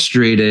 getting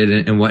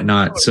frustrated and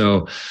whatnot.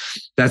 So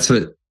that's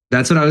what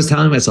I was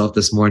telling myself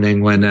this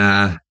morning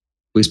when,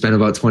 we spent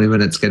about 20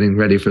 minutes getting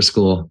ready for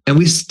school, and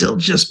we still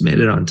just made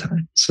it on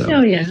time. So,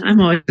 I'm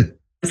always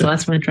the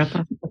last one to drop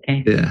off.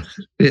 Okay. Yeah.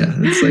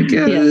 It's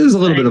there's a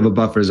little bit of a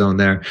buffer zone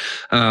there.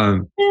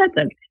 That's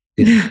okay.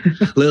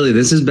 Lily,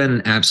 this has been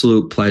an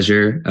absolute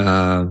pleasure.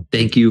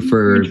 Thank you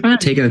for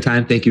taking the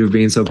time. Thank you for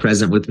being so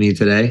present with me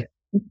today.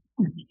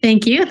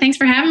 Thank you. Thanks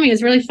for having me. It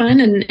was really fun.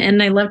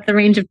 And I loved the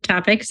range of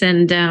topics.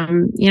 And,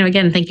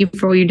 again, thank you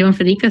for what you're doing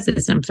for the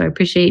ecosystem. So I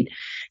appreciate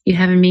you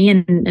having me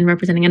and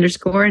representing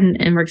Underscore.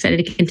 And we're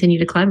excited to continue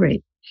to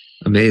collaborate.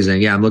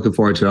 Amazing. Yeah, I'm looking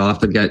forward to it. I'll have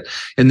to get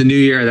in the new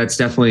year. That's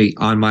definitely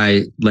on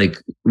my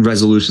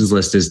resolutions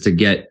list is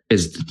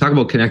to talk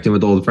about connecting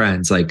with old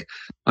friends.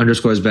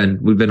 Underscore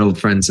we've been old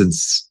friends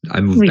since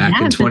I moved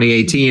back in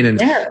 2018,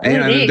 and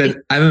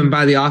I've been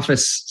by the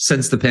office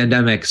since the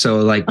pandemic.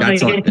 So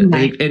that's all.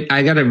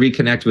 I got to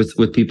reconnect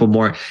with people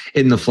more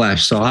in the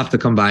flesh. So I'll have to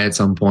come by at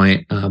some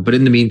point. But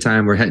in the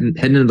meantime, we're heading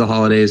into the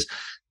holidays.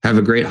 Have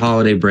a great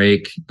holiday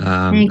break.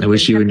 I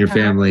wish you and your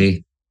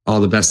family all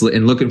the best,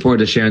 and looking forward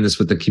to sharing this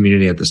with the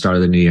community at the start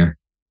of the new year.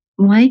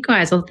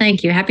 Likewise. Well,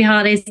 thank you. Happy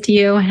holidays to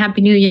you.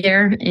 Happy New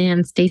Year,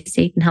 and stay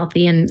safe and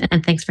healthy. And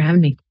thanks for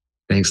having me.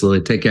 Thanks, Lily.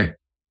 Take care.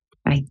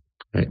 Bye.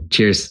 All right.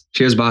 Cheers.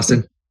 Cheers,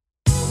 Boston.